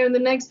down there, and the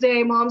next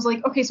day Mom's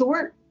like, okay, so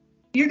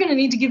you're going to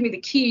need to give me the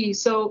key.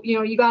 So,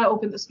 you got to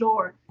open this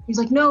door. He's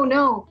like,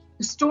 no,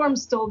 the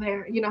storm's still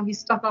there. You know, he's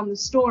stuck on the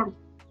storm.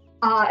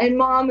 And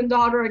mom and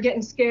daughter are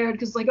getting scared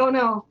because, like, oh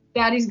no,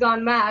 daddy's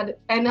gone mad,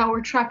 and now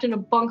we're trapped in a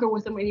bunker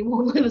with him and he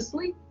won't let us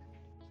sleep.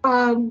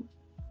 And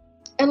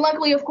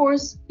luckily, of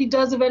course, he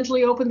does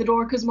eventually open the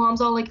door because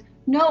mom's all like,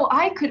 no,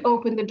 I could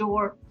open the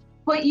door,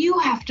 but you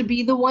have to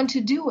be the one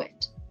to do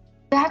it.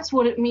 That's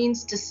what it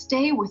means to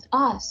stay with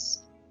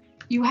us.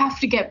 You have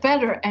to get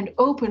better and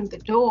open the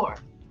door.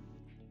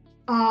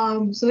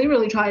 So they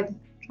really tried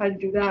to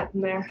do that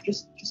in there.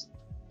 Just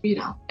you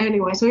know.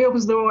 Anyway, so he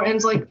opens the door and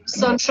it's like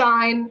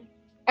sunshine,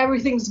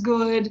 everything's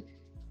good,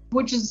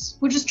 which is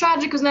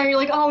tragic because now you're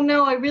like, oh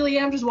no, I really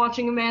am just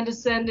watching a man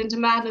descend into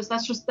madness.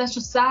 That's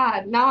just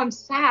sad. Now I'm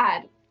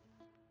sad.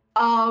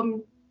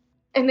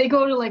 And they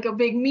go to like a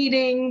big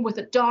meeting with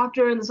a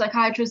doctor, and the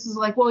psychiatrist is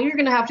like, well, you're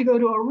gonna have to go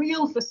to a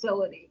real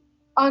facility.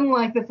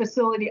 Unlike the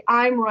facility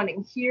I'm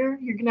running here,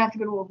 you're gonna have to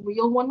go to a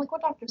real one. Like,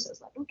 what doctor says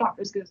that? No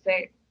doctor's gonna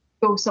say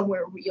go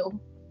somewhere real.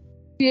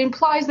 It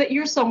implies that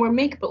you're somewhere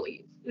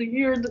make-believe.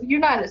 You're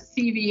not at a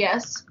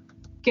CVS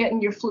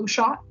getting your flu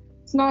shot.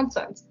 It's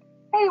nonsense.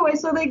 Anyway,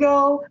 so they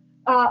go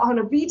on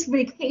a beach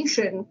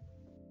vacation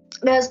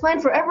that is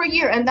planned for every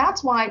year, and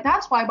that's why,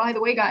 by the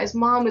way, guys,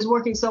 mom is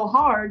working so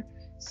hard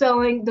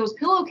selling those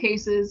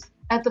pillowcases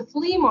at the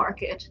flea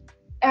market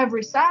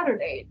every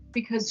Saturday,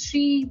 because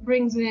she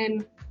brings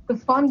in the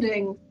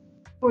funding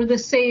for the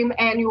same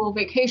annual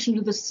vacation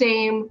to the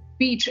same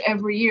beach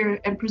every year,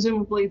 and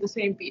presumably the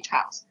same beach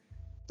house.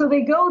 So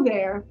they go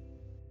there,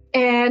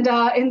 and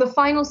in the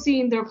final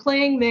scene, they're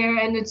playing there,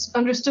 and it's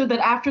understood that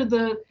after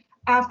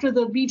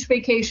the beach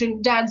vacation,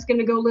 dad's going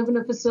to go live in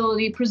a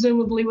facility,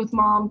 presumably with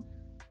mom.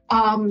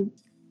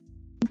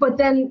 But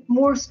then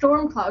more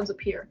storm clouds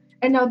appear.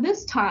 And now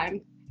this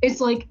time, it's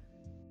like,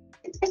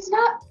 it's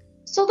not,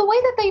 so the way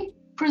that they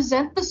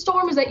present the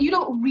storm is that you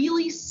don't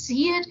really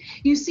see it.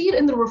 You see it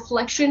in the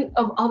reflection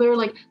of other,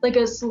 like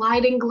a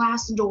sliding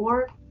glass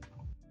door.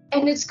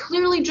 And it's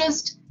clearly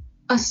just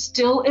a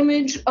still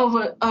image of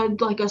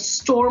a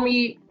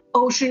stormy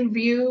ocean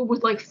view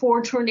with like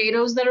 4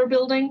 tornadoes that are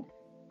building.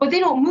 But they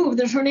don't move.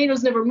 The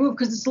tornadoes never move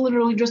because it's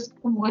literally just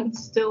one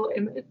still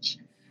image.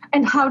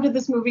 And how did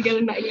this movie get a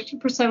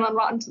 92% on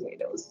Rotten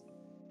Tomatoes?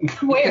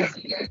 Where?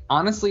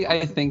 Honestly,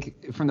 I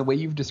think from the way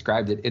you've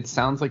described it, it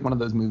sounds like one of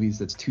those movies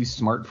that's too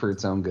smart for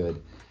its own good.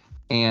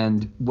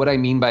 And what I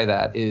mean by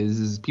that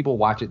is people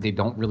watch it, they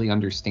don't really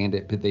understand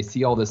it, but they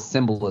see all this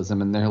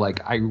symbolism and they're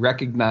like, I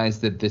recognize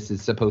that this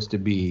is supposed to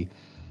be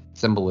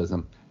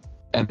symbolism,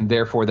 and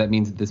therefore that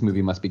means that this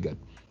movie must be good.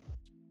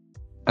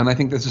 And I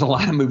think there's a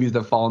lot of movies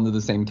that fall into the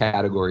same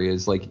category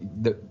as like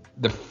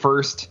the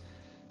first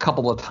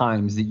couple of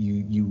times that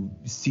you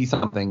see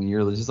something and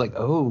you're just like,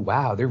 oh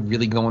wow, they're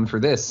really going for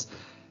this,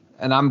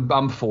 and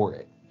I'm for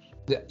it.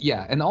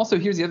 Yeah. And also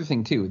here's the other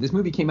thing too, this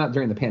movie came out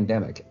during the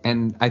pandemic,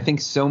 and I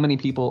think so many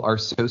people are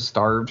so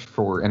starved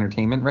for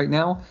entertainment right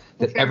now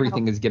that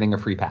everything is getting a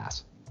free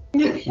pass.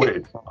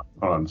 Wait, hold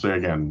on, say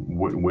again,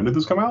 when did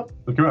this come out?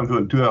 It came out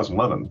in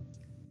 2011.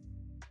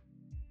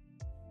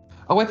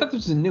 Oh, I thought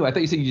this was new. I thought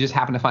you said you just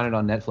happened to find it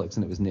on Netflix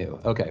and it was new.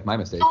 Okay, my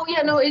mistake. Oh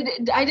yeah, no,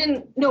 I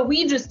didn't. No,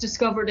 we just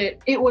discovered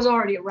it. It was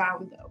already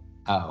around though.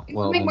 Oh,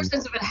 well. It would make more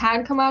sense if it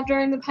had come out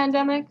during the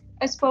pandemic,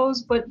 I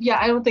suppose. But yeah,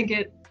 I don't think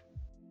it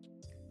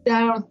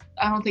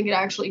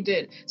actually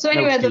did. So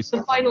anyway,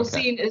 the final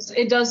scene is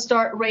it does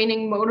start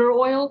raining motor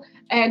oil,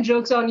 and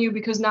joke's on you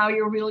because now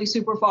you're really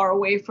super far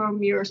away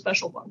from your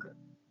special bunker.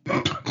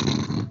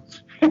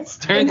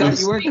 Turns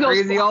out you weren't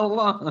crazy all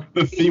along.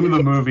 The theme of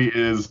the movie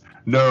is,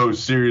 no,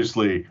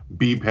 seriously,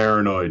 be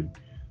paranoid.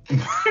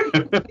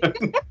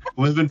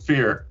 Live in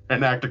fear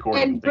and act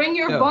accordingly. And bring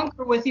your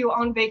bunker with you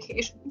on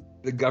vacation.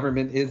 The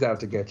government is out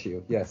to get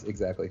you. Yes,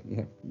 exactly.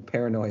 Yeah.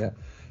 Paranoia.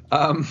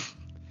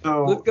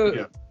 So, let's go.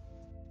 Yeah.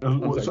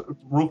 So,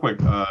 real quick,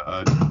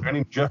 a guy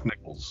named Jeff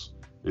Nichols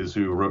is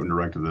who wrote and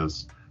directed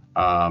this.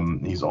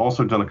 He's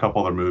also done a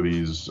couple other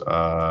movies,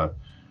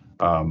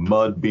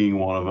 Mud being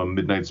one of them,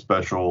 Midnight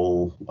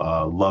Special,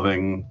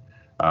 Loving.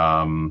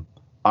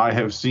 I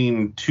have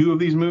seen 2 of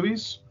these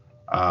movies.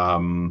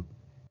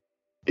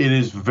 It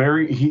is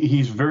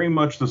he's very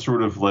much the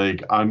sort of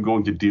like, I'm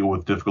going to deal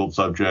with difficult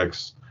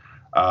subjects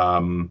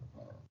and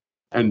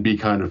be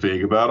kind of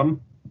vague about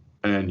them.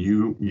 And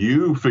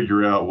you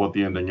figure out what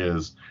the ending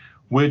is,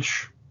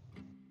 which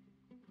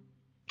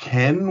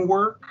can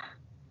work.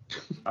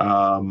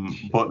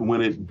 But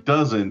when it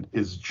doesn't,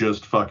 it's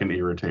just fucking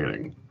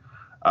irritating.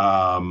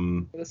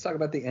 Let's talk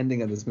about the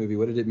ending of this movie.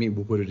 What did it mean?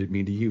 What did it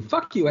mean to you?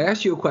 Fuck you. I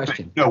asked you a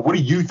question. No, what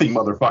do you think,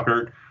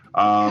 motherfucker?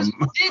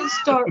 It did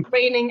start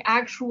raining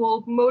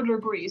actual motor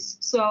grease,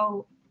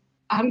 so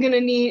I'm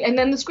gonna need, and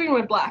then the screen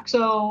went black,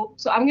 so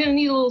I'm gonna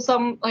need a little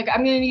something, like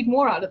I'm gonna need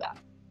more out of that.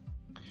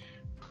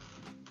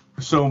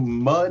 So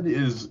Mud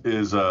is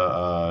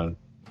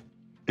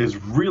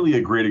really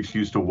a great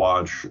excuse to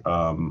watch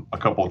a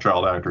couple of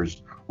child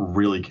actors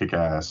really kick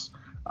ass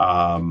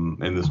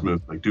in this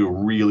movie, like do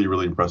really,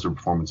 really impressive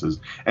performances,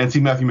 and see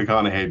Matthew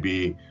McConaughey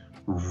be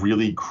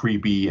really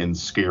creepy and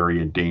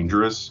scary and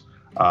dangerous.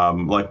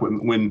 Like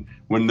when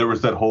there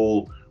was that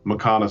whole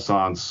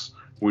reconnaissance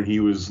when he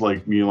was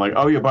like being like,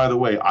 oh yeah, by the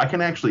way, I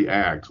can actually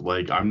act.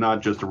 Like, I'm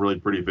not just a really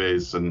pretty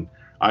face, and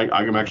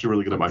I'm actually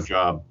really good at my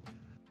job.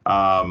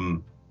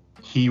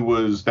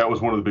 That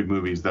was one of the big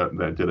movies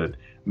that did it.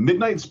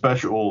 Midnight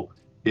Special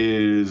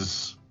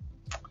could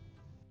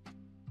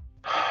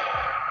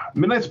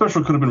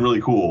have been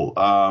really cool.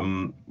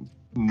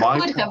 My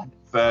point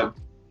that,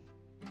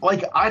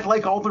 like, I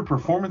like all their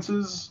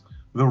performances.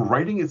 The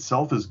writing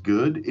itself is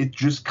good. It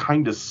just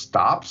kind of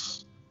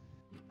stops.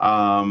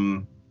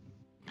 And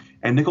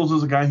Nichols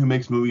is a guy who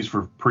makes movies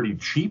for pretty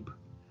cheap,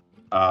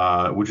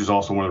 which is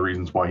also one of the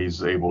reasons why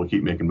he's able to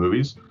keep making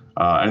movies.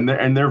 And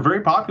they're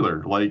very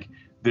popular. Like,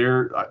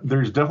 there's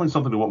definitely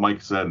something to what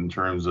Mike said in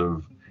terms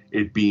of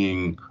it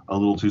being a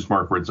little too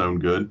smart for its own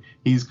good.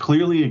 He's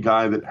clearly a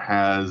guy that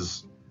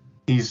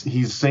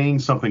he's saying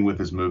something with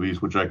his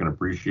movies, which I can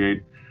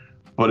appreciate.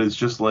 But it's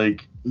just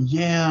like,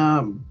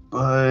 yeah,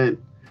 but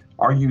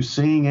are you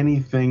saying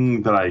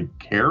anything that I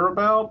care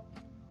about?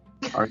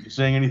 Are you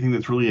saying anything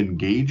that's really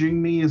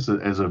engaging me as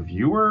a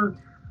viewer?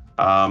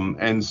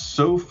 And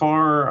so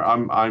far,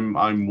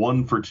 I'm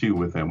 1 for 2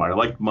 with him. I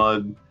liked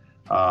Mud.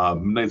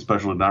 Midnight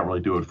Special did not really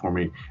do it for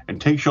me.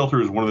 And Take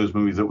Shelter is one of those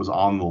movies that was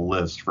on the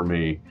list for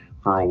me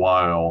for a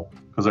while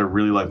because I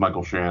really like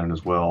Michael Shannon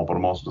as well. But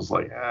I'm also just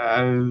like,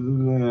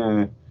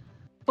 Well,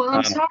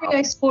 I'm sorry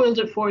I spoiled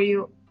it for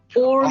you.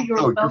 Or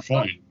you're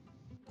fine.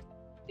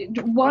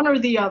 One or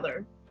the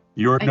other.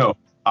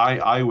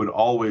 I would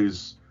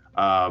always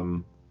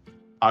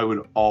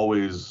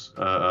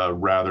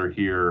rather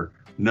hear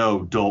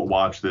no, don't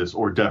watch this,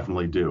 or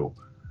definitely do.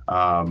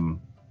 I'm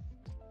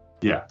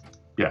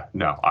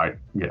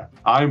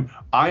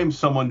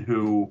someone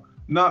who,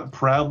 not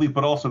proudly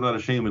but also not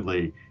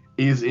ashamedly,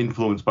 is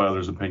influenced by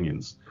others'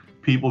 opinions.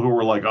 People who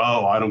are like,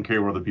 oh, I don't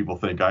care what other people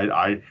think.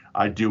 I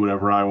do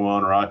whatever I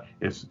want, or I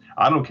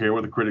don't care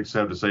what the critics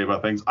have to say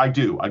about things. I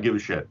do. I give a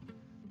shit.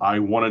 I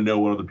want to know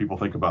what other people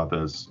think about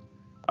this,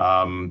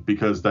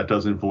 because that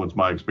does influence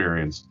my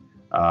experience.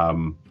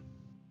 Oh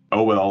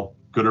well,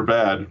 good or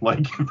bad,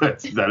 like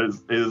that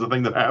is a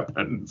thing that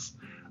happens.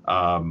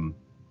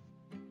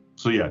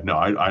 So yeah, no,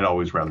 I'd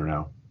always rather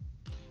know.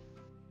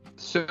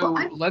 So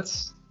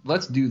let's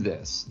do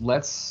this.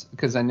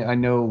 Because I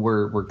know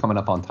we're coming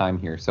up on time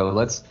here. So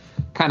let's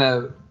kind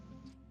of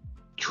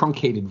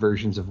truncated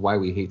versions of why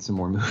we hate some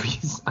more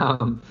movies.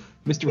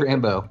 Mr.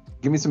 Rambo,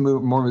 give me some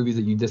more movies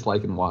that you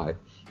dislike and why.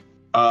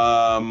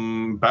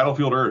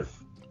 Battlefield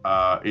Earth.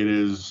 It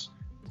is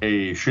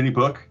a shitty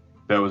book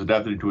that was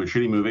adapted into a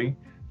shitty movie.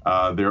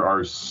 There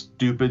are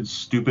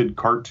stupid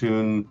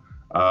cartoon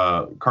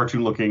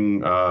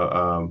looking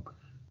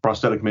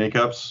prosthetic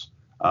makeups.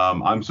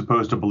 I'm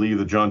supposed to believe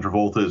that John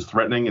Travolta is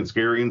threatening and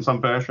scary in some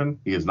fashion.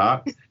 He is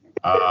not.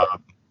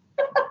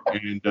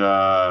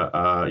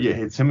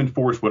 It's him and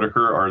Forrest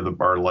Whitaker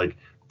are like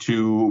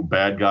two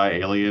bad guy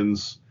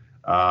aliens.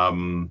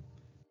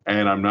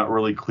 And I'm not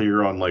really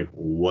clear on like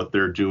what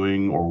they're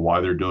doing or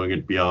why they're doing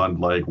it beyond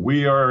like,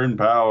 we are in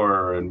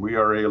power and we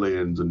are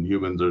aliens and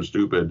humans are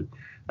stupid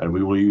and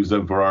we will use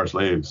them for our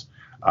slaves.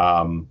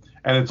 And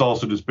it's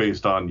also just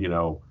based on,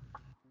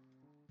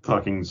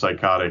 fucking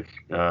psychotic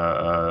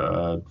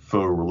faux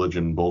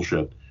religion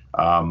bullshit.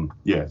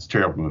 It's a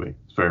terrible movie.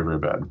 It's very, very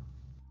bad.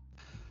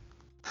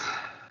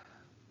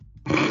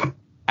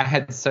 I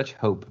had such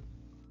hope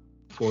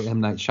for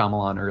M. Night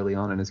Shyamalan early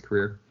on in his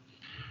career.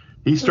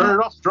 He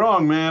started off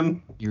strong,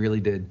 man. You really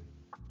did.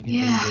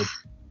 Yeah. Really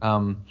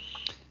did.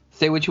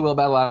 Say what you will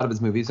about a lot of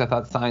his movies. I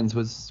thought Signs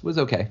was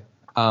okay.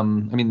 I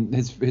mean,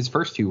 his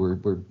first two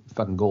were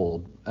fucking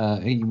gold.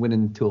 He went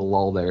into a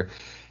lull there.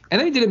 And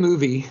then he did a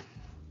movie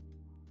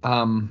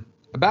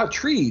about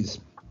trees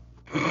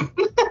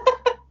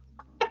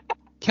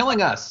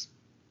killing us.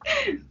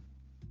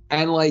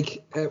 And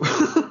like at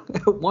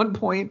one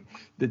point,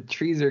 the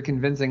trees are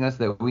convincing us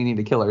that we need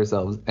to kill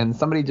ourselves. And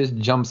somebody just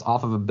jumps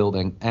off of a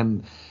building.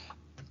 And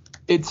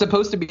it's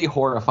supposed to be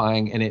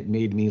horrifying. And it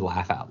made me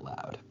laugh out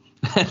loud.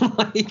 And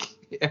like,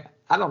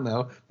 I don't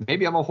know.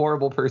 Maybe I'm a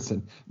horrible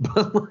person.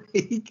 But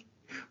like,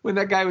 when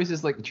that guy was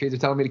just like, the trees are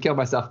telling me to kill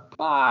myself,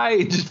 bye,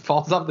 he just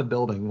falls off the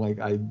building. Like,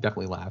 I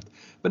definitely laughed.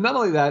 But not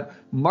only that,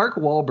 Mark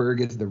Wahlberg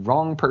is the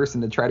wrong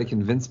person to try to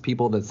convince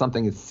people that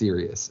something is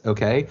serious,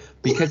 okay?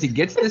 Because he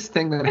gets this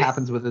thing that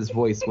happens with his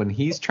voice. When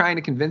he's trying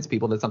to convince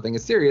people that something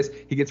is serious,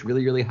 he gets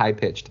really, really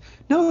high-pitched.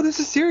 No,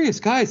 this is serious,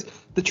 guys.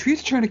 The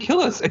trees are trying to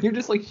kill us. And you're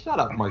just like, shut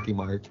up, Marky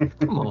Mark.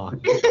 Come on.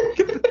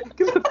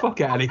 Get the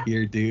fuck out of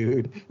here,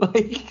 dude.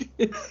 Like,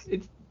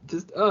 it's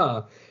just,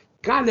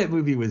 God, that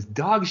movie was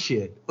dog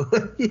shit.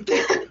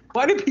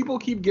 Why do people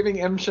keep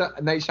giving M.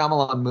 Night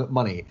Shyamalan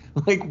money?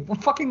 Like,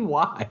 fucking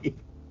why?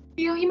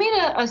 He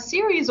made a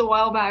series a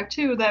while back,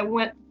 too, that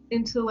went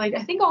into, like,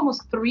 I think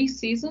almost 3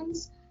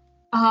 seasons.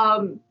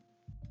 I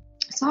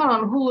saw it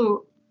on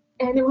Hulu,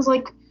 and it was,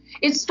 like,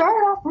 it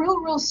started off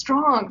real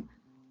strong.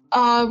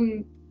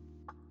 It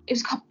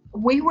was called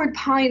Wayward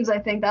Pines, I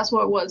think. That's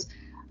what it was.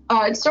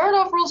 It started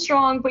off real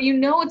strong, but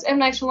it's M.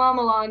 Night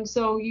Shyamalan,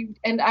 so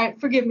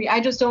forgive me, I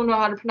just don't know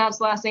how to pronounce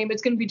the last name.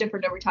 It's going to be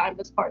different every time.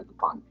 That's part of the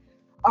fun.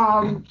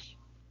 And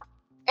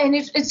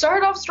it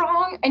started off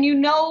strong, and you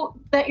know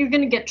that you're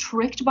going to get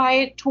tricked by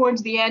it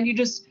towards the end.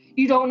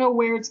 You don't know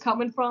where it's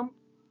coming from,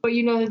 but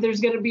you know that there's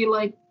going to be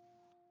like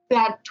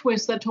that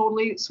twist that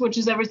totally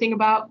switches everything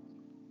about.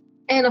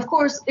 And of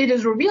course, it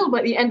is revealed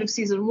by the end of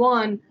season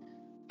 1,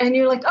 and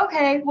you're like,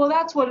 okay, well,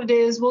 that's what it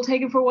is. We'll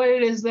take it for what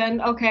it is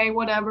then. Okay,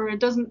 whatever. It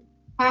doesn't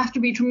have to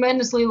be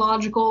tremendously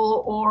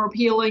logical or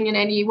appealing in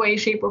any way,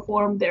 shape, or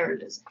form. There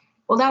it is.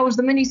 Well, that was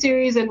the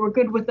miniseries, and we're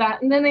good with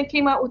that. And then they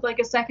came out with like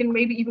a second,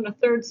 maybe even a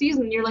third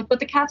season, and you're like, but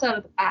the cat's out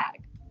of the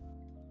bag.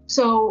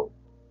 So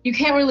you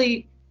can't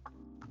really.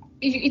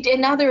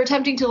 And now they're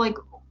attempting to like,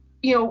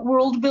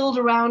 world build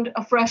around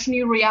a fresh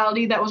new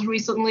reality that was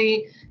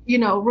recently,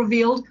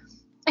 revealed,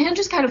 and it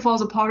just kind of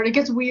falls apart. It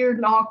gets weird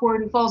and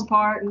awkward and falls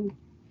apart. And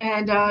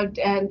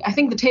I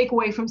think the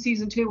takeaway from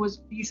season 2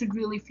 was you should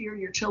really fear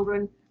your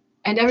children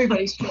and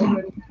everybody's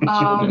children,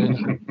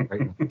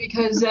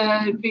 because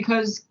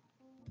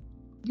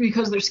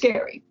they're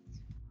scary.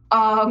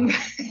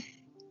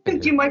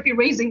 You might be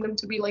raising them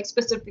to be like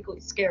specifically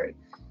scary.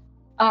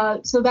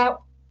 So that,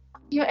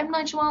 M.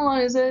 Night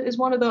Shyamalan is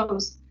one of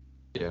those.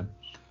 Yeah.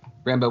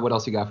 Rambo, what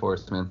else you got for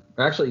us, man?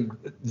 Or actually,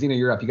 Xena,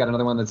 you're up. You got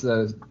another one that's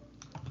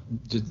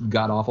just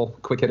god-awful,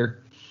 quick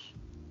hitter?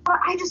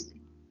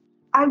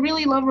 I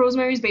really love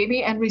Rosemary's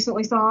Baby, and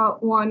recently saw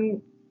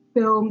one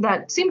film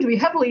that seemed to be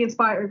heavily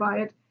inspired by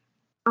it,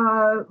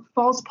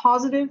 False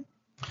Positive.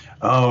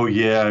 Oh,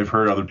 yeah, I've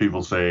heard other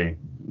people say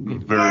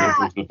very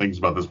unfortunate things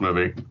about this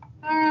movie.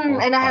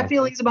 And I have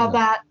feelings about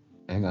that.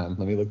 Hang on,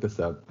 let me look this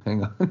up.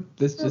 Hang on.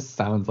 This just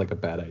sounds like a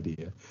bad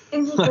idea.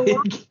 Is it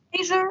the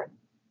Glazer?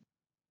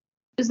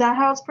 Is that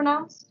how it's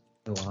pronounced?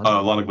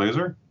 Lana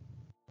Glazer?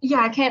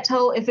 Yeah, I can't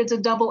tell if it's a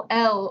double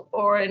L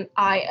or an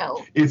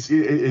IL. It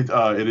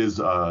is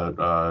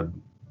Ilana,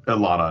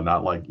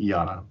 not like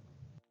Iana.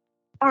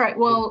 All right,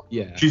 well,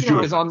 yeah,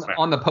 because on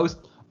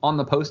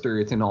the poster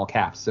it's in all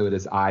caps, so it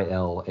is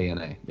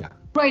ILANA. Yeah.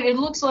 Right, it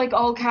looks like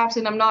all caps,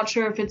 and I'm not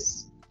sure if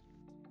it's,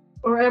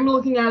 or I'm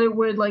looking at it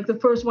where like the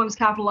first one is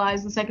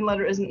capitalized, the second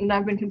letter isn't, and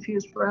I've been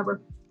confused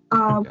forever.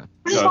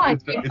 Which is fine.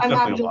 I'm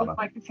happy to live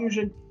my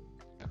confusion.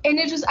 And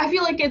it just, I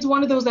feel like it's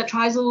one of those that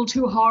tries a little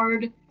too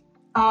hard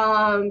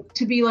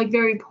to be like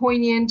very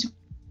poignant,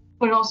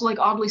 but also like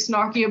oddly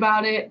snarky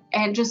about it,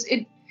 and just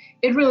it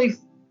really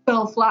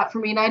fell flat for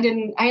me, and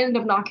I ended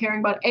up not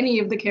caring about any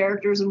of the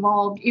characters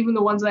involved, even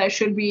the ones that I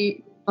should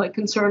be like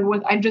concerned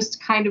with. I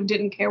just kind of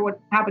didn't care what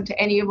happened to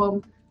any of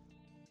them.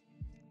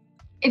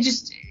 It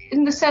just,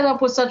 and the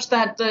setup was such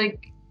that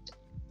like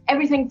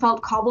everything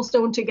felt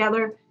cobblestone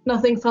together.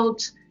 Nothing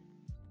felt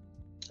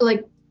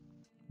like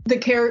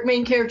the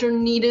main character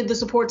needed the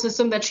support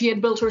system that she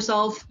had built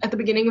herself at the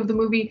beginning of the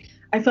movie.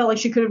 I felt like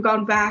she could have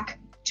gone back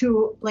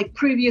to like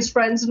previous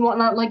friends and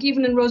whatnot. Like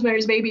even in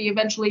Rosemary's Baby,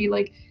 eventually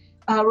like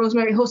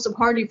Rosemary hosts a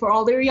party for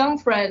all their young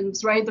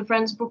friends, right? The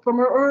friends from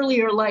her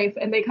earlier life,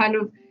 and they kind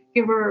of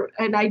give her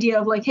an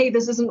idea of like, hey,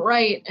 this isn't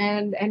right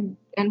and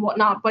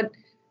whatnot. But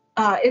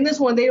in this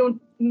one, they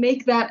don't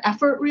make that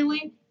effort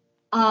really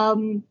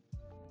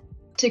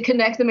to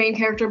connect the main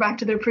character back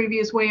to their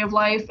previous way of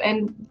life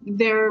and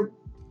their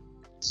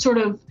sort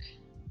of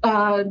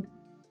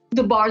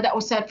the bar that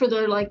was set for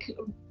their like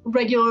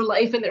regular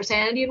life and their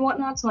sanity and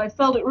whatnot. So I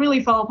felt it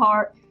really fell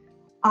apart.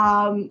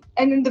 And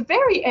in the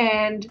very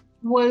end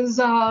was,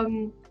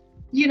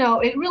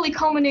 it really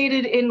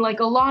culminated in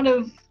like a lot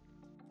of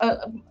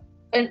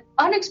an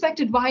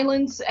unexpected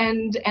violence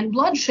and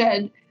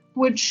bloodshed,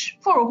 which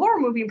for a horror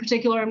movie in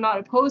particular, I'm not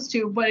opposed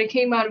to, but it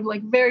came out of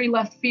like very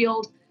left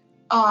field,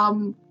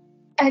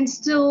 and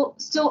still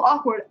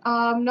awkward.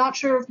 Not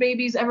sure if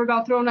babies ever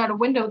got thrown out a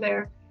window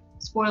there.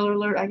 Spoiler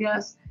alert, I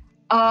guess.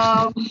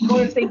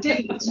 Or if they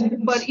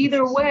didn't. But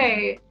either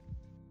way,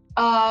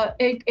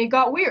 it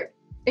got weird.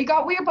 It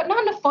got weird, but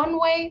not in a fun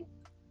way.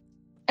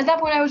 At that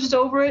point, I was just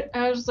over it.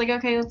 And I was just like,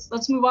 okay,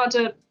 let's move on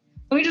to.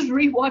 Let me just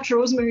rewatch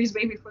Rosemary's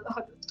Baby for the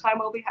 100th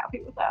time. I'll be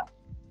happy with that.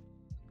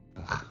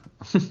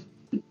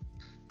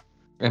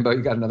 Rambo,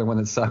 you got another one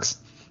that sucks?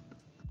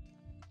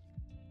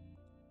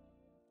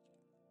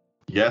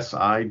 Yes,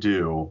 I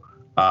do.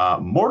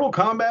 Mortal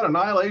Kombat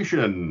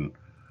Annihilation.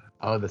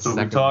 Oh, the so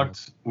second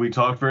we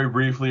talked very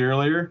briefly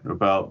earlier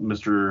about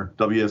Mr.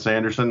 W.S.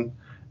 Anderson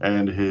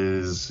and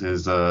his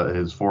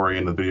foray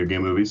into video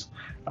game movies.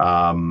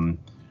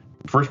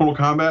 First Mortal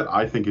Kombat,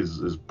 I think,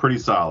 is pretty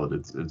solid.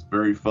 It's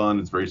very fun.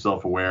 It's very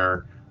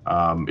self-aware.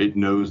 It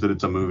knows that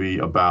it's a movie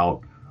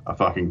about a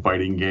fucking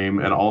fighting game.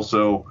 And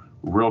also,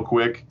 real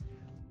quick,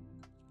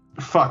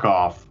 fuck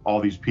off all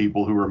these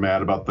people who are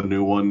mad about the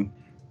new one.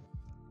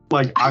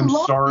 Like, I'm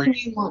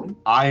sorry.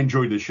 I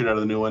enjoyed the shit out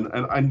of the new one.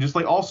 And I'm just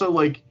like, also,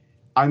 like,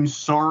 I'm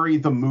sorry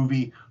the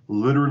movie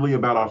literally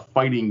about a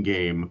fighting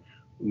game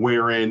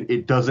wherein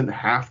it doesn't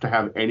have to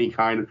have any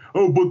kind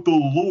of, but the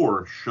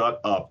lore.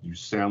 Shut up. You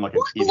sound like a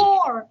kid.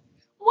 What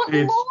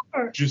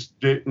lore? Just,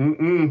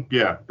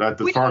 yeah, that's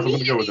as far as I'm going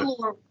to go with it.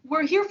 Lore.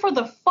 We're here for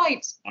the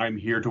fights. I'm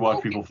here to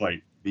watch people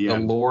fight. The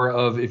lore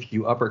of if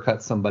you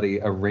uppercut somebody,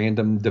 a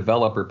random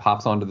developer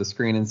pops onto the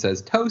screen and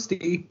says,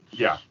 Toasty.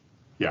 Yeah.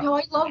 Yeah. No,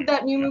 I loved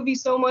that new movie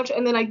so much,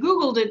 and then I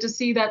Googled it to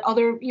see that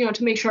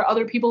to make sure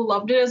other people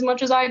loved it as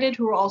much as I did,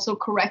 who were also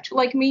correct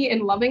like me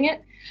in loving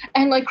it.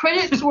 And like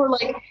critics were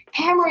like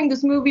hammering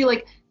this movie,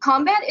 like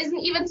combat isn't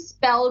even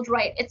spelled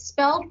right. It's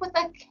spelled with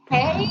a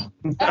K.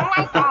 Oh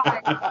my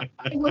god!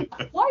 I'm like,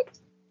 what?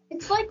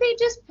 It's like they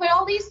just put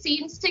all these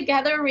scenes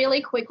together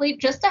really quickly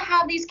just to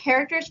have these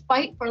characters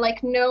fight for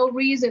like no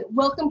reason.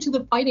 Welcome to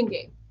the fighting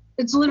game.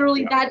 It's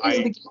literally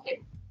the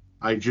game.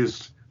 I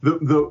just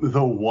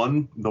the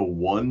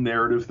one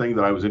narrative thing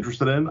that I was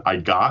interested in, I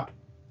got,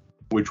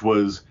 which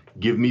was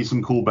give me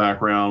some cool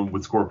background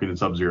with Scorpion and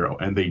Sub-Zero,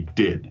 and they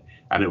did,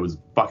 and it was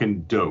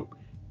fucking dope,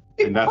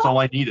 and that's all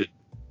I needed.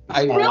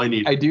 I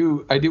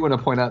do want to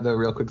point out though,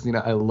 real quick,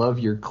 Xena, I love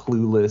your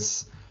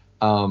clueless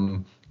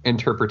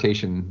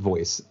interpretation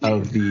voice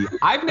of the.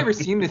 I've never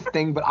seen this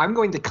thing, but I'm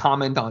going to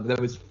comment on it.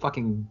 That was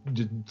fucking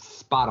just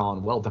spot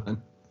on. Well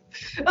done.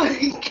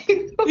 You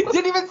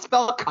didn't even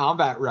spell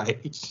combat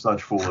right.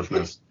 Such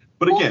foolishness.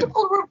 But again,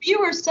 multiple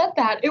reviewers said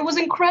that. It was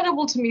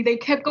incredible to me. They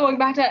kept going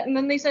back to that, and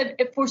then they said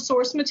if for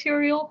source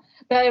material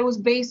that it was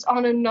based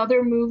on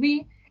another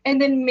movie,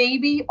 and then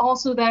maybe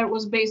also that it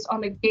was based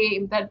on a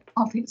game that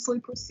obviously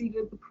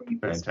preceded the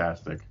previous.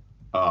 Fantastic.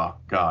 Oh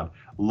God,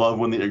 love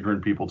when the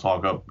ignorant people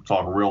talk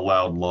real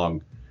loud and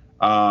long.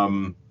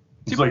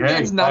 He's like,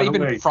 hey, not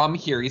even from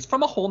here. He's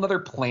from a whole nother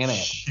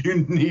planet.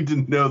 You need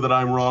to know that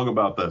I'm wrong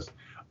about this.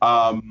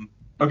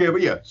 Okay,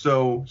 but yeah,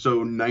 so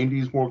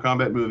 90s Mortal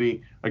Kombat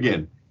movie.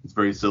 Again, it's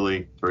very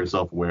silly, it's very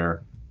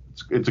self-aware.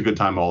 It's a good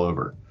time all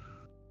over.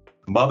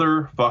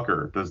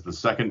 Motherfucker, does the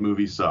second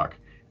movie suck?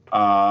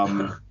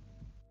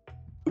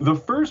 The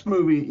first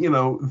movie,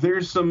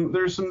 there's some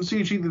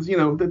CG that's,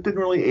 that didn't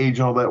really age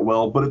all that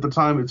well, but at the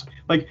time it's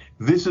like,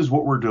 this is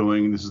what we're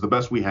doing. This is the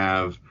best we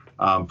have.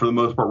 For the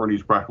most part, we're going to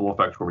use practical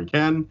effects where we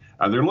can,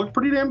 and they look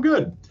pretty damn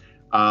good.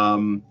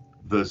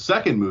 The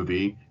second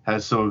movie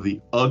has some of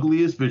the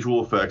ugliest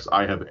visual effects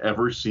I have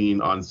ever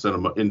seen in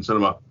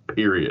cinema,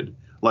 period.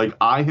 Like,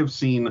 I have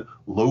seen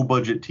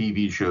low-budget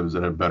TV shows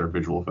that have better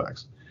visual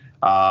effects.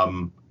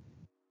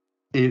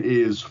 It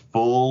is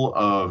full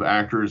of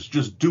actors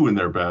just doing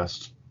their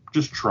best,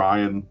 just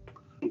trying.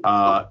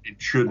 It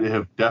should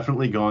have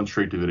definitely gone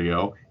straight to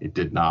video. It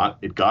did not.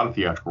 It got a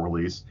theatrical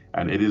release,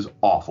 and it is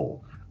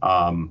awful.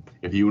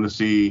 If you want to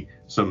see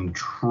some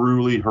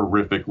truly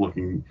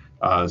horrific-looking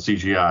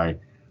CGI,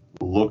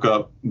 look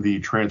up the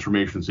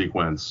transformation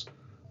sequence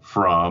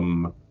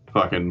from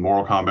fucking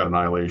Mortal Kombat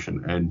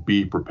Annihilation and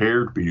be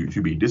prepared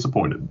to be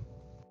disappointed.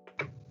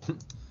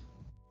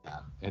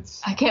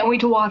 I can't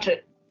wait to watch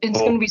it. It's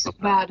going to be so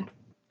bad.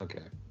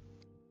 Okay.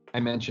 I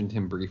mentioned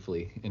him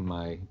briefly in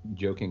my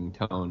joking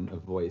tone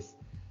of voice.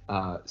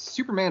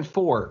 Superman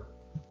 4.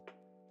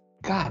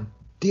 God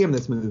damn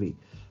this movie.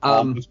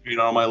 Almost being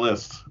on my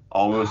list.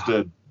 Almost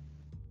did.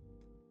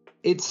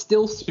 It's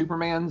still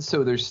Superman,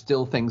 so there's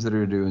still things that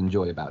are to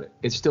enjoy about it.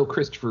 It's still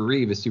Christopher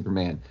Reeve as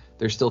Superman.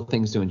 There's still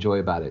things to enjoy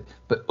about it.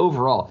 But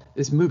overall,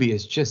 this movie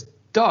is just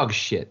dog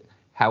shit.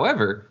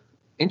 However,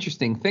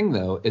 interesting thing,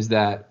 though, is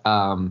that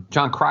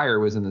John Cryer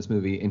was in this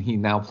movie, and he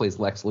now plays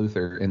Lex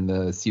Luthor in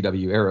the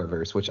CW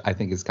Arrowverse, which I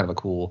think is kind of a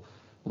cool,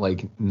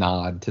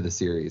 nod to the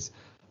series.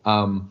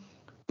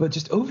 But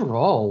just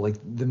overall,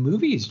 the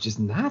movie is just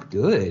not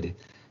good.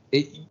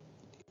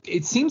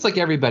 It seems like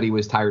everybody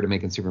was tired of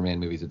making Superman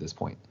movies at this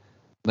point.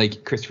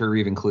 Christopher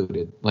Reeve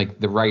included,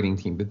 the writing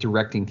team, the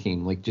directing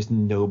team, just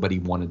nobody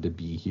wanted to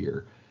be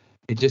here.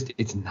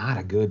 It's not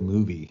a good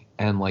movie.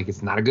 And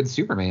it's not a good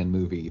Superman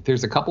movie.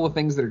 There's a couple of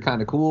things that are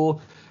kind of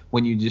cool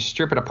when you just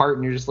strip it apart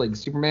and you're just like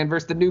Superman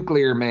versus the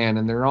Nuclear Man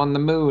and they're on the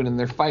moon and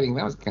they're fighting.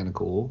 That was kind of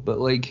cool. But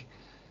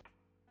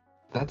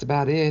that's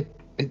about it.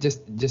 It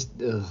just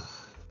ugh.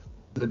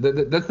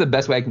 That's the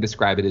best way I can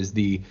describe it is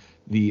the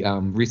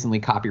recently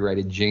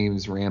copyrighted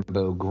James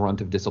Rambo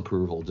grunt of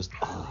disapproval. Just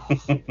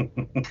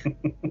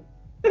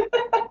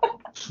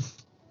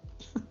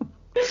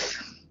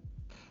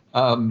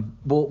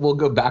we'll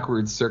go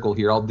backwards circle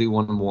here. I'll do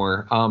one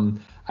more.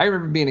 I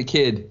remember being a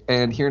kid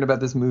and hearing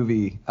about this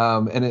movie.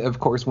 And of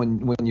course,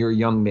 when you're a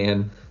young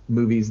man,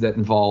 movies that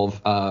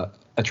involve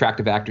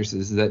attractive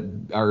actresses that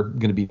are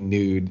going to be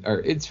nude,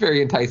 it's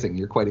very enticing.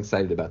 You're quite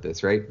excited about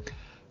this, right?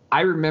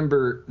 I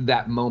remember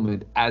that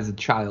moment as a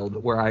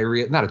child where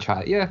a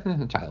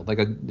child, like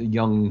a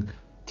young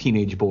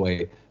teenage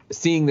boy,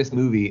 seeing this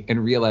movie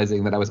and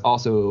realizing that I was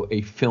also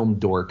a film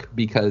dork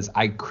because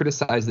I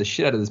criticized the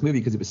shit out of this movie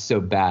because it was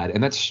so bad.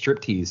 And that's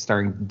Striptease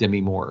starring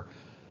Demi Moore.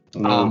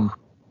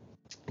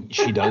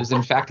 She does,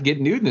 in fact, get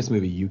nude in this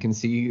movie. You can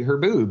see her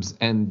boobs.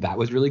 And that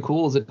was really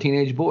cool as a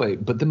teenage boy.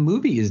 But the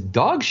movie is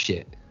dog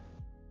shit.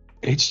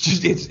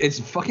 It's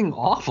fucking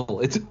awful.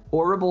 It's a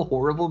horrible,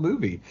 horrible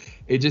movie.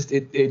 It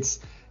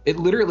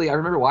literally, I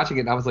remember watching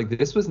it and I was like,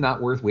 this was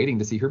not worth waiting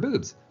to see her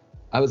boobs.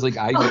 I was like,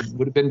 I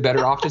would have been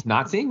better off just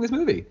not seeing this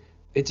movie.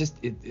 It just,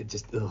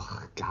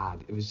 ugh,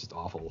 God, it was just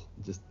awful.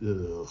 Just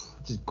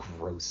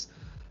gross.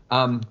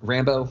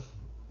 Rambo,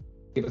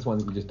 give us one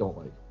that you just don't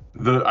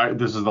like.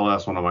 This is the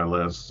last one on my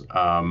list.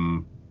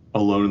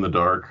 Alone in the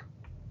Dark.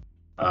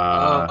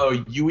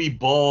 Uwe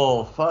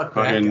Boll. Fuck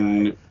that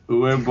fucking guy.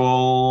 Uwe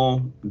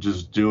Boll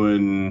just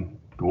doing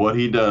what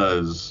he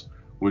does,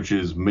 which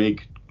is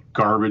make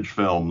garbage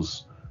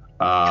films.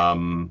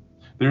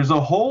 There's a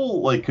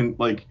whole like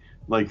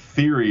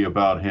theory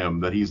about him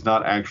that he's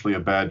not actually a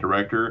bad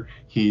director.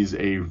 He's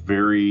a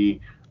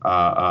very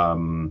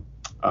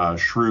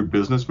shrewd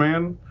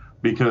businessman,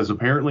 because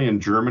apparently in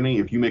Germany,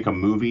 if you make a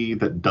movie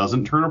that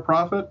doesn't turn a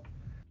profit,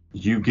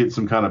 you get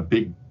some kind of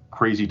big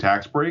crazy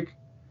tax break.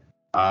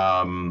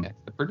 The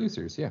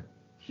producers, yeah.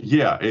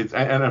 Yeah,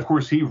 and of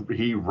course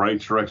he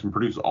writes, directs, and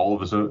produces all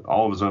of his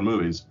own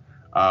movies.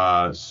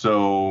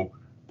 So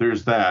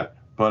there's that.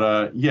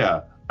 But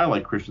yeah, I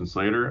like Christian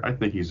Slater. I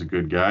think he's a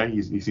good guy.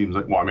 He seems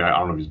like, well, I mean, I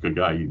don't know if he's a good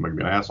guy. He might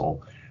be an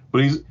asshole,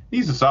 but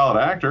he's a solid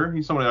actor.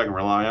 He's somebody I can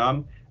rely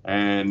on,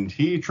 and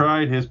he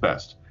tried his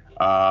best.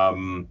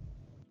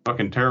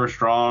 Fucking Tara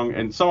Strong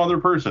and some other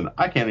person.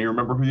 I can't even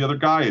remember who the other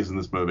guy is in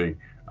this movie.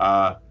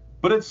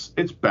 But it's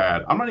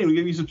bad. I'm not even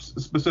giving you some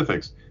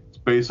specifics. It's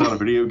based on a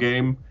video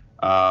game.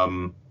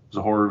 It's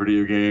a horror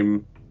video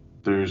game.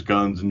 There's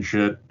guns and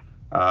shit.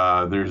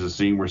 There's a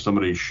scene where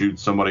somebody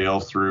shoots somebody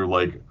else through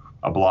like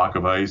a block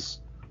of ice.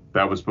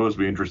 That was supposed to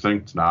be interesting.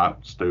 It's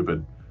not.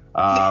 Stupid.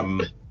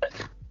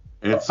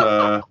 It's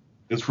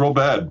real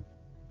bad.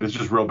 It's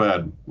just real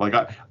bad. Like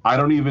I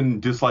don't even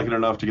dislike it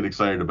enough to get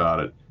excited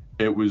about it.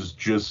 It was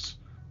just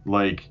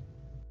like,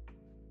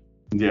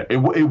 yeah, it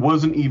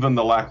wasn't even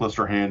the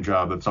lackluster hand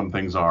job that some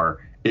things are.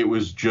 It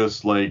was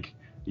just like,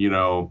 you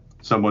know,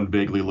 someone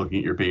vaguely looking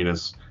at your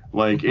penis.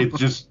 Like, it's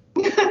just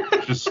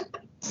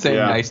saying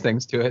nice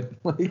things to it.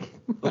 but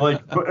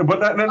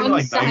not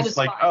like nice.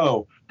 Like,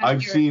 oh,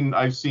 I've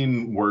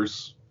seen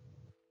worse.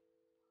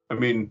 I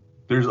mean,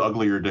 there's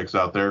uglier dicks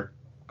out there.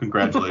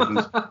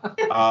 Congratulations.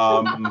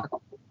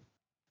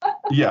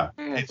 Yeah,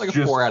 it's like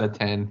a 4 out of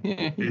 10.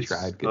 Yeah, you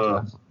tried.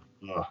 Good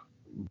job.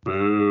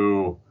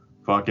 Boo.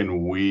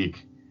 Fucking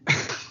weak.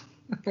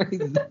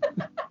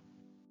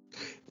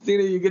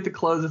 Zena, you get to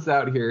close us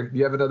out here. Do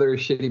you have another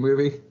shitty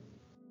movie?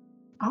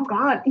 Oh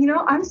God, you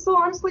know, I'm still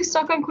honestly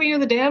stuck on Queen of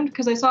the Damned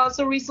because I saw it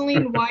so recently.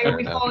 And why are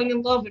we falling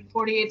in love at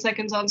 48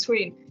 seconds on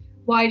screen?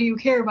 Why do you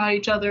care about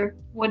each other?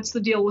 What's the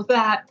deal with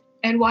that?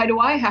 And why do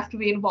I have to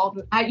be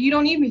involved? You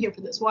don't need me here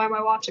for this. Why am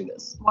I watching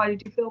this? Why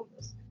did you film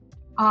this?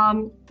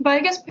 But I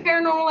guess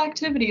Paranormal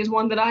Activity is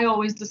one that I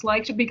always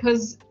disliked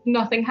because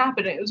nothing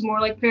happened. It was more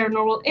like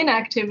Paranormal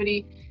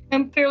Inactivity.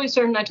 I'm fairly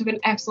certain I took an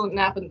excellent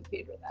nap in the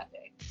theater that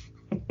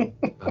day.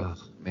 Oh,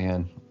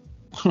 man.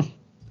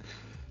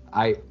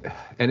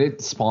 And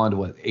it spawned,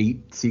 what,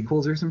 8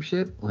 sequels or some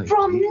shit? Like,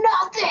 from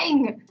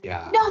nothing!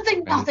 Yeah.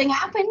 Nothing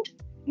happened.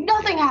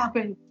 Nothing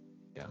happened.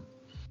 Yeah.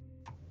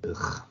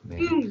 Ugh,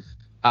 man.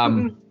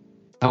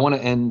 I want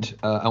to end,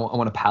 I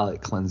want a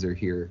palate cleanser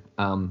here.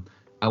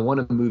 I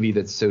want a movie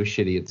that's so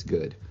shitty it's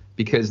good.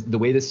 Because the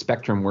way the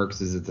spectrum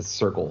works is it's a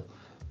circle,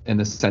 in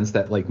the sense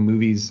that, like,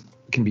 movies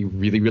can be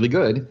really, really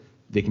good.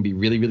 They can be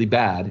really, really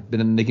bad, but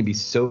then they can be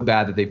so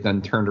bad that they've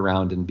then turned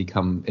around and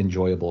become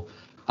enjoyable.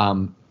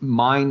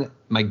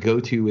 My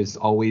go-to is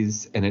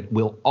always, and it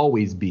will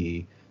always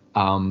be,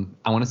 I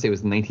want to say it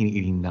was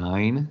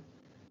 1989,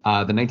 the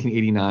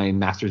 1989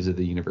 Masters of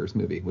the Universe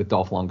movie with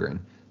Dolph Lundgren.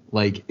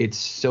 Like, it's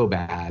so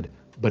bad,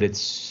 but it's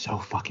so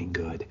fucking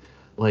good.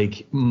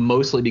 Like,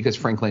 mostly because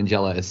Frank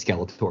Langella as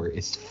Skeletor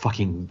is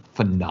fucking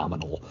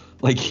phenomenal.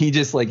 Like, he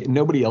just, like,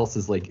 nobody else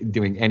is, like,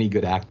 doing any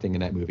good acting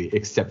in that movie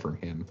except for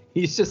him.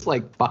 He's just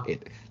like, fuck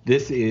it.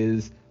 This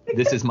is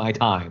my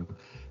time.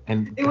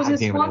 And it was his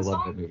damn it, I love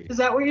song? that movie. Is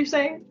that what you're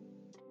saying?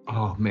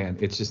 Oh, man,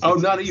 it's just... Oh,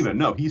 not even.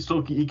 No,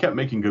 he kept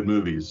making good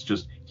movies.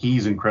 Just,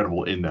 he's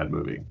incredible in that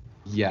movie.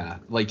 Yeah,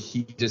 like,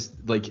 he just,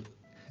 like,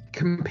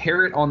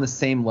 compare it on the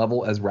same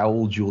level as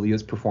Raul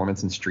Julia's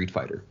performance in Street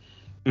Fighter.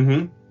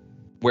 Mm-hmm.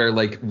 Where,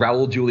 like,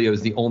 Raul Julia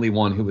is the only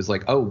one who was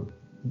like, oh,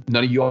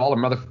 none of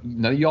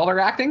y'all are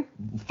acting?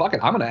 Fuck it,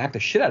 I'm gonna act the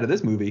shit out of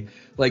this movie.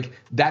 Like,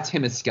 that's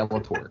him as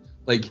Skeletor.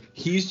 Like,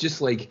 he's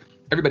just like,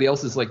 everybody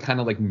else is like kind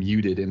of like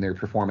muted in their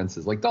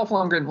performances. Like Dolph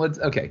Lundgren,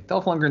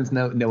 Dolph Lundgren's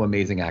no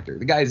amazing actor.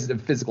 The guy's a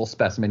physical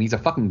specimen. He's a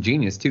fucking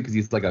genius too, because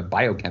he's like a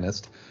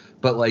biochemist.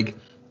 But like,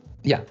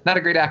 yeah, not a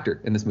great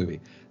actor in this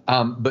movie.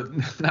 But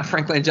not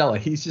Frank Langella.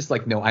 He's just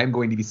like, no, I'm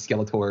going to be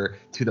Skeletor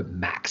to the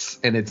max.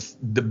 And it's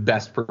the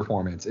best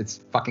performance. It's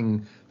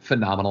fucking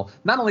phenomenal.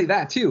 Not only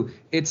that, too,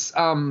 it's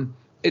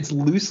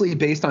loosely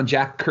based on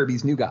Jack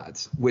Kirby's New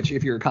Gods, which,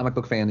 if you're a comic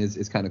book fan,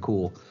 is kind of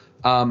cool.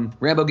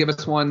 Rambo, give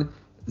us one.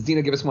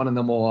 Xena, give us one, and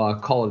then we'll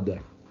call it a day.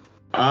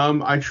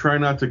 I try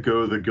not to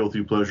go the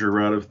guilty pleasure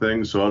route of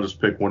things, so I'll just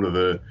pick one of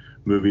the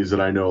movies that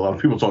I know a lot of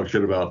people talk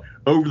shit about.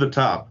 Over the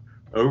Top.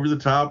 Over the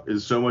Top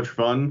is so much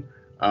fun.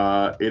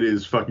 It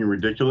is fucking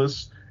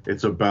ridiculous.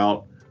 It's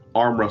about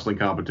arm wrestling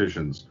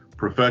competitions,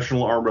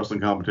 professional arm wrestling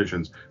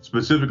competitions,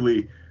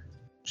 specifically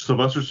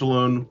Sylvester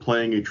Stallone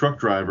playing a truck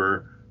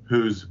driver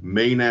whose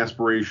main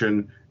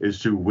aspiration is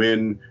to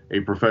win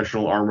a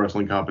professional arm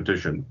wrestling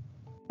competition,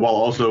 while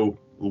also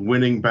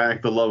winning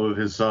back the love of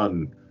his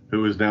son,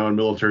 who is now in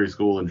military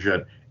school and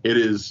shit. It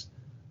is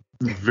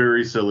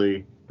very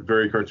silly,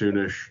 very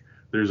cartoonish,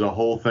 There's a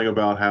whole thing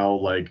about how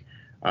like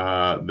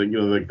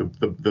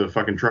the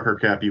fucking trucker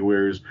cap he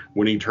wears,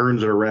 when he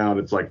turns it around,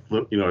 it's like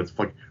it's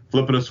like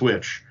flipping a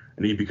switch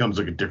and he becomes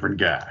like a different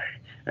guy.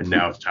 And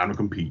now it's time to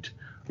compete.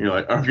 And you're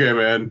like, okay,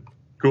 man,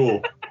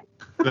 cool,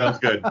 sounds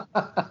good.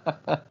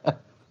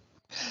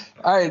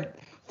 All right,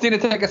 Zena,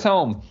 take us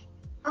home.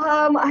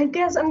 I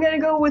guess I'm gonna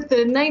go with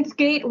the Ninth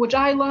Gate, which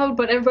I love,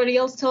 but everybody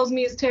else tells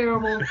me is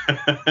terrible.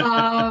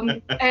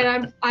 And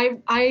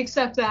I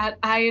accept that.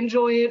 I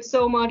enjoy it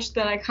so much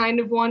that I kind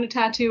of want a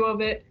tattoo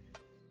of it.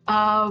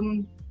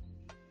 And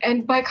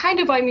by kind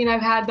of, I mean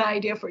I've had the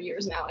idea for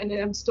years now, and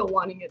I'm still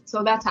wanting it,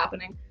 so that's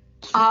happening.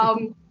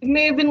 It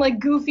may have been like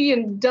goofy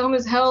and dumb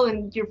as hell,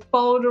 and you're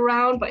followed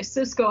around by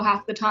Cisco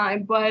half the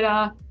time, but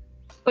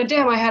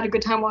damn, I had a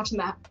good time watching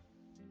that.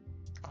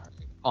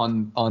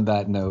 On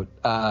that note,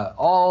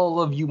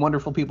 all of you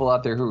wonderful people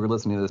out there who are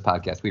listening to this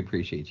podcast, we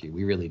appreciate you.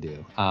 We really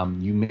do.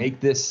 You make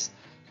this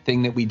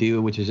thing that we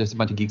do, which is just a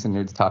bunch of geeks and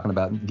nerds talking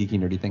about geeky,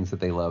 nerdy things that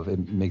they love.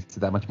 It makes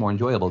it that much more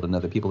enjoyable to know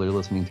that people are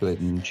listening to it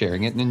and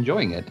sharing it and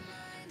enjoying it.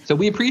 So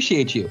we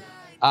appreciate you.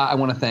 I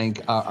want to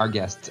thank our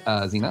guest,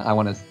 Zena. I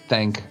want to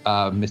thank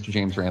Mr.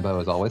 James Rambo,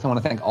 as always. I want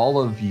to thank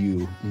all of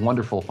you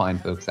wonderful, fine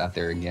folks out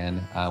there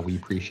again. We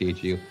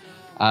appreciate you.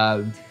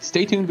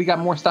 Stay tuned. We got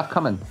more stuff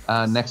coming.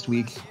 Next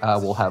week,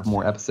 we'll have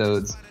more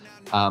episodes.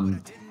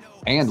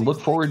 And look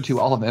forward to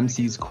all of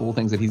MC's cool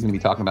things that he's going to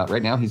be talking about.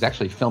 Right now, he's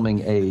actually filming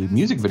a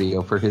music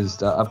video for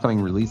his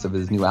upcoming release of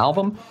his new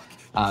album.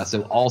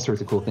 So all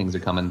sorts of cool things are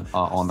coming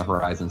on the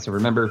horizon. So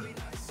remember,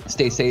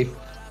 stay safe.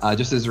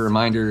 Just as a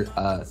reminder,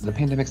 the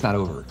pandemic's not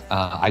over.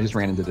 I just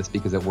ran into this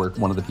because at work,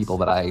 one of the people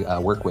that I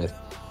work with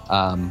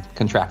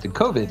contracted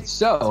COVID.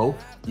 So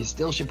you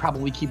still should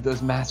probably keep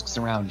those masks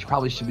around. You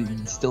probably should be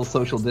still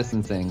social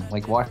distancing,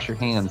 like wash your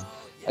hands.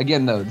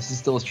 Again, though, this is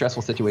still a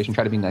stressful situation.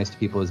 Try to be nice to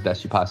people as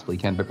best you possibly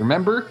can. But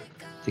remember,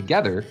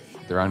 together,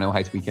 there are no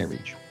heights we can't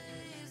reach.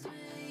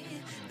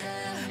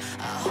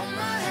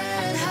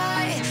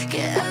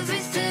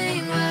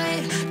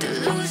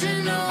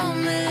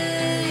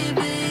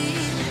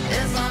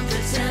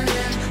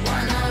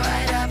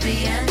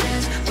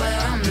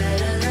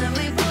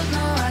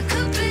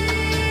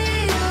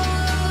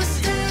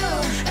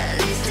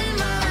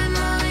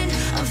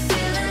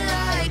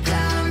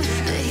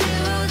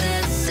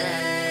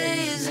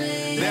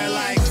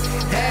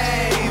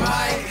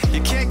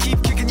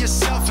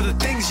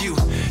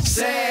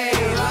 Say,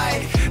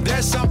 like,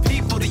 there's some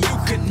people that you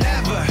could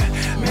never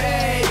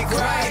make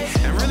right.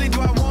 And really,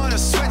 do I want to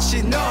switch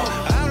it? No,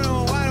 I don't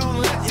know why I don't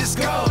let this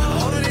go.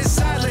 Hold it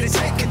inside, let it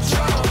take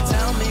control.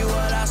 Tell me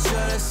what I should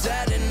have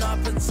said and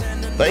not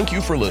pretend. Thank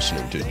you for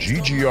listening to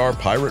GGR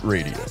Pirate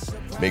Radio.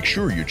 Make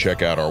sure you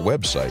check out our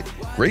website,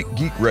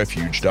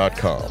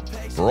 GreatGeekRefuge.com,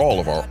 for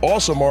all of our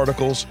awesome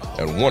articles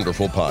and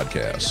wonderful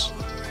podcasts.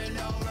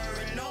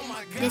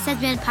 This has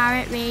been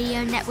Pirate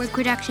Radio Network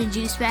production,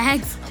 Juice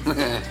Bags.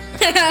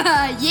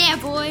 Yeah,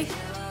 boy.